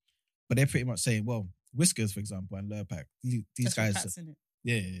prices. But they're pretty much saying, well, Whiskers, for example, and Lurpak, these That's what guys, cats in it.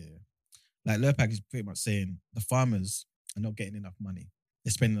 yeah. Like Lurpak is pretty much saying the farmers are not getting enough money.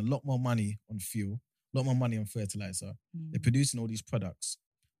 They're spending a lot more money on fuel, a lot more money on fertilizer. They're producing all these products,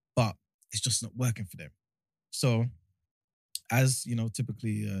 but it's just not working for them. So, as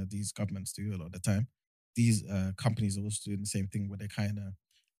typically these governments do a lot of the time, these companies are also doing the same thing where they're kind of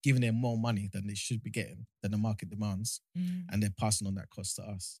giving them more money than they should be getting, than the market demands, and they're passing on that cost to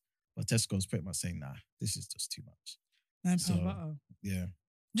us. But Tesco's pretty much saying, nah, this is just too much. £9 So- butter. Yeah.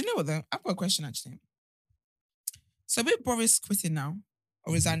 Do you know what though? I've got a question actually. So with Boris quitting now,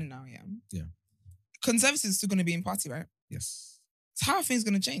 or resigning now, yeah? Yeah. Conservatives are still going to be in party, right? Yes. So how are things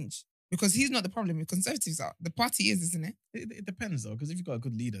going to change? Because he's not the problem. The Conservatives are. The party is, isn't it? It depends though, because if you've got a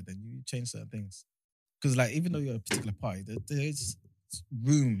good leader, then you change certain things. Because like even though you're a particular party, there's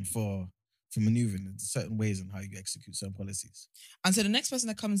room for maneuvering in certain ways on how you execute certain policies. And so the next person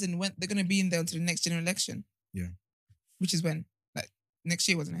that comes in, they're going to be in there until the next general election. Yeah. Which is when? Like next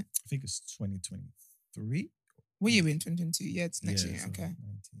year, wasn't it? I think it's 2023. What year we in? 2022? Yeah, it's next year. so Okay. 19.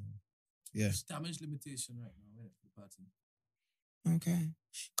 Yeah. It's damage limitation right now, isn't it, for the party? Okay.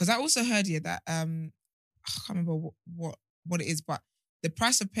 Because I also heard here that I can't remember what it is, but the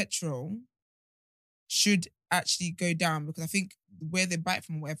price of petrol should actually go down because I think where they buy it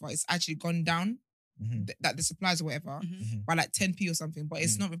from, or whatever, it's actually gone down. Mhm. That the supplies or whatever Mhm. by like 10p or something, but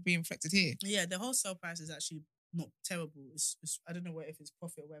it's not being reflected here. Yeah, the wholesale price is actually not terrible. It's I don't know if it's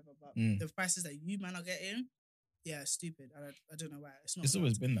profit or whatever, but Mm. the prices that you man are getting, yeah, it's stupid. I don't know why. It's not. It's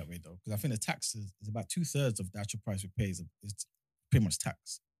always been that way though, because I think the tax is about 2/3 of the actual price we pay is pretty much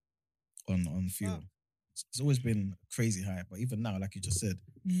tax on fuel. Wow. It's always been crazy high, but even now, like you just said,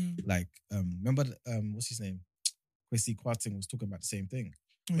 like remember what's his name? Kwesi Kwarteng was talking about the same thing,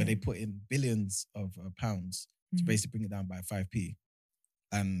 where they put in billions of pounds to basically bring it down by 5p,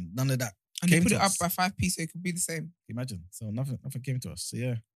 and none of that And came they put to it us. up by 5p so it could be the same. Imagine, so nothing came to us. So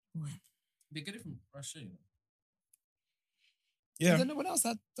yeah, They get it from Russia, you know. Is there no one else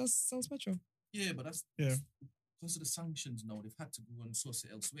that sells petrol? Yeah, but that's Yeah. because of the sanctions now. They've had to go and source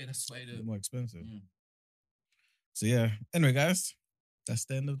it elsewhere. That's why They're the more expensive. Mm. So yeah. Anyway, guys, that's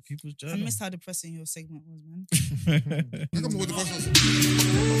the end of the People's I Journal. missed how depressing your segment was, man. How come with the first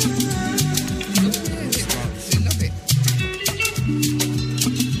one? I love it.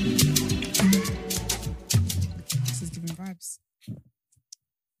 This is giving vibes.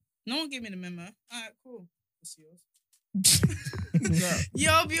 No one gave me the memo. All right, cool. What's yours? Girl.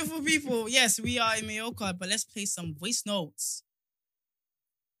 Yo, beautiful people. Yes, we are in Mallorca, but let's play some voice notes.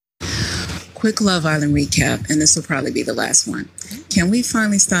 Quick Love Island recap, and this will probably be the last one. Can we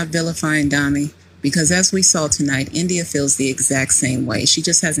finally stop vilifying Dami? Because as we saw tonight, India feels the exact same way. She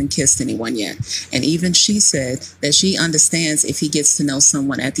just hasn't kissed anyone yet. And even she said that she understands if he gets to know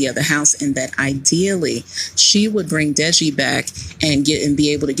someone at the other house, and that ideally she would bring Deji back and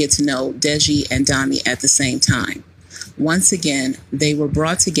be able to get to know Deji and Dami at the same time. Once again, they were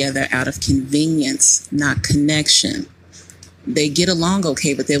brought together out of convenience, not connection. They get along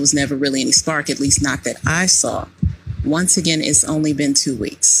okay, but there was never really any spark, at least not that I saw. Once again, it's only been 2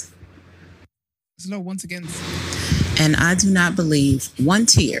 weeks. It's low once again. And I do not believe one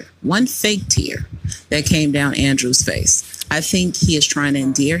tear, one fake tear that came down Andrew's face. I think he is trying to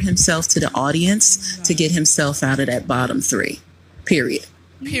endear himself to the audience to get himself out of that bottom 3. Period.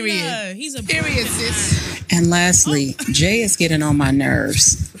 Period. No, he's a Period, sis. And lastly, Jay is getting on my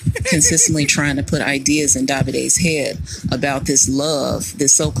nerves, consistently trying to put ideas in Davide's head about this love,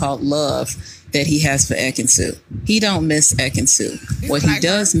 this so-called love that he has for Ekansu. He don't miss Ekansu. What he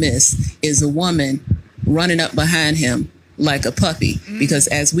does miss is a woman running up behind him like a puppy. Because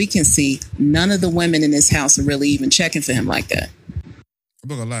as we can see, none of the women in this house are really even checking for him like that. I'm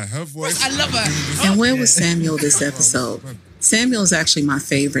not gonna lie, her voice. I love her. And where was Samuel this episode? Samuel is actually my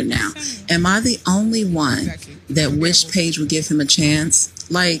favorite now. Am I the only one that wished Paige would give him a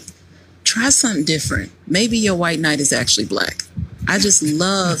chance? Like, try something different. Maybe your white knight is actually black. I just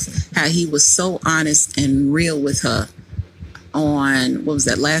love how he was so honest and real with her on, what was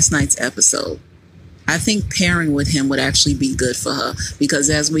that, last night's episode. I think pairing with him would actually be good for her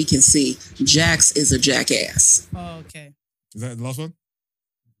because as we can see, Jax is a jackass. Oh, okay. Is that the last one?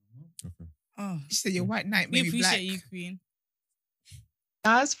 Okay. Oh, She said your white knight, we maybe appreciate black. you, Queen.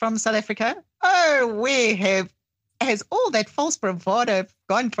 Us from South Africa. Oh, has all that false bravado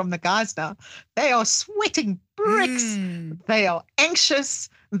gone from the guys now? They are sweating bricks. They are anxious.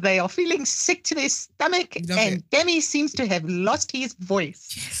 They are feeling sick to their stomach. Love and Demi seems to have lost his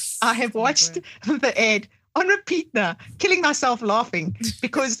voice. I have watched the ad on repeat now, killing myself laughing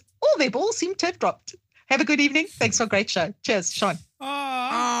because all their balls seem to have dropped. Have a good evening. Thanks for a great show. Cheers, Sean.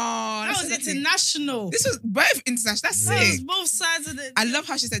 Oh, Oh, that was international. This was both international. That's That was sick. both sides of the. I love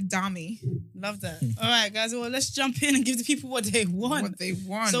how she said Dami. Love that. All right, guys. Well, let's jump in and give the people what they want. What they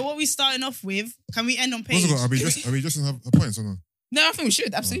want. So, what we starting off with? Can we end on What's page? it got? Are we just gonna have points or no? No, I think we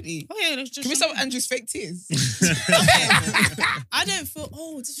should. Absolutely. Okay, let's just. Can we stop Andrew's fake tears? I don't feel.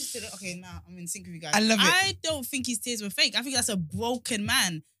 Oh, this is okay. Now I'm in sync with you guys. I love it. I don't think his tears were fake. I think that's a broken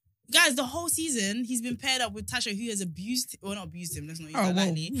man. Guys, the whole season he's been paired up with Tasha, who has abused, or not abused him. Let's not use that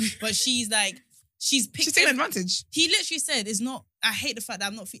lightly. But she's picked. She's taking advantage. He literally said, "It's not." I hate the fact that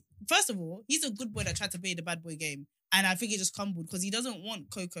I'm not. First of all, he's a good boy that tried to play the bad boy game, and I think it just crumbled because he doesn't want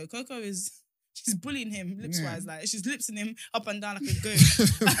Coco. Coco is. She's bullying him lips-wise, like she's lipsing him up and down like a goat.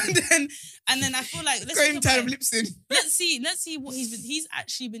 and then I feel like Got him tired of lipsing. let's see what he's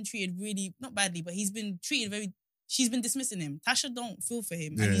actually been treated really not badly, but he's been treated very. She's been dismissing him. Tasha don't feel for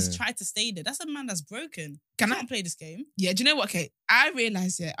him, and he's tried to stay there. That's a man that's broken. Can't play this game. Yeah, do you know what? Okay, I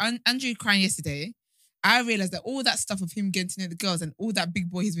realised, Andrew crying yesterday, I realised that all that stuff of him getting to know the girls and all that big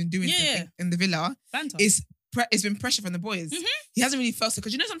boy he's been doing in the villa Fantastic. it's been pressure from the boys. Mhm. He hasn't really felt so,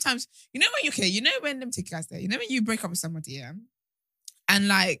 because sometimes, when let me take you guys there, when you break up with somebody, yeah, and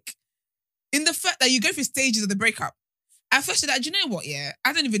like, in the fact that you go through stages of the breakup, at first you're like, do you know what, yeah,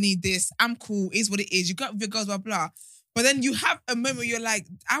 I don't even need this, I'm cool, is what it is, you got with your girls, blah, blah. But then you have a moment where you're like,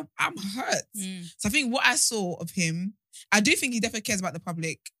 I'm hurt. So I think what I saw of him, I do think he definitely cares about the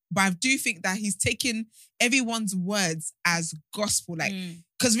public, but I do think that he's taken everyone's words as gospel. Like,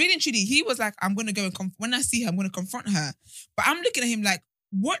 because really and truly, he was like, I'm going to go and when I see her, I'm going to confront her. But I'm looking at him like,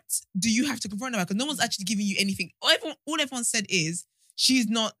 what do you have to confront her? Because no one's actually giving you anything. All everyone said is, she's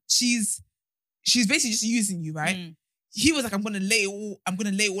basically just using you, right? He was like, I'm gonna lay it all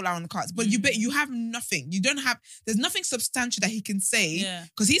out on the cards. But you have nothing. There's nothing substantial that he can say.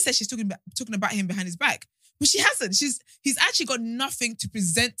 Because he said she's talking about him behind his back. But she hasn't. He's actually got nothing to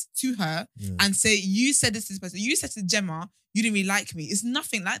present to her and say, you said this to this person. You said to Gemma, you didn't really like me. It's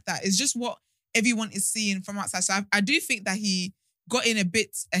nothing like that. It's just what everyone is seeing from outside. So I do think that he got in a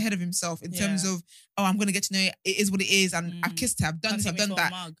bit ahead of himself in terms of, I'm going to get to know it is what it is. And I've kissed her. I've done this, I've done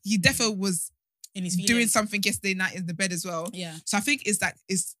that. He definitely was in his doing something yesterday night in the bed as well. Yeah. So I think it's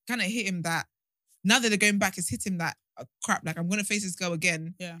kind of hit him that, now that they're going back, it's hit him that crap, like, I'm going to face this girl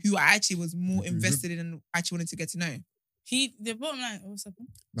again, who I actually was more invested in and actually wanted to get to know. The bottom line, what's up?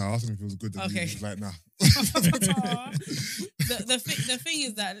 No, I think it feels good. Okay. He was like, nah. the thing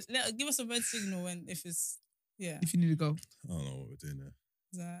is that give us a red signal if it's if you need to go. I don't know what we're doing there.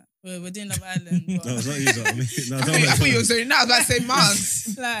 We're doing Love Island. But... No, it's not you. I mean, no, I don't thought you were saying, now I was about to say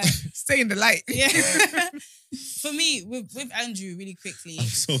Mars. like, Stay in the light. yeah. For me, with Andrew, really quickly. I'm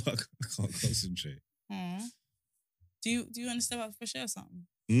so I can't concentrate. Do you want to step out for fresh air or something?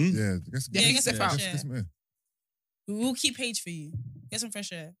 Yeah, get some fresh air. get some air. We'll keep Paige for you. Get some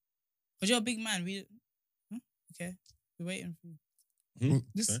fresh air. Because you're a big man. Okay. We're waiting for you. Well,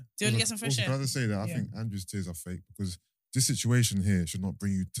 Do you want to get some fresh also, air? can I just say that I think Andrew's tears are fake because this situation here should not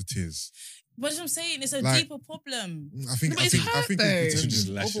bring you to tears. But that's what I'm saying. It's a Like- deeper problem. I think But it's hurt, though. it's Just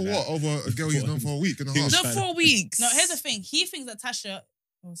potential. lash Over it what? out. Over a girl he's known for a week and a He half. was No, 4 weeks. No, here's the thing. He thinks that Tasha...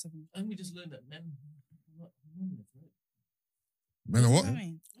 Oh, something. And we just learned that men are not monolith, right? Man, what? I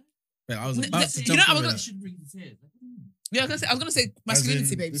mean, Wait, I was You about to know, jump I was in gonna- there. Should bring the tears. Like, what do you mean? Yeah, I was gonna say masculinity,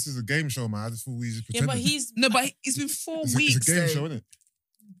 As in, babes. This is a game show, man. I just thought we just yeah, pretended. but he's... No, but it's been 4 it's weeks. a game though. show, isn't it?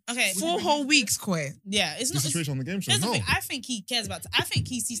 Okay. 4 whole weeks, Koi. Yeah, it's This not... It's, situation on the game show. here's the No. thing. I think he cares about... I think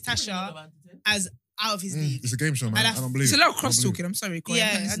he sees Tasha as out of his league. It's a game show, man. And I don't believe It's it. a lot of I don't cross believe talking. I'm sorry, Koi. Yeah,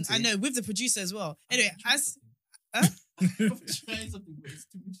 can't listen to I it. know, with the producer as well. Anyway, as... I'm trying something, but it's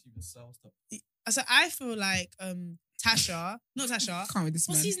too much even. So I'll stop. So I feel like Tasha, not Tasha. Can't with this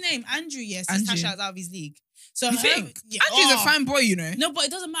What's man. his name? Andrew, yes. Andrew. Tasha is out of his league. So You her- think? yeah, Andrew's a oh. fine boy, you know. No, but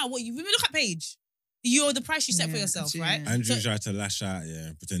it doesn't matter what you look at Paige. You're the price you set for Yeah, yourself, yeah. right? Andrew So tried to lash out,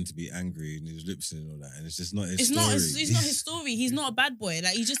 and pretend to be angry and his lips and all that, and it's just not his it's story. not. It's not his story. He's not a bad boy.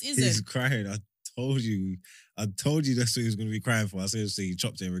 Like he just He's isn't. crying. I told you that's what he was going to be crying for. I said, so he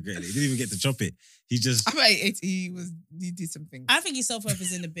chopped it and regretted it. He didn't even get to chop it. He just. I bet he did something. I think his self-worth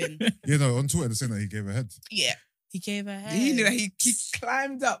is in the bin. Yeah, no, on Twitter they're saying that he gave her head. Yeah. He gave her head. He knew that he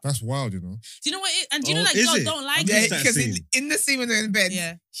climbed up. That's wild, you know. Do you know what? And do you know Oh, that is girls it? don't like Yeah, Yeah, it? that because scene. in the scene when they're in bed,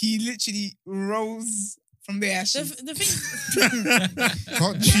 Yeah. he literally rose from the The, ashes. the thing. You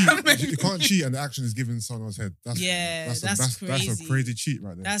can't cheat. You can't cheat, and the action is given someone's head. That's that's that's a crazy. crazy cheat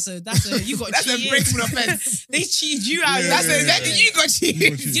right there. That's a you got That's a cheated. breakable offense. They cheated you out. Yeah, That's yeah, exactly yeah. you got You got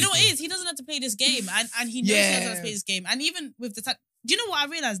cheated. cheated. Do you know what it is? He doesn't have to play this game, and he knows he doesn't have Yeah. to play this game. And even with the, do you know what I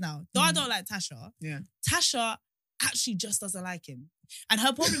realize now? Though I don't like Tasha, Yeah. Tasha actually just doesn't like him, and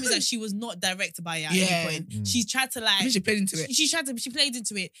her problem is that she was not direct about it at Yeah. any point. Mm. She tried to I like, think she played into it. she played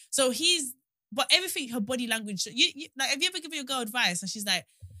into it. So but everything, her body language. You like, have you ever given your girl advice and she's like,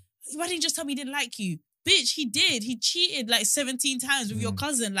 why didn't you just tell me he didn't like you? Bitch, he did. He cheated like 17 times with your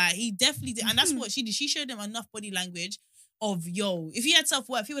cousin. Like, he definitely did. And that's what she did. She showed him enough body language of, yo, if he had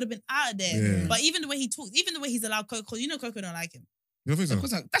self-worth, he would have been out of there. Yeah. But even the way he talks, even the way he's allowed Coco, you know Coco don't like him. You don't think so? Of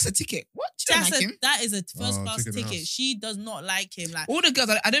course not. That's a ticket. What? She don't like him. That is a first-class ticket in the ticket. house. She does not like him. Like, All the girls,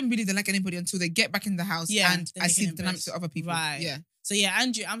 I don't believe they like anybody until they get back in the house Yeah, and then I they see can the dynamics impress. of other people. Right. Yeah. so yeah,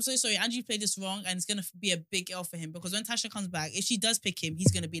 Andrew, I'm so sorry. Andrew played this wrong, and it's gonna be a big L for him because when Tasha comes back, if she does pick him,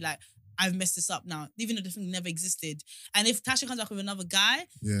 he's gonna be like, I've messed this up now, even though the thing never existed. And if Tasha comes back with another guy,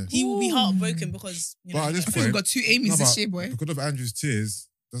 Yeah. he will be heartbroken because you know. But at this I think we've point, got 2 Amy's no, this but year, boy. because of Andrew's tears,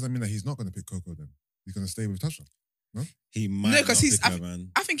 doesn't mean that he's not going to pick Coco then. He's going to stay with Tasha. He might No, 'cause not he's- pick her, man.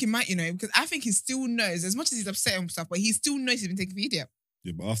 I think he might, because I think he still knows, as much as he's upset and stuff, but he still knows he's been taken for idiot.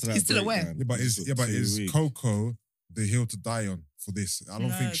 Yeah, but after that, He's still aware. breakdown, Yeah, but it is took 2 weeks. Coco the hill to die on for this? I don't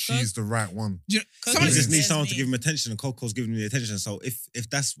No, think she's the right one. Do you know, Coco someone He just Yes, needs someone to me. give him attention, and Coco's giving him the attention. So if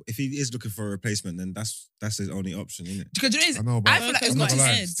he is looking for a replacement, then that's his only option, isn't it? because you know, I know, but I feel like as I'm much not as gonna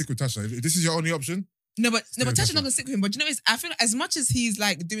lie. head. Stick with Tasha. If this is your only option, but with Tasha's Tasha. not gonna stick with him. But you know, I feel like as much as he's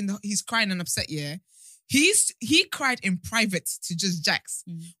like he's crying and upset. Yeah, he cried in private to just Jax.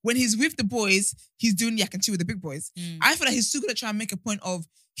 Mm. When he's with the boys, he's doing yak and chill with the big boys. Mm. I feel like he's still gonna try and make a point of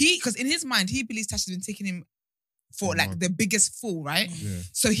because in his mind he believes Tasha's been taking him for like the biggest fool, right? yeah.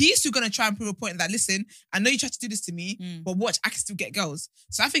 So he's still gonna try and prove a point that listen, I know you tried to do this to me, Mm. but watch, I can still get girls.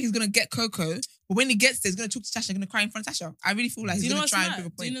 So I think he's gonna get Coco, but when he gets there, he's gonna talk to Tasha and gonna cry in front of Tasha. I really feel like Do he's you know gonna what's try and mad? prove a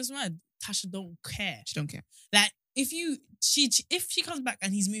Do you point. know what's mad? Tasha don't care. She don't care. Like if she comes back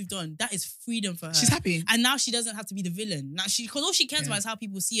and he's moved on, that is freedom for her. She's happy. And now she doesn't have to be the villain. Now because all she cares Yeah. about is how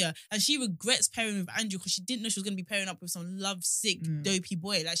people see her, and she regrets pairing with Andrew because she didn't know she was gonna be pairing up with some lovesick, dopey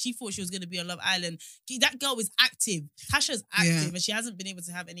boy. Like she thought she was gonna be on Love Island. That girl is active. Tasha's active, Yeah. and she hasn't been able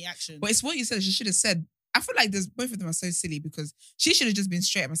to have any action. But it's what you said. She should have said. I feel like both of them are so silly because she should have just been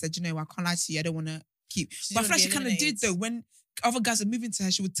straight up and said, you know, I can't lie to you. I don't want to keep. She But I didn't feel like she wanna kind be of did eliminated. though. When other guys are moving to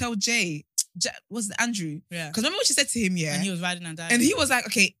her, she would tell Jay, was it Andrew? Yeah. Because remember what she said to him, yeah? And he was riding and dying. And he was like,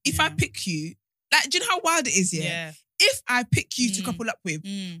 okay, if I Yeah. pick you, like, do you know how wild it is, yeah? Yeah. if I pick you to couple up with,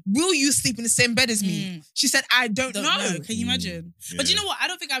 will you sleep in the same bed as me? She said, I don't know. Can you imagine? But you know what? I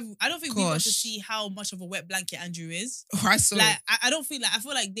don't think we got to Gosh. see how much of a wet blanket Andrew is. Oh, I saw Like, it. I don't feel like, I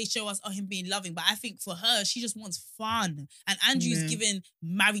feel like they show us him being loving, but I think for her, she just wants fun. And Andrew's Yeah. giving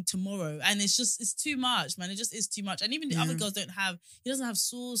married tomorrow. And it's too much, man. It just is too much. And even the other girls he doesn't have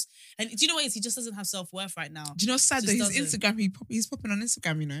source. And do you know what it is? He just doesn't have self-worth right now. Do you know what's sad Just though? His doesn't. Instagram, he's popping on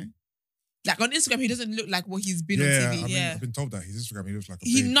Instagram, you know? Like on Instagram, he doesn't look like what he's been on Yeah, TV. I've been told that his Instagram, he looks like a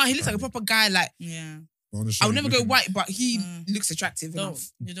He babe, looks like a apparently. proper guy. Like Yeah. But on the show, I would he's never go looking- white, but he Mm. looks attractive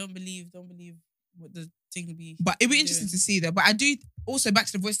enough. Don't believe what the thing will be. But it'd be interesting to see that. But I do also back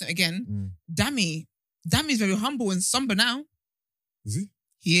to the voice note again. Mm. Dammy's very humble and somber now. Is he?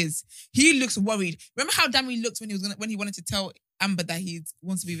 He is. He looks worried. Remember how Dammy looked when he wanted to tell Amber that he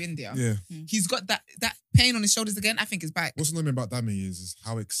wants to be with India? Yeah. He's got that pain on his shoulders again. I think it's back. What's annoying about Dami is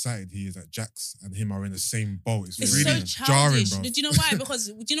how excited he is that Jax and him are in the same boat. It's It's really so jarring, childish. bro. Do you know why? Because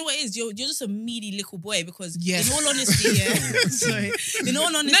do you know what it is? You're just a meaty little boy. Because Yeah. in all honesty, yeah. Sorry. In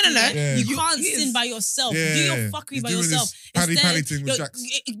all honesty, No. yeah, you Yeah. can't He is- sin by yourself. Yeah. Do your fuckery He's by doing yourself. this paddy Instead, thing with Jax.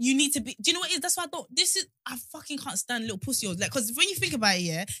 you need to be. Do you know what it is? That's why I fucking can't stand little pussy. Like, because when you think about it,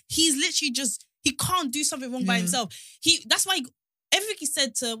 yeah, he's literally just he can't do something wrong by himself. That's why. Everything he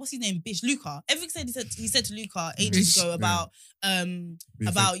said to what's his name, bitch, Luca. Everything he said to Luca ages Bitch. ago about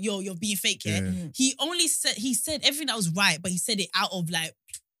you're being fake. Yeah, Yeah. he said everything that was right, but he said it out of like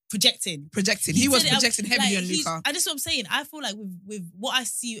projecting. He was said it out- projecting heavily like, on Luca. And that's what I'm saying. I feel like with what I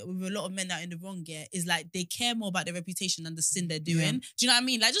see with a lot of men that are in the wrong gear is like they care more about their reputation than the sin they're doing. Yeah. Do you know what I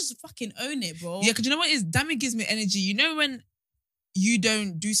mean? Like just fucking own it, bro. Yeah, because you know what it is? Dammy gives me energy. You know when you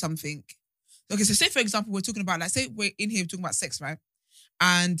don't do something. Okay, so say for example, we're talking about, like, say we're in here talking about sex, right?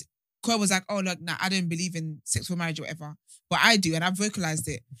 And Koi was like, oh, look, nah, I don't believe in sex for marriage or whatever. But I do, and I've vocalized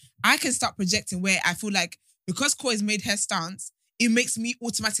it. I can start projecting where I feel like because Koi's made her stance, it makes me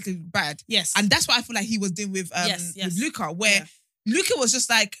automatically bad. Yes. And that's what I feel like he was doing with Yes. with Luca, where Yeah. Luca was just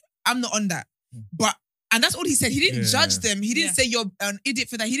like, I'm not on that. And that's all he said. He didn't Yeah. judge them. He didn't Yeah. say you're an idiot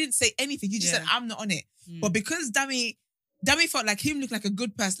for that. He didn't say anything. He just said, I'm not on it. Mm. But because Dammy felt like him look like a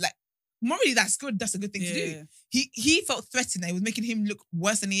good person, like morally that's good. That's a good thing to do. He felt threatened that it was making him look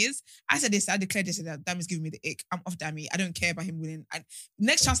worse than he is. I said this. I declared this. That Dammy's giving me the ick. I'm off Dammy. I don't care about him winning.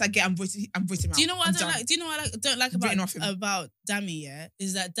 Next chance I get, I'm voting him out. Do you know what I'm I don't done. like? Do you know what I don't like Written off him. about Dammy? Yeah,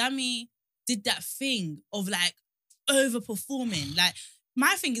 is that Dammy did that thing of like overperforming. Like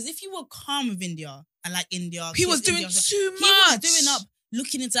my thing is, if you were calm with India and like India, He kiss was doing India, too he was much. doing up,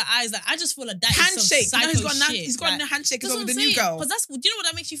 looking into eyes. Like I just feel like that Handshake. is some You know, psycho he's got shit. a handshake That's over what the I'm new saying. girl. Because do you know what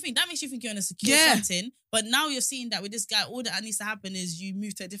that makes you think? That makes you think you're in a secure Yeah. something. But now you're seeing that with this guy, all that needs to happen is you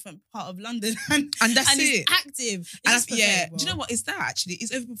move to a different part of London and And that's he's it. active. It's And just yeah, pathetic, do you know bro. what? It's that actually.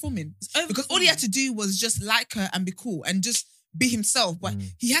 It's overperforming. It's Because all he had overperforming. to do was just like her and be cool and just be himself. But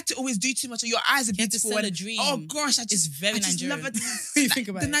he had to always do too much. Your eyes are He had to beautiful. sell a and- dream. Oh gosh, I It's just very I just Nigerian. love it. When you think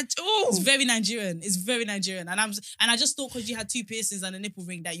about it. Oh, It's very Nigerian. It's very Nigerian. And I just thought because you had 2 piercings and a nipple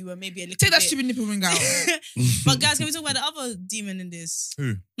ring that you were maybe a little take that bit... stupid nipple ring out. But guys, can we talk about the other demon in this?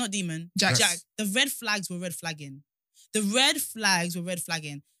 Who? Not demon. Jack. The red flags were red flagging. The red flags were red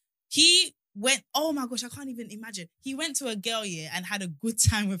flagging. He went, oh my gosh, I can't even imagine. He went to a girl, yeah, and had a good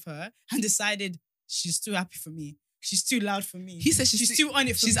time with her and decided she's too happy for me. She's too loud for me. He said she's too on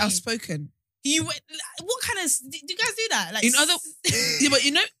it for She's me. outspoken. He went, what kind of, do you guys do that? Like, In other, yeah, but you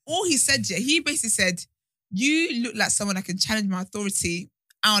know, all he said, yeah, he basically said, "You look like someone that can challenge my authority."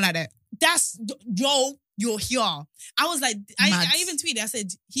 I don't like that. that's, yo, you're here. I was like, Mad. I even tweeted, I said,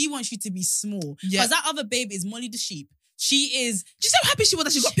 he wants you to be small. Yeah. Because that other babe is Molly the sheep. She is, Do you see how happy she was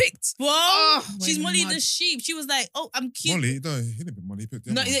that she got picked? bro, Oh, she's my Molly God. the sheep. She was like, oh, I'm cute. Molly, no, he didn't put Molly. He put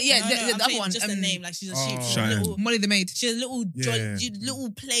the No, other one. yeah, No, the I'm other saying one, just the name, like she's a sheep. Oh. She's a Cheyenne. little, Molly the maid. she has a little, Yeah.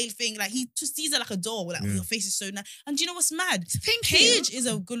 little play thing. Like he just sees her like a doll. Like, oh, Yeah. your face is so nice. And do you know what's mad? Thank Paige is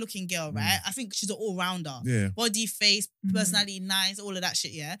a good-looking girl, right? I think she's an all-rounder. Yeah. Body, face, Mhm. personality, nice, all of that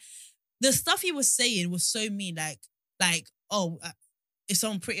shit, yeah? The stuff he was saying was so mean, like, oh, if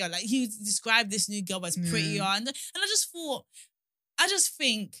someone prettier, like he described this new girl as Yeah. prettier. And I just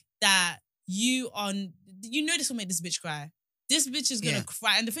think that you know this will make this bitch cry. This bitch is gonna Yeah.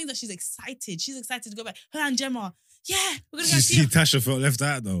 cry. And the thing that she's excited to go back. Her and Gemma, yeah, we're gonna go You see see, her. Tasha felt left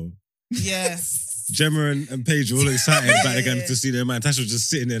out though. Yeah. Gemma and Paige were all excited about Yeah. going to see their man. Tasha was just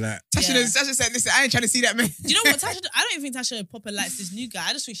sitting there like, Tasha said, "Listen, I ain't trying to see that man." Do you know what, Tasha? I don't even think Tasha proper likes this new guy.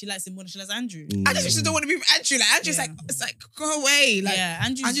 I just think she likes him more than she likes Andrew. I just don't want to be with Andrew. Like Andrew's Yeah. like, it's like go away. Like, yeah,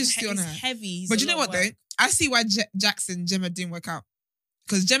 Andrew's still on he's her. heavy. He's but a you know lot what of though? work. I see why Jackson and Gemma didn't work out.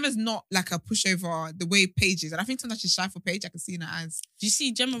 Because Gemma's not like a pushover the way Paige is. And I think sometimes she's shy for Paige. I can see in her eyes. Do you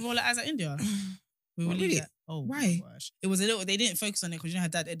see Gemma roll her eyes at India? We will What, leave really? that. Oh, Why? my gosh. It was a little. They didn't focus on it because her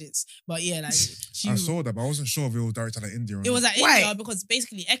dad edits. But yeah, like she. I saw that, but I wasn't sure if it was directed at India or It was not. at Why? India because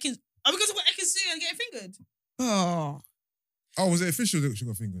basically Ekin. Oh, because of what Ekin Su and getting fingered. Oh, Oh, was it official that she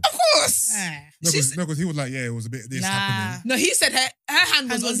got fingered? of course. Ah. No, She's- because he was like, yeah, it was a bit of this Nah. happening. No, he said her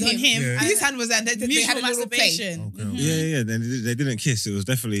hand was, Hand on him. Yeah. and His hand was there. And they mutual had a little play. masturbation. Okay, Mhm. okay. Yeah. Then they didn't kiss. It was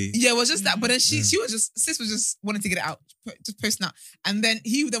definitely. Yeah, it was just that. But then Yeah. she was just, sis was just wanting to get it out, just posting out. And then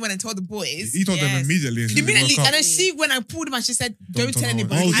he then went and told the boys. He told them Yes. immediately. as soon as he Immediately, woke up. and then she, when I pulled him out, she said, "Don't tell no one.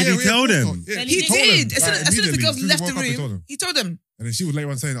 anybody." Oh, did he tell them? Yeah, Then He told did. them, As soon as the girls immediately. left As the soon as he woke up, room, he told them. And then she was later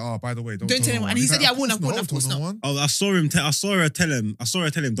on saying, "Oh, by the way, don't Don't tell no anyone." one." And he He's said, like, "Yeah, I won't, "Of course of course not, not." no one." Oh, I saw him. I saw her tell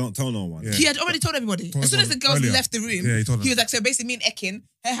him. Don't tell no one. Yeah. He had already told everybody. Told As soon as the everyone girls earlier. left the room, Yeah, he told them. he was like, so basically me and Ekin,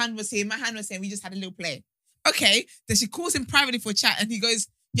 her hand was here, my hand was here, we just had a little play. Okay. Then she calls him privately for a chat and he goes,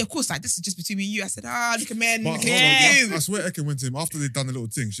 yeah, of course, like, this is just between me and you. I said, look at men, But look hold on, at you. I swear Ekin went to him after they'd done the little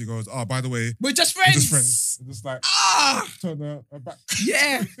thing. She goes, "Oh, by the way, We're just we're friends. just friends." And just like Ah, turn her back.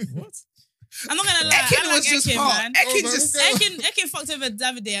 yeah. What? I'm not gonna lie. Ekin I like was just Ekin, hot. man. Ekin Oh, just, man. Ekin fucked over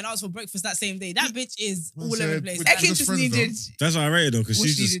Davide and asked for breakfast that same day. That bitch is Man all over the said, place. with- Ekin just just friends, needed, That's why I rated her because What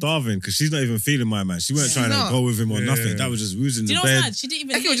she's she just did. starving because she's not even feeling my man. She weren't Yeah. trying No. to go with him or Yeah. nothing. That was just we was in Do you the know what's bed. mad? She didn't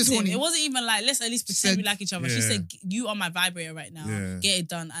even Ekin was hint just him. horny. It wasn't even like, let's at least pretend we said- like each other. She Yeah. said, you are my vibrator right now. Yeah. Get it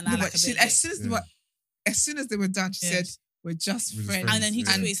done. And no, I but like a she, bit as late. soon as they Yeah. were, as soon as they were done, she Yeah. said, we're just We're just friends. friends. And then he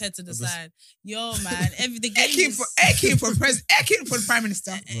just And- put his head to the just- side. Yo, man, the game Ekin is... for Ekin for president, Ekin for the prime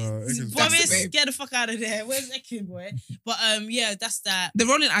minister. No, Ekin's Boris, That's it, babe. get the fuck out of there. Where's Ekin, boy? But yeah, that's that. The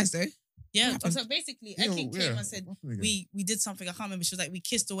rolling eyes though. Yeah. happened? So basically, Yeah, Ekin came and said, what happened again? we did something. I can't remember. She was like, we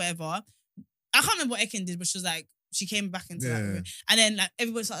kissed or whatever. I can't remember what Ekin did, but she was like, she came back into that Yeah. room. And then like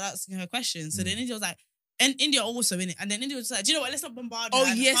everybody started asking her questions. So then India was like, and India also in it. And then India was like, do you know what? Let's not bombard her. Oh,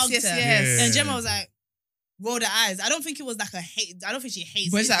 and yes, hugged yes, her. yes. And Gemma was like, rolled her eyes. I don't think it was like a hate. I don't think she hates.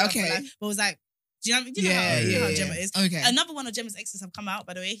 But it's India like, for okay. life, but it was like, do you know, you know Yeah, how, you know how yeah, Gemma yeah. is. Okay. Another one of Gemma's exes have come out,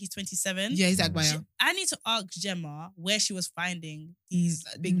 by the way. He's 27. Yeah, he's Agbaya. I need to ask Gemma where she was finding these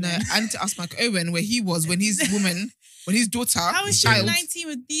big No, men. I need to ask Mike Owen where he was when his woman, when his daughter, How is she child. 19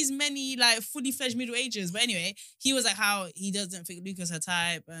 with these many like fully fledged middle agers? But anyway, he was like how he doesn't think Luca's her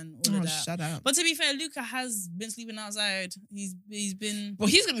type and all of Oh, that. shut up. But to be fair, Luca has been sleeping outside. He's been. But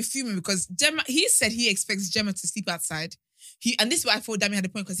he's gonna be fuming because Gemma. He said he expects Gemma to sleep outside. And this is why I thought Dami had a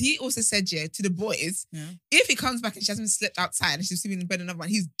point because he also said, yeah, to the boys, Yeah. if he comes back and she hasn't slept outside and she's sleeping in bed with another one,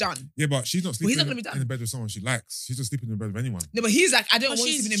 he's done. Yeah, but she's not Well, sleeping he's not gonna be done. in the bed with someone she likes. She's just sleeping in the bed with anyone. No, but he's like, I don't But want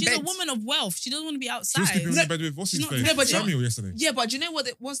you she's sleeping in a bed. woman of wealth. She doesn't want to be She was outside. sleeping in No, the bed with what's she's his not- face? no, but you know- Samuel yesterday. Yeah, but do you know what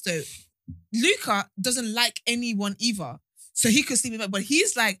it was though? Luca doesn't like anyone either. So he could sleep in bed, but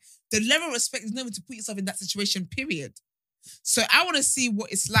he's like, the level of respect is never to put yourself in that situation, period. So I want to see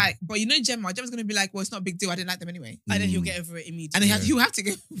what it's like. But you know, Gemma's going to be like, well, it's not a big deal. I didn't like them anyway. And then he'll get over it immediately. And he'll have to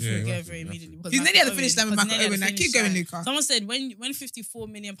go. Yeah, He'll get you have over to, it you have immediately. to. because He's nearly Michael had the finish line with because Michael he's nearly Owen. had Now the keep finish going, line. Luca. Someone said when 54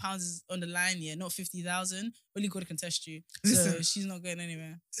 million pounds is on the line, yeah, not 50,000, only God can test you. So Listen. she's not going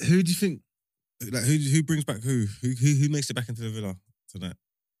anywhere. Who do you think? Like who brings back who? Who makes it back into the villa tonight?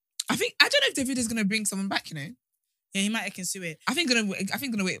 I don't know if David is going to bring someone back, you know. Yeah, he might Ekin it. I think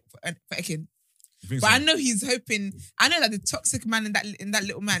gonna wait for Ekin. You think But so? I know he's hoping. I know that the toxic man in that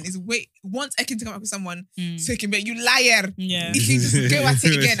little man is wants Ekin to come up with someone so he can be you liar. Yeah. He can just go at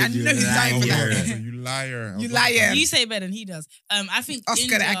it again. I You know he's dying for Oh, that. yeah, you liar. You liar. You say better than he does. I think Oscar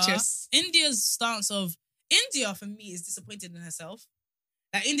the India, actress. India's stance of India for me is disappointed in herself.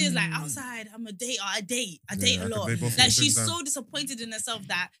 Like India's like outside, I'm a dater. I date Yeah, a lot. they both Like at the she's same time. so disappointed in herself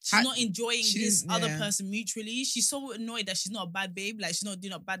that she's not enjoying she this didn't- other yeah. person mutually. She's so annoyed that she's not a bad babe. Like she's not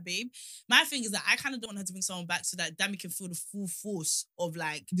doing a bad babe. My thing is that I kind of don't want her to bring someone back so that Dami can feel the full force of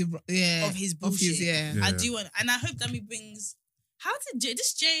like Yeah. of his bullshit. yeah. Yeah. I do want, and I hope Dami brings. How did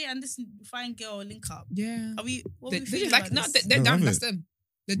this Jay and this fine girl link up? Yeah. Are we? What They, are we they feeling just like about no, this? they're I down. love That's it. them.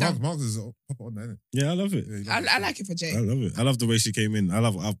 They're down. Mark is pop on there, innit? Yeah, I love it. Yeah, he I loves it. like it for Jay. I love it. I love the way she came in. I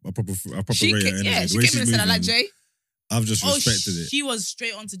love a proper She rate came, energy. yeah, The she way came she's in and said, "I like moving, Jay." I've just respected it. She was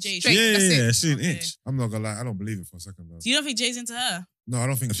straight on to Jay. Straight. Yeah, that's it. yeah, she didn't Okay. itch. I'm not gonna lie, I don't believe it for a second, bro. Do you not think Jay's into her? No, I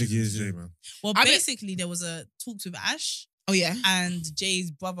don't think I think she's he is, Jay, yeah. man. Well, I bet- basically, there was a talks with Ash, Oh yeah. and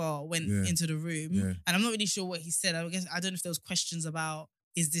Jay's brother went Yeah. into the room, Yeah. and I'm not really sure what he said. I guess I don't know if there was questions about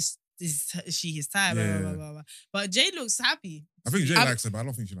is she his type, Yeah. blah, blah, blah, blah. But Jay looks happy. I think Jay I'm- likes her, but I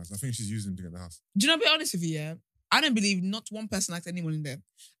don't think she likes her. I think she's using him to get the house. Do you know? Be honest with you, yeah. I don't believe not one person likes anyone in there.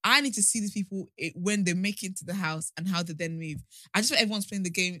 I need to see these people when they make it into the house and how they then move. I just want everyone's playing the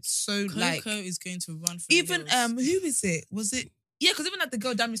game so Coco like is going to run for even the hills. who is it? Was it yeah? Because even like the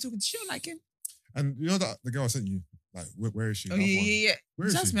girl Dami's talking, she don't like him. And you know that the girl I sent you, like, where is she? Oh That yeah, one. yeah, yeah. Where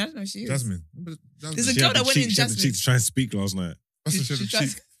is Jasmine, I don't know who she she? is. Jasmine. Remember Jasmine? There's a She girl had that the went cheek- in She had the Jasmine. cheek to try and speak last night. That's what she She had the tried-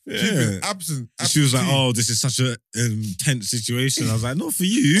 cheek. She's been Yeah. absent. She was like, absentee. "Oh, this is such a tense situation." I was like, "Not for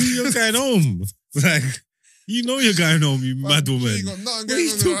you. You're going home. Like, you know you're going home, you mad You woman. ain't got nothing What are you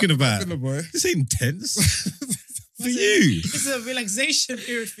going on, talking about? Killer boy. This ain't tense for you." It's a relaxation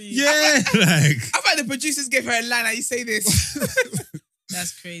period for you. Yeah, like I thought the producers gave her a line and you say this.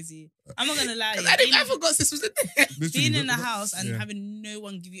 That's crazy. I'm not gonna lie. I forgot sis was in there. Literally, Being in the look- house and yeah. having no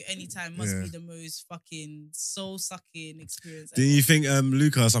one give you any time must Yeah. be the most fucking soul sucking experience. Didn't you think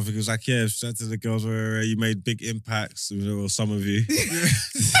Luca or something was like, "Yeah, shout out to the girls where you made big impacts, or some of you."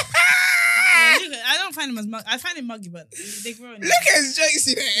 I don't find him as muggy. I find him muggy, but they grow in. Look at his jokes,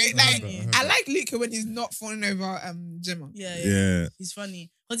 you know. Like, Yeah. I like Luca when he's not falling over Gemma. Yeah, Yeah, He's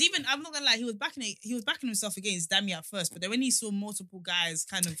funny. Because even I'm not gonna lie, he was backing himself against Dami at first, but then when he saw multiple guys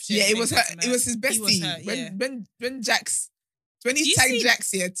kind of Yeah, it was her. shaking It was his he bestie. was her, yeah. When Jax, when Do he you tagged see-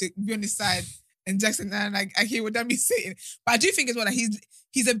 Jax here to be on his side, and Jackson and like I hear what Dami's saying, but I do think as well that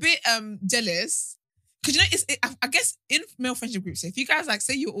he's a bit jealous. Because you know, I guess in male friendship groups, if you guys like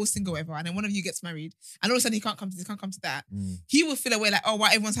say you're all single, whatever, and then one of you gets married, and all of a sudden he can't come to that, he will feel away like, oh, why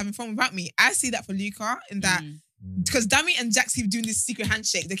everyone's having fun without me. I see that for Luca in that because Dami and Jax keep doing this secret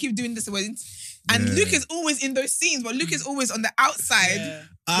handshake. They keep doing this, and Yeah. Luke is always in those scenes, but Luke is always on the outside. Yeah.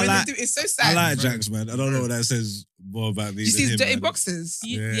 I When like. they do, it's so I sad. like Jax, man. I don't know what that says more about me. Do you see than his him, dirty man. boxes?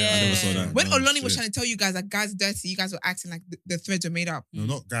 You- Yeah, I yeah. never saw that. When Oh, Oloni was shit. trying to tell you guys that guys are dirty, you guys were acting like the threads were made up. No,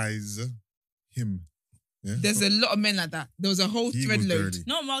 not guys. Him. Yeah. There's a lot of men like that. There was a whole He thread was load. dirty.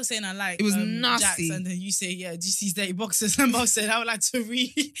 Not Mark saying I like It was Jax, nasty. and then you say, yeah, do you see his dirty boxes? And Mark said, I would like to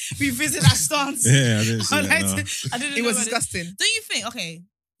revisit that stance. Yeah, I didn't see I, would that. like no. to, I didn't It know was about disgusting. Don't you think, okay,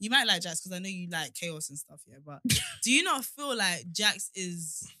 you might like Jax because I know you like chaos and stuff, yeah, but do you not feel like Jax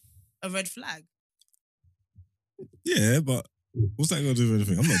is a red flag? Yeah, but what's that got to do with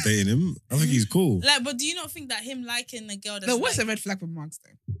anything? I'm not dating him. I think he's cool. Like, but do you not think that him liking a girl that's No, what's like, a red flag for Marks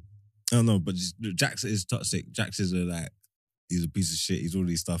though? I don't know, but Jax is toxic. Jax is he's a piece of shit. He's all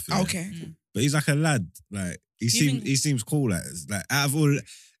these stuff. yeah. Okay. But he's like a lad. Like You think- he seems cool. Like out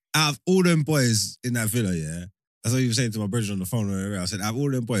of all them boys in that villa, yeah. That's what you were saying to my brother on the phone. I said, out of all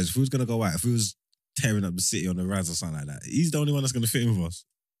them boys, if we was gonna go out, if we was tearing up the city on the rise or something like that, he's the only one that's gonna fit in with us.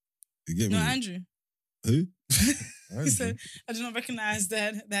 You get me? No, Andrew. Who? He said, I do not recognize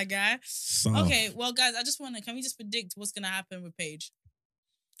that guy. Son. Okay, well, guys, can we just predict what's gonna happen with Paige?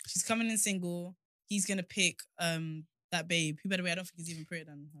 She's coming in single. He's gonna pick that babe. Who, by the way, I don't think he's even prettier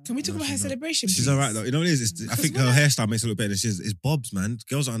than her. Can we talk about her celebration? She's please? alright though. You know what it is? I think her hairstyle makes it look better than she is. It's Bob's, man.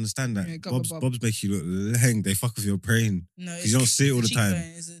 Girls don't understand that. Yeah, go with Bob. Bob's make you look leng. They fuck with your brain. No, You don't see it all the time.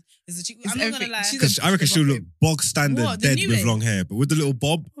 It's the cheek. It's I'm not gonna everything. lie. She's Because I reckon she'll look bog standard What, the dead new with babe? long hair, but with the little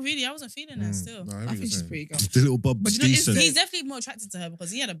bob, Oh, really, I wasn't feeling that still. No, I think she's pretty good. the little bob's But you know, it's decent. He's definitely more attracted to her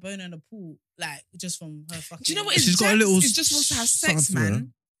because he had a boner in the pool, like just from her fucking. Do you know what? It's She's got a Jax little is just wants to have sex, something, huh?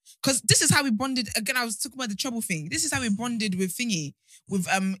 man. Because this is how we bonded. Again, I was talking about the trouble thing. This is how we bonded with Thingy, with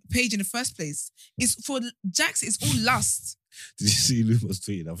Paige in the first place. It's for Jax. It's all lust. Did you see Luma's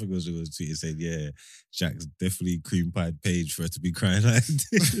tweeting? I think it was Luma's tweeting saying, "Yeah, Jack's definitely cream pied Paige for her to be crying like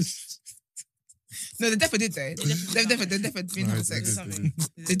this." No, they definitely did though. They definitely They definitely been No, having they sex. did. something.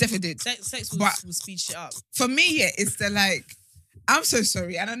 They definitely did. Sex But- will speed shit up. For me, yeah, it's the like. I'm so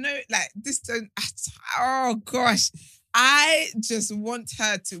sorry, and I know like this. Don't. Oh gosh, I just want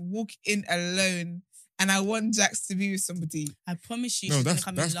her to walk in alone, and I want Jax to be with somebody. I promise you, No, she's that's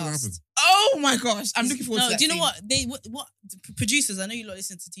gonna come in gonna last. happen. Oh my gosh, I'm looking forward No, to that. do you know thing. what producers? I know you lot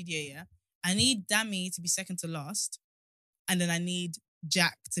listen to TDA. Yeah, I need Dami to be second to last, and then I need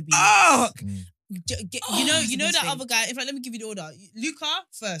Jack to be. Oh, You know, that's you the the know best that thing. other guy. In fact, let me give you the order. Luca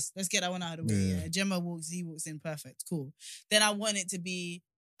first. Let's get that one out of the way. Yeah. Yeah. Gemma walks in perfect. Cool. Then I want it to be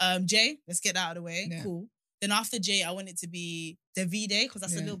Jay. Let's get that out of the way. Yeah. Cool. Then after Jay, I want it to be Davide because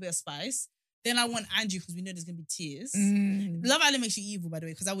that's a Yeah. little bit of spice. Then I want Andrew because we know there's gonna be tears. Mm. Love Island makes you evil, by the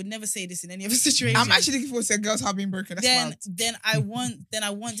way, because I would never say this in any other situation. I'm actually looking forward to a girl's heart being broken. That's wild. then I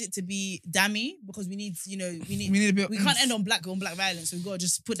want it to be Dami because we need We need a bit. we can't end on black violence, so we gotta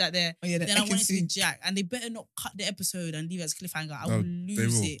just put that there. Oh, yeah, Then I want it to be see. Jack, and they better not cut the episode and leave it as cliffhanger. I No, will they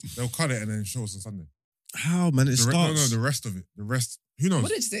lose will. it. They'll cut it and then show us on Sunday. How, man? It No, starts. the rest of it. The rest. Who knows? What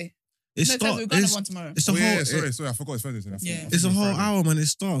did you say? It No, starts. we've got another one tomorrow. It's a Oh, whole. yeah, sorry, I forgot it's Thursday. I Yeah. forgot It's a whole Friday. hour, man. It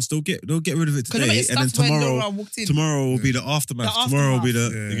starts. They'll get rid of it Because today, it and then starts when Laura tomorrow. walked in. Tomorrow will be the aftermath. The Tomorrow will be the.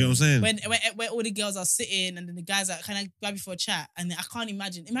 aftermath. You get what I'm saying? Where all the girls are sitting and then the guys are, can I grab you for a chat? And then I can't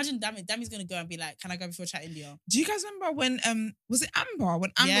imagine Dami's gonna go and be like, can I grab you for a chat, India? Do you guys remember when was it Amber?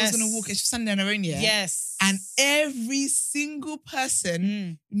 When Amber was gonna walk and she was standing there on her own, yeah? Yes. And every single person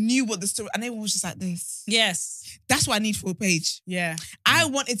Mm. knew what the story, and everyone was just like this. Yes. That's what I need for a page. Yeah. I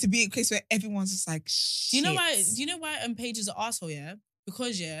want it to be a case where everyone's just like, Do you know shit. why? Do you know why Paige is an asshole? Yeah,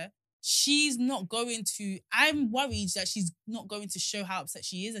 because she's not going to. I'm worried that she's not going to show how upset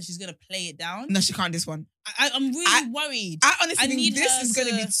she is, and she's gonna play it down. No, she can't. This one. I'm really worried. I honestly think need this her is going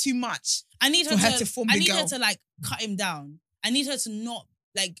to to- be too much. I need her for her to form I the need girl. her to like cut him down. I need her to not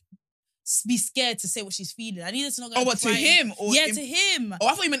like be scared to say what she's feeling. I need her to not go. Oh, what, to crying. him? Or yeah, in- to him. Oh,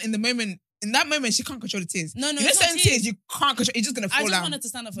 I thought you meant in the moment. In that moment, she can't control the tears. No, You know, it's not certain tears tears. you can't control. It's just going to I fall just down. want her to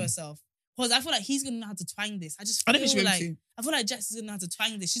stand up for herself. Because I feel like he's gonna know how to twang this. I just I feel don't think she'll be able like to. I feel like Jax is gonna know how to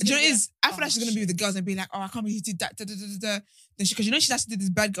twang this. She's Do you know gonna what be it is? I feel like oh, she's going to be with the shit. girls and be like, oh, I can't believe he did that. Then she, because you know she has to do this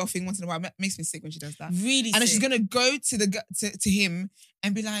bad girl thing once in a while. It makes me sick when she does that. Really, And then she's sick. gonna go to to him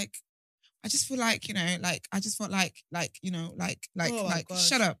and be like, I just feel like, you know, like I just felt like, you know, like, Oh my gosh.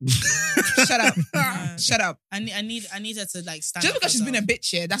 shut up, shut up, Yeah. shut up. I need her to like stand. Just up because for she's been a herself. bitch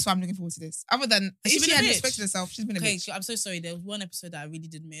here, that's why I'm looking forward to this. Other than Has she if been she a hadn't bitch? respected herself, she's been a Okay, bitch. I'm so sorry. There was one episode that I really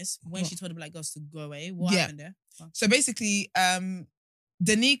did miss when What? she told the black girls to go away. What Yeah. happened there? So basically,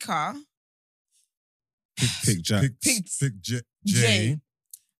 Danica Pick Jack. Pick Jay. Jay.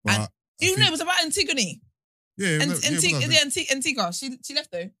 But And- I even though think- it was about Antigone. yeah, And no, yeah, but no, Antigua. She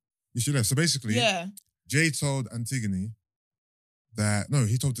left though. she left. So basically, Yeah. Jay told Antigone that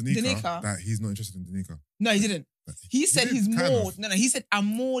he told Danica, Danica. that he's not interested in Danica. No, he didn't. He said did, he's kind more. of. No, he said I'm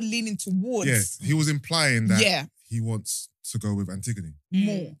more leaning towards. Yeah, he was implying that Yeah, he wants to go with Antigone.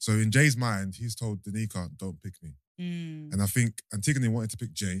 more. So in Jay's mind, he's told Danica, "Don't pick me." Mm. And I think Antigone wanted to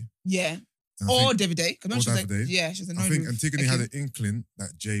pick Jay. Yeah. And I Or think, Davide. or Davide. Yeah, she was annoyed. I think with Antigone had an Ekin. inkling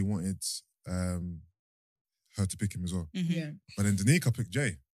that Jay wanted her to pick him as well. Mhm. Yeah. But then Danica picked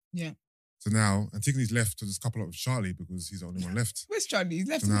Jay. Yeah. So now Antigone's left to just couple up with Charlie because he's the only one left. Where's Charlie? He's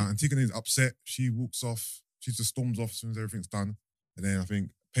left. So now Antigone's upset. She walks off. She just storms off as soon as everything's done. And then I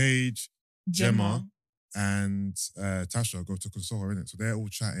think Paige, Gemma, and Tasha go to console her, innit? So they're all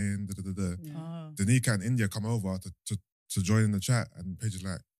chatting. Oh. Danica and India come over to join in the chat. And Paige is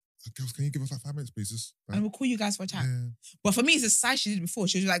like, girls, can you give us like 5 minutes, please? Just, like, And we'll call you guys for a chat. yeah. But for me, it's a side she did before.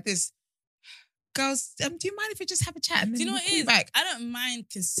 She was like this. Girls, do you mind if we just have a chat? And Do you know then what we'll it call is? you back? I don't mind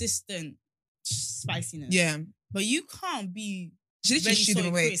consistent spiciness. Yeah. But you can't be She literally ready shooed him so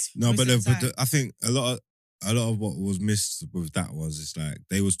away. crisp No, most but, of the time. I think a lot of what was missed with that was it's like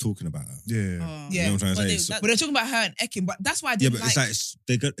they was talking about her. Yeah. Oh. You know what I'm trying to But say? they- So- that- But they're talking about her and Ekin, but that's why I yeah, didn't but it's like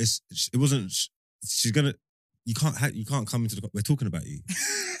they got it wasn't. She's gonna. You can't come into the. We're talking about you.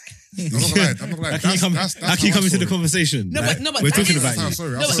 I'm not gonna lie. I'm not gonna lie. How can you come? That's How can you how I come into saw the it. conversation? No, Like, but we're that talking is- about That's how I you. saw it.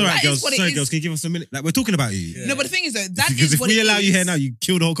 No, I'm but Sorry, sorry. that is girls. what it Sorry, is. girls. Can you give us a minute? Like we're talking about you. No, but the thing is though, that Because is if what we it allow you is. here now, you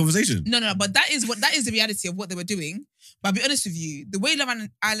kill the whole conversation. No, but that is the reality of what they were doing. But I'll be honest with you, the way Love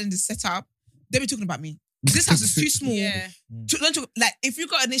Island is set up, they be talking about me. This house is too small. Yeah. Don't talk, like if you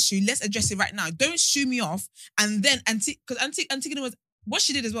got an issue, let's address it right now. Don't shoo me off. And then because Antigone was what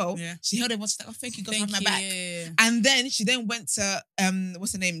she did as well. Yeah. She held everyone. She's like, "Oh, thank you, God, have Thank my you. back." Yeah. And then she went to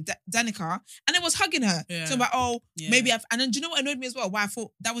what's her name, Danica, and it was hugging her. Yeah. So about Yeah. maybe and then do you know what annoyed me as well? Why I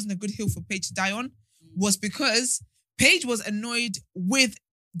thought that wasn't a good hill for Paige to die on was because Paige was annoyed with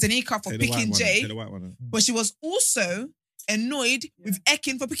Danica for Take the white picking one, Jay, take the white one. but she was also annoyed with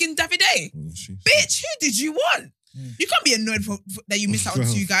Ekin for picking Davide. Oh, she- Bitch, who did you want? You can't be annoyed for that you missed out on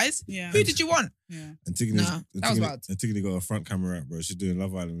two guys. Yeah. Who did you want? Yeah. Antigone's- Nah, that was bad. Antigone got a front camera out, bro. She's doing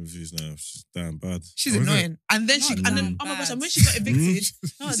Love Island reviews now. She's damn bad. She's Oh, is it? annoying. And then she, Not and then damn oh my gosh, bad. and when she got evicted,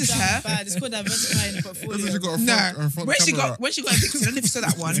 Not This is damn her. bad. It's called diversifying the That's when portfolio. she got a no, front when she camera. got evicted, I don't know if you saw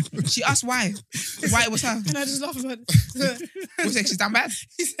that one. She asked why it was her. And I just laughed about it. Was like she's damn bad.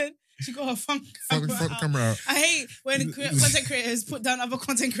 He said she got her front front camera out. camera out. I hate when content creators put down other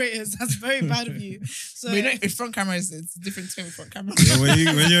content creators. That's very bad of you. So But you know, with front camera, it's a different thing with front camera. Yeah, when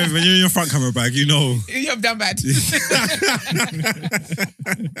you're in your front camera bag, you know. You're damn bad.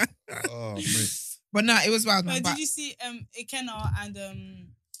 Oh, mate. But no, it was wild, man. But But did you see Ikenna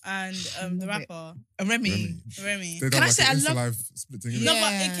and the rapper Remy. Remy? They Can done I like say an I Insta love- live split thing. innit? No,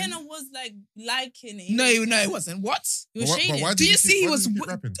 Yeah. but Ikenna was like liking it. No, it wasn't. What? He was But shading. why Do you see he why was did keep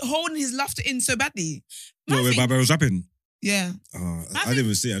rapping? holding his laughter in so badly? Wait, wait, Baba was rapping. Yeah. I didn't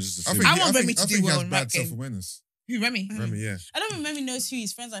even see it. I just I assumed. think I he- want I Remy think- to I do think he well has in bad rap game. self-awareness. Who, Remy? Remy, yeah. I don't think Remy knows who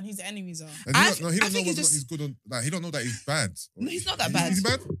his friends are and who his enemies are. And I he don't know think whether he's or not just- he's good on. Like he don't know that he's bad. No, he's not that Is- bad. Is he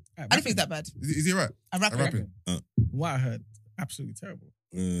bad? I don't think it's that bad. Is he right? I rap At rapping? What I heard, absolutely terrible.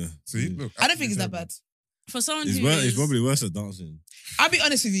 See, look. I don't think it's that absolutely bad. For someone It's, who it's is, probably worse at dancing. I'll be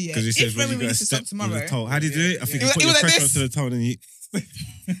honest with you, yeah. Because he says If when Remy you got to releases step something with tomorrow, the toe. How did you do it? I think It he was- put it your was like pressure this. onto the toe and he...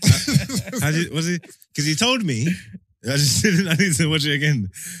 How did, was it? Because he told me. I just didn't. I need to watch it again.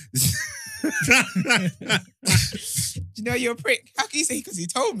 Do you know you're a prick? How can you say because he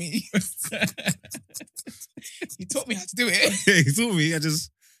told me? He taught me how to do it. Yeah, he told me.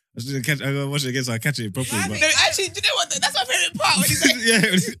 I gotta watch it again so I catch it properly. My But No, actually, do you know what? That's my favorite part. When he's like,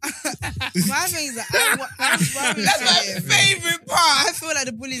 yeah, My thing is that that's my favorite part. I feel like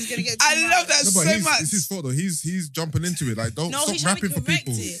the bully's gonna get. I too love much. that No, but so much. it's his fault though. He's jumping into it. Like, don't No, he's stop trying to rapping for correct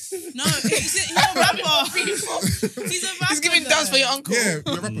people. it. No, he's a rapper. He's a rapper. He's giving dance for your uncle. Yeah,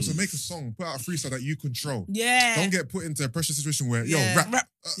 you're a rapper, so make a song, put out a freestyle that you control. Yeah. Don't get put into a pressure situation where, Yeah. yo, rap.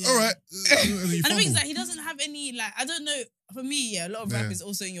 Yeah. All right. And you And the thing is fumble. that he doesn't have any, like, I don't know, for me, yeah, a lot of Yeah. rap is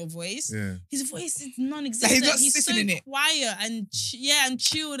also in your voice. Yeah. His voice is non-existent. Like, he's not so sitting in it. quiet and and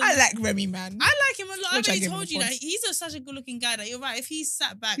chilled. And I like Remy, man. I like him a lot. Which I I already give him told the you that points. he's such a good-looking guy that you're right. If he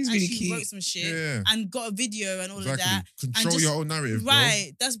sat back He's and really actually cute. wrote some shit Yeah. and got a video and all Exactly. of that, Control just- your own narrative, bro.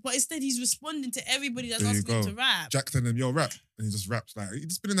 right? But instead he's responding to everybody that's There you asking him go. to rap. Jack telling him, yo, rap. And he just raps. Like, he's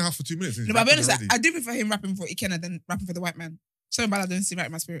just been in the house for 2 minutes. And No, he's but I'll be rapping honest, already. I do prefer him rapping for Ikenna than rapping for the white man. Sorry about that, I don't see right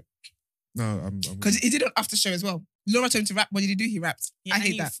in my spirit. No, I'm Because he did it after show as well. Laura told him to rap. What did he do? He rapped. Yeah, I and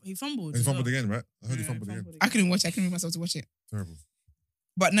hate that. He fumbled. he as fumbled well. again, right? I heard he Yeah, fumbled again. I couldn't watch it. I couldn't bring myself to watch it. Terrible.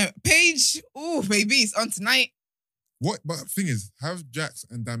 But no, Paige, oh, baby, it's on tonight. What? But thing is, have Jax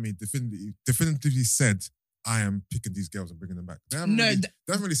and Dami definitively said, I am picking these girls and bringing them back? They haven't, No, really, th-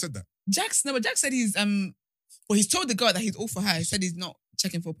 they haven't really said that. But Jax said he's, well, he's told the girl that he's all for her. He said he's not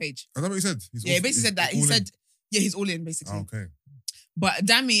checking for Paige. I know what he said. He's Yeah, he all- basically he's said that. He all in. said, yeah, he's all in, basically. Oh, okay. But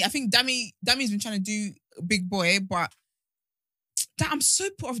Dami's been trying to do Big Boy, but I'm so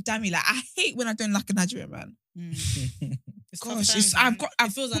put off Dami. Like, I hate when I don't like a Nigerian man. It's tough Gosh, times, it's, man. I've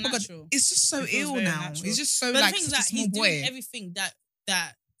it feels oh my God, unnatural. it's just so It feels ill very now. unnatural. It's just so But like the thing is such a that small he's boy. doing everything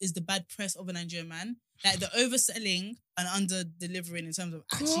that is the bad press of a Nigerian man. Like the overselling and under delivering in terms of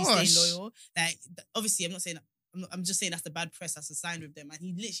actually Gosh. staying loyal. Like obviously, I'm not saying. I'm just saying that's the bad press that's assigned with them, and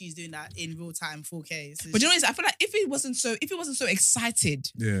he literally is doing that in real time, 4K. So But you know what? I feel like if he wasn't so excited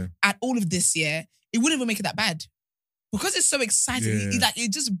Yeah. at all of this year, it wouldn't even make it that bad. Because it's so excited, Yeah. like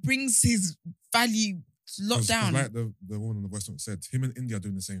it just brings his value locked down. Like the woman on the West said, him and India are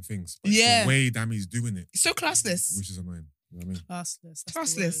doing the same things. But Yeah. it's the way Dami's doing it, It's so classless. which is annoying. You know what classless. that's the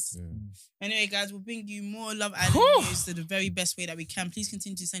Classless. word. I mean? Anyway, guys, we'll bring you more Love Island Whew. news to the very best way that we can. Please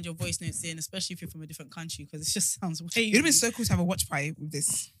continue to send your voice notes in, especially if you're from a different country, because it just sounds way. It would have been so cool to have a watch party with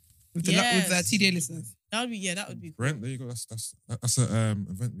this, with the Yes. TDA listeners. That would be cool. Brent, there you go. That's an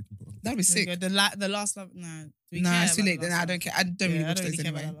event we can put on. That'd be There you sick. go. The last love. No, do we Nah, care it's too about late. the Nah, I last don't one? care. I don't really Yeah, watch I don't those really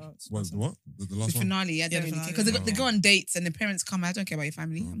care anyway. about that. What? The what? The The last one? finale, I don't the really care finale. because they Oh. go on dates and the parents come. I don't care about your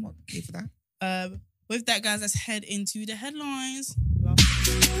family. I'm not here for that. With that, guys, let's head into the headlines.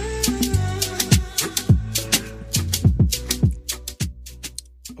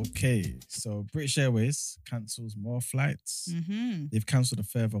 Okay, so British Airways cancels more flights. Mm-hmm. They've cancelled a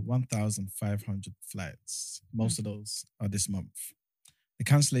further 1,500 flights. Most of those are this month. The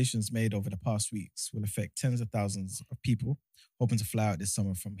cancellations made over the past weeks will affect tens of thousands of people hoping to fly out this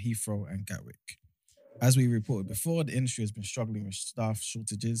summer from Heathrow and Gatwick. As we reported before, the industry has been struggling with staff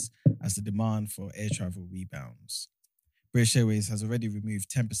shortages as the demand for air travel rebounds. British Airways has already removed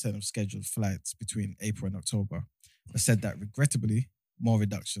 10% of scheduled flights between April and October, but said that regrettably, more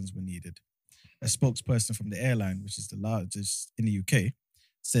reductions were needed. A spokesperson from the airline, which is the largest in the UK,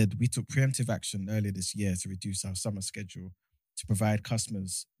 said, "We took preemptive action earlier this year to reduce our summer schedule to provide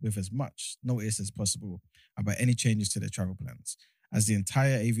customers with as much notice as possible about any changes to their travel plans, as the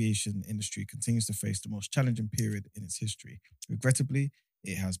entire aviation industry continues to face the most challenging period in its history. Regrettably,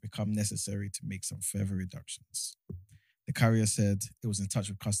 it has become necessary to make some further reductions." The carrier said it was in touch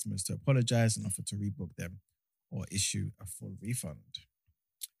with customers to apologize and offer to rebook them or issue a full refund.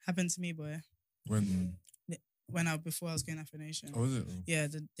 Happened to me, boy. When? Before I was going Afro Nation. Oh, is it? Yeah,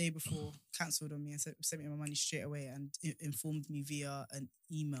 the day before, cancelled on me and sent me my money straight away and informed me via an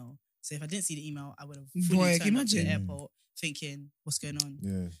email. So if I didn't see the email, I would have fully Boy, turned can you up to the imagine? airport thinking, what's going on?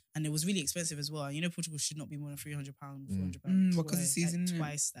 Yeah. And it was really expensive as well. You know, Portugal should not be more than £300, £400. Well, 'cause of the season, innit?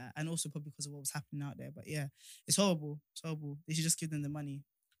 Twice that. And also probably because of what was happening out there. But yeah, it's horrible. It's horrible. They should just give them the money.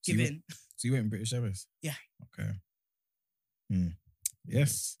 So Give you in. So you went in British Airways? Yeah. Okay.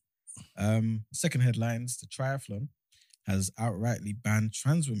 Yes. Second headlines, the triathlon has outrightly banned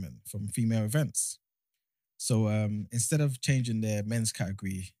trans women from female events. So instead of changing their men's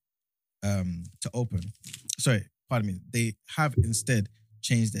category to open, they have instead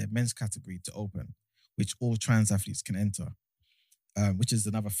changed their men's category to open, which all trans athletes can enter, which is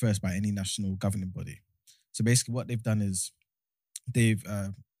another first by any national governing body. So basically what they've done is they've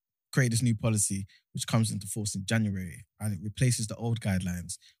created this new policy which comes into force in January, and it replaces the old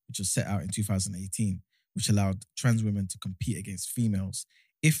guidelines which was set out in 2018, which allowed trans women to compete against females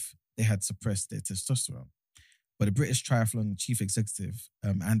if they had suppressed their testosterone. But the British Triathlon Chief Executive,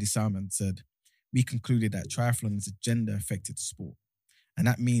 Andy Salmon, said, "We concluded that triathlon is a gender-affected sport, And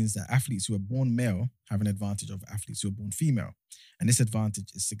that means that athletes who are born male have an advantage over athletes who are born female. And this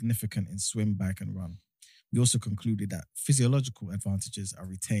advantage is significant in swim, bike, and run. We also concluded that physiological advantages are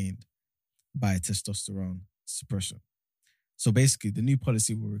retained by testosterone suppression. So basically, the new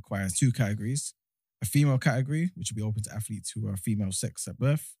policy will require 2 categories: a female category, which will be open to athletes who are female sex at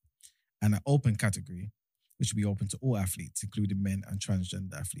birth, and an open category, which will be open to all athletes, including men and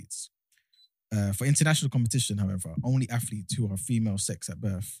transgender athletes. For international competition, however, only athletes who are female sex at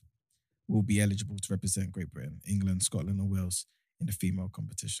birth will be eligible to represent Great Britain, England, Scotland, or Wales in the female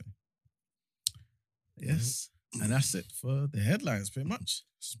competition. Yes. And that's it for the headlines, pretty much.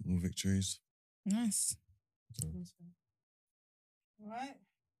 Small victories. Nice. All right.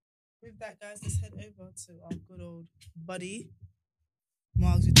 With that, guys, let's head over to our good old buddy,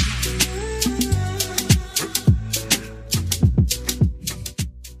 Margs with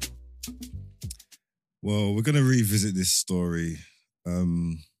Well, we're going to revisit this story.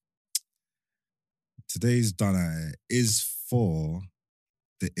 Today's Dana is for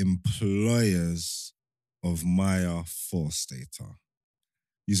the employers of Maya Forstater.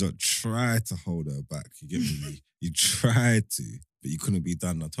 You tried to hold her back. You get me? You tried to, but you couldn't be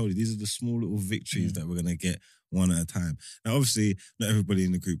done. I told you, these are the small little victories that we're going to get one at a time. Now, obviously, not everybody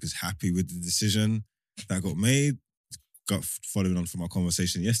in the group is happy with the decision that got made. Following on from our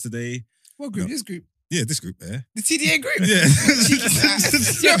conversation yesterday. What group? No. This group? Yeah, this group there. The TDA group? Yeah.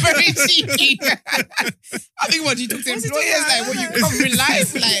 You're very cheeky. I think what you talk to What's he employers, talking like about? what you cover in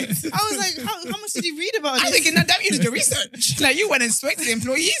life, like. I was like, how much did you read about I this? think that you did your research. Like you went and spoke to the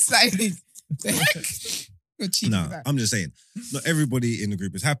employees, like the heck? You're cheeky No, with that. I'm just saying, not everybody in the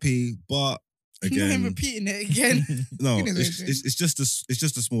group is happy, but You know him again, repeating it again. no, You know what it's just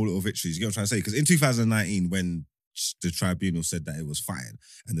a small little victories. You get what I'm trying to say? Because in 2019, when the tribunal said that it was fine,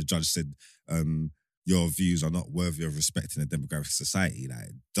 and the judge said, your views are not worthy of respect in a democratic society,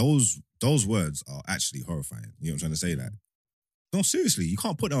 like those words are actually horrifying. You know what I'm trying to say? Like, no, seriously, you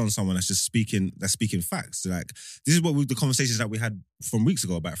can't put that on someone that's just speaking facts. Like, this is the conversations that we had from weeks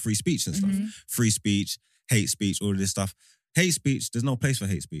ago about free speech and stuff. Mhm. Free speech, hate speech, all of this stuff. Hate speech, there's no place for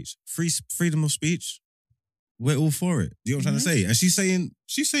hate speech. Freedom of speech, we're all for it. You know what I'm trying to say? And she's saying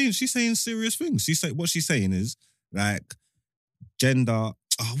serious things. What she's saying is like gender.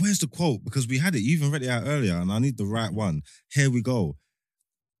 Oh, where's the quote? Because we had it. You even read it out earlier, and I need the right one. Here we go.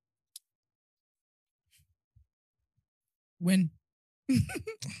 When?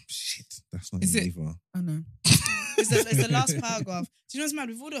 Shit, that's not Is it it- either. I know. It's the last paragraph. Do you know what's mad?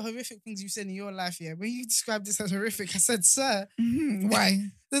 With all the horrific things you've said in your life, yeah, when you described this as horrific, I said, sir, Why?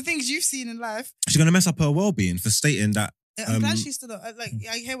 the things you've seen in life, She's gonna mess up her well-being for stating that. I'm glad she stood up. Like,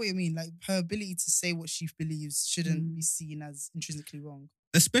 I hear what you mean. Like, her ability to say what she believes shouldn't be seen as intrinsically wrong.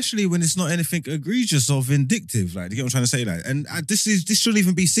 Especially when it's not anything egregious or vindictive. Like, you get what I'm trying to say? Like, and this shouldn't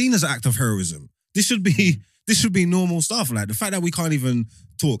even be seen as an act of heroism. This should be normal stuff. Like, the fact that we can't even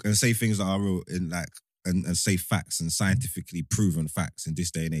talk and say things that are real in like and say facts and scientifically proven facts in this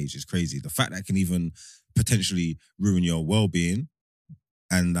day and age is crazy. The fact that it can even potentially ruin your well-being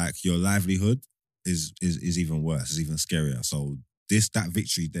and like your livelihood is even worse, is even scarier. So that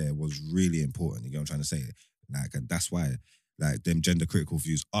victory there was really important. You get what I'm trying to say? Like, and that's why like them gender critical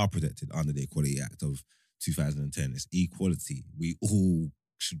views are protected under the Equality Act of 2010. It's equality. We all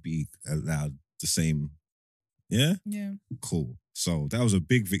should be allowed the same. Yeah? Yeah. Cool. So that was a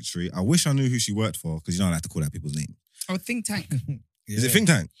big victory. I wish I knew who she worked for, because you know I like to call out people's name. Oh, think tank. Is it Think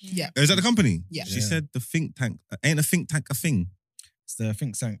Tank? Yeah. Is that the company? Yeah. She Yeah. said the Think Tank. Ain't a think tank a thing? It's the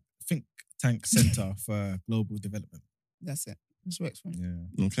Think Tank Center for Global Development. That's it. This works for me.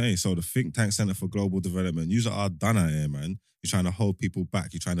 Yeah. Okay, so the Think Tank Center for Global Development. You are done out here, man. You're trying to hold people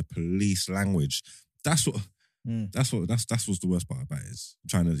back. You're trying to police language. That's what's the worst part about it is.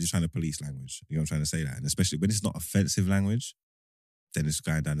 You're trying to police language. You know what I'm trying to say that? And especially when it's not offensive language, then it's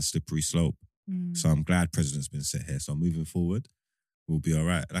going down a slippery slope. So I'm glad precedent's been set here. So moving forward, we'll be all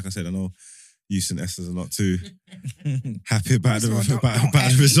right. Like I said, I know you and Esther are not too happy about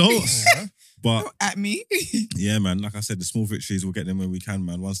the results. But Not at me. yeah, man, like I said, the small victories, we'll get them when we can,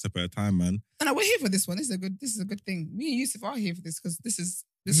 man. One step at a time, man. No, we're here for this one. This is a good thing. Me and Yusuf are here for this because this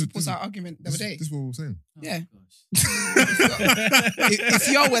supports our argument the other day. This is what we're saying. Yeah. Gosh. If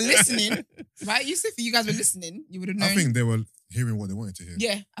y'all were listening, right? Yusuf, if you guys were listening, you would have known. I think they were hearing what they wanted to hear.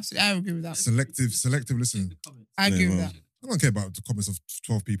 Yeah, absolutely. I agree with that. Selective listening. The comments. I agree Yeah, with well. that. I don't care about the comments of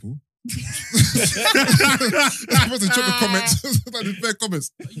 12 people. I'm supposed to check the comments. Like the bare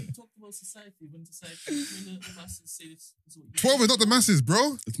comments. But you talked about society, when the masses say this is what you 12 is not the masses,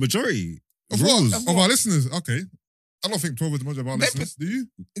 bro. It's majority. Of Rules. what? Of our listeners. Okay. I don't think 12 is the majority of our They listeners. Do you?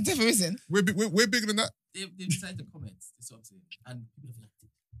 It definitely isn't. We're bigger than that. they've decided to comment. That's what I'm saying. And people have liked it.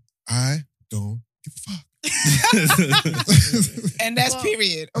 I don't give a fuck. And that's Well-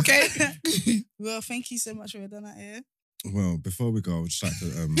 period. Okay. Well, thank you so much for done that here. Well, before we go, I would just like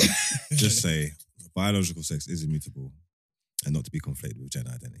to just say biological sex is immutable and not to be conflated with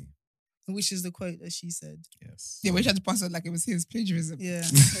gender identity. Which is the quote that she said. Yes. Yeah, we tried to pass it like it was his plagiarism. Yeah.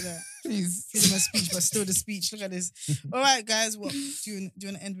 Look at that. Please. Freedom of speech, but still the speech. Look at this. All right, guys. What do you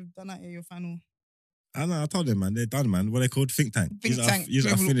want to end with? Done that here, your final. I know, I told them, man, they're done, man. What are they called? Think tank. Think tank. He's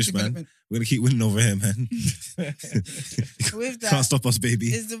our global finish, man. development. We're going to keep winning over here, man. With that, Can't stop us, baby.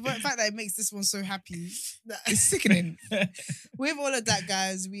 is the fact that it makes this one so happy. It's sickening. With all of that,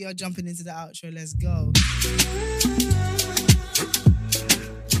 guys, we are jumping into the outro. Let's go.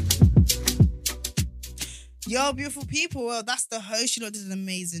 Yo, beautiful people. Well, that's the host. You lot did an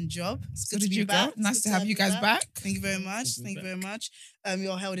amazing job. It's So good to did be you back. go? Nice It's to good have you guys back. Thank you very much. Thank you very much. You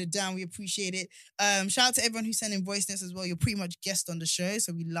all held it down. We appreciate it. Shout out to everyone who sent in voice notes as well. You're pretty much guest on the show,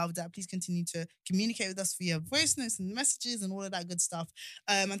 so we love that. Please continue to communicate with us via voice notes and messages and all of that good stuff.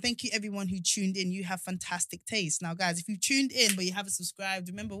 And thank you everyone who tuned in. You have fantastic taste. Now, guys, if you've tuned in but you haven't subscribed,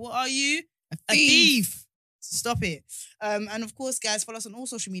 remember, what are you? A thief. So stop it. And of course, guys, follow us on all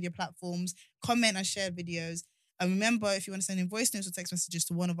social media platforms. Comment and share videos. And remember, if you want to send in voice notes or text messages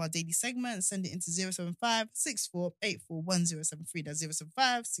to one of our daily segments, send it into 075 6484 1073. That's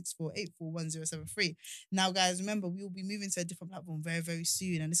 075 6484 1073. Now, guys, remember, we will be moving to a different platform very, very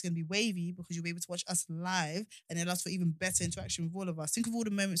soon. And it's going to be wavy because you'll be able to watch us live and it allows for even better interaction with all of us. Think of all the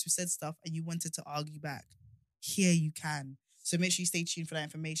moments we said stuff and you wanted to argue back. Here you can. So make sure you stay tuned for that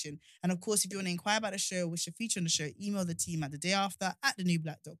information. And of course, if you want to inquire about the show, wish to feature on the show, email the team at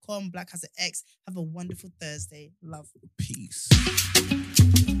thedayafter@thenewblack.com. Black has an X. Have a wonderful Thursday. Love. Peace.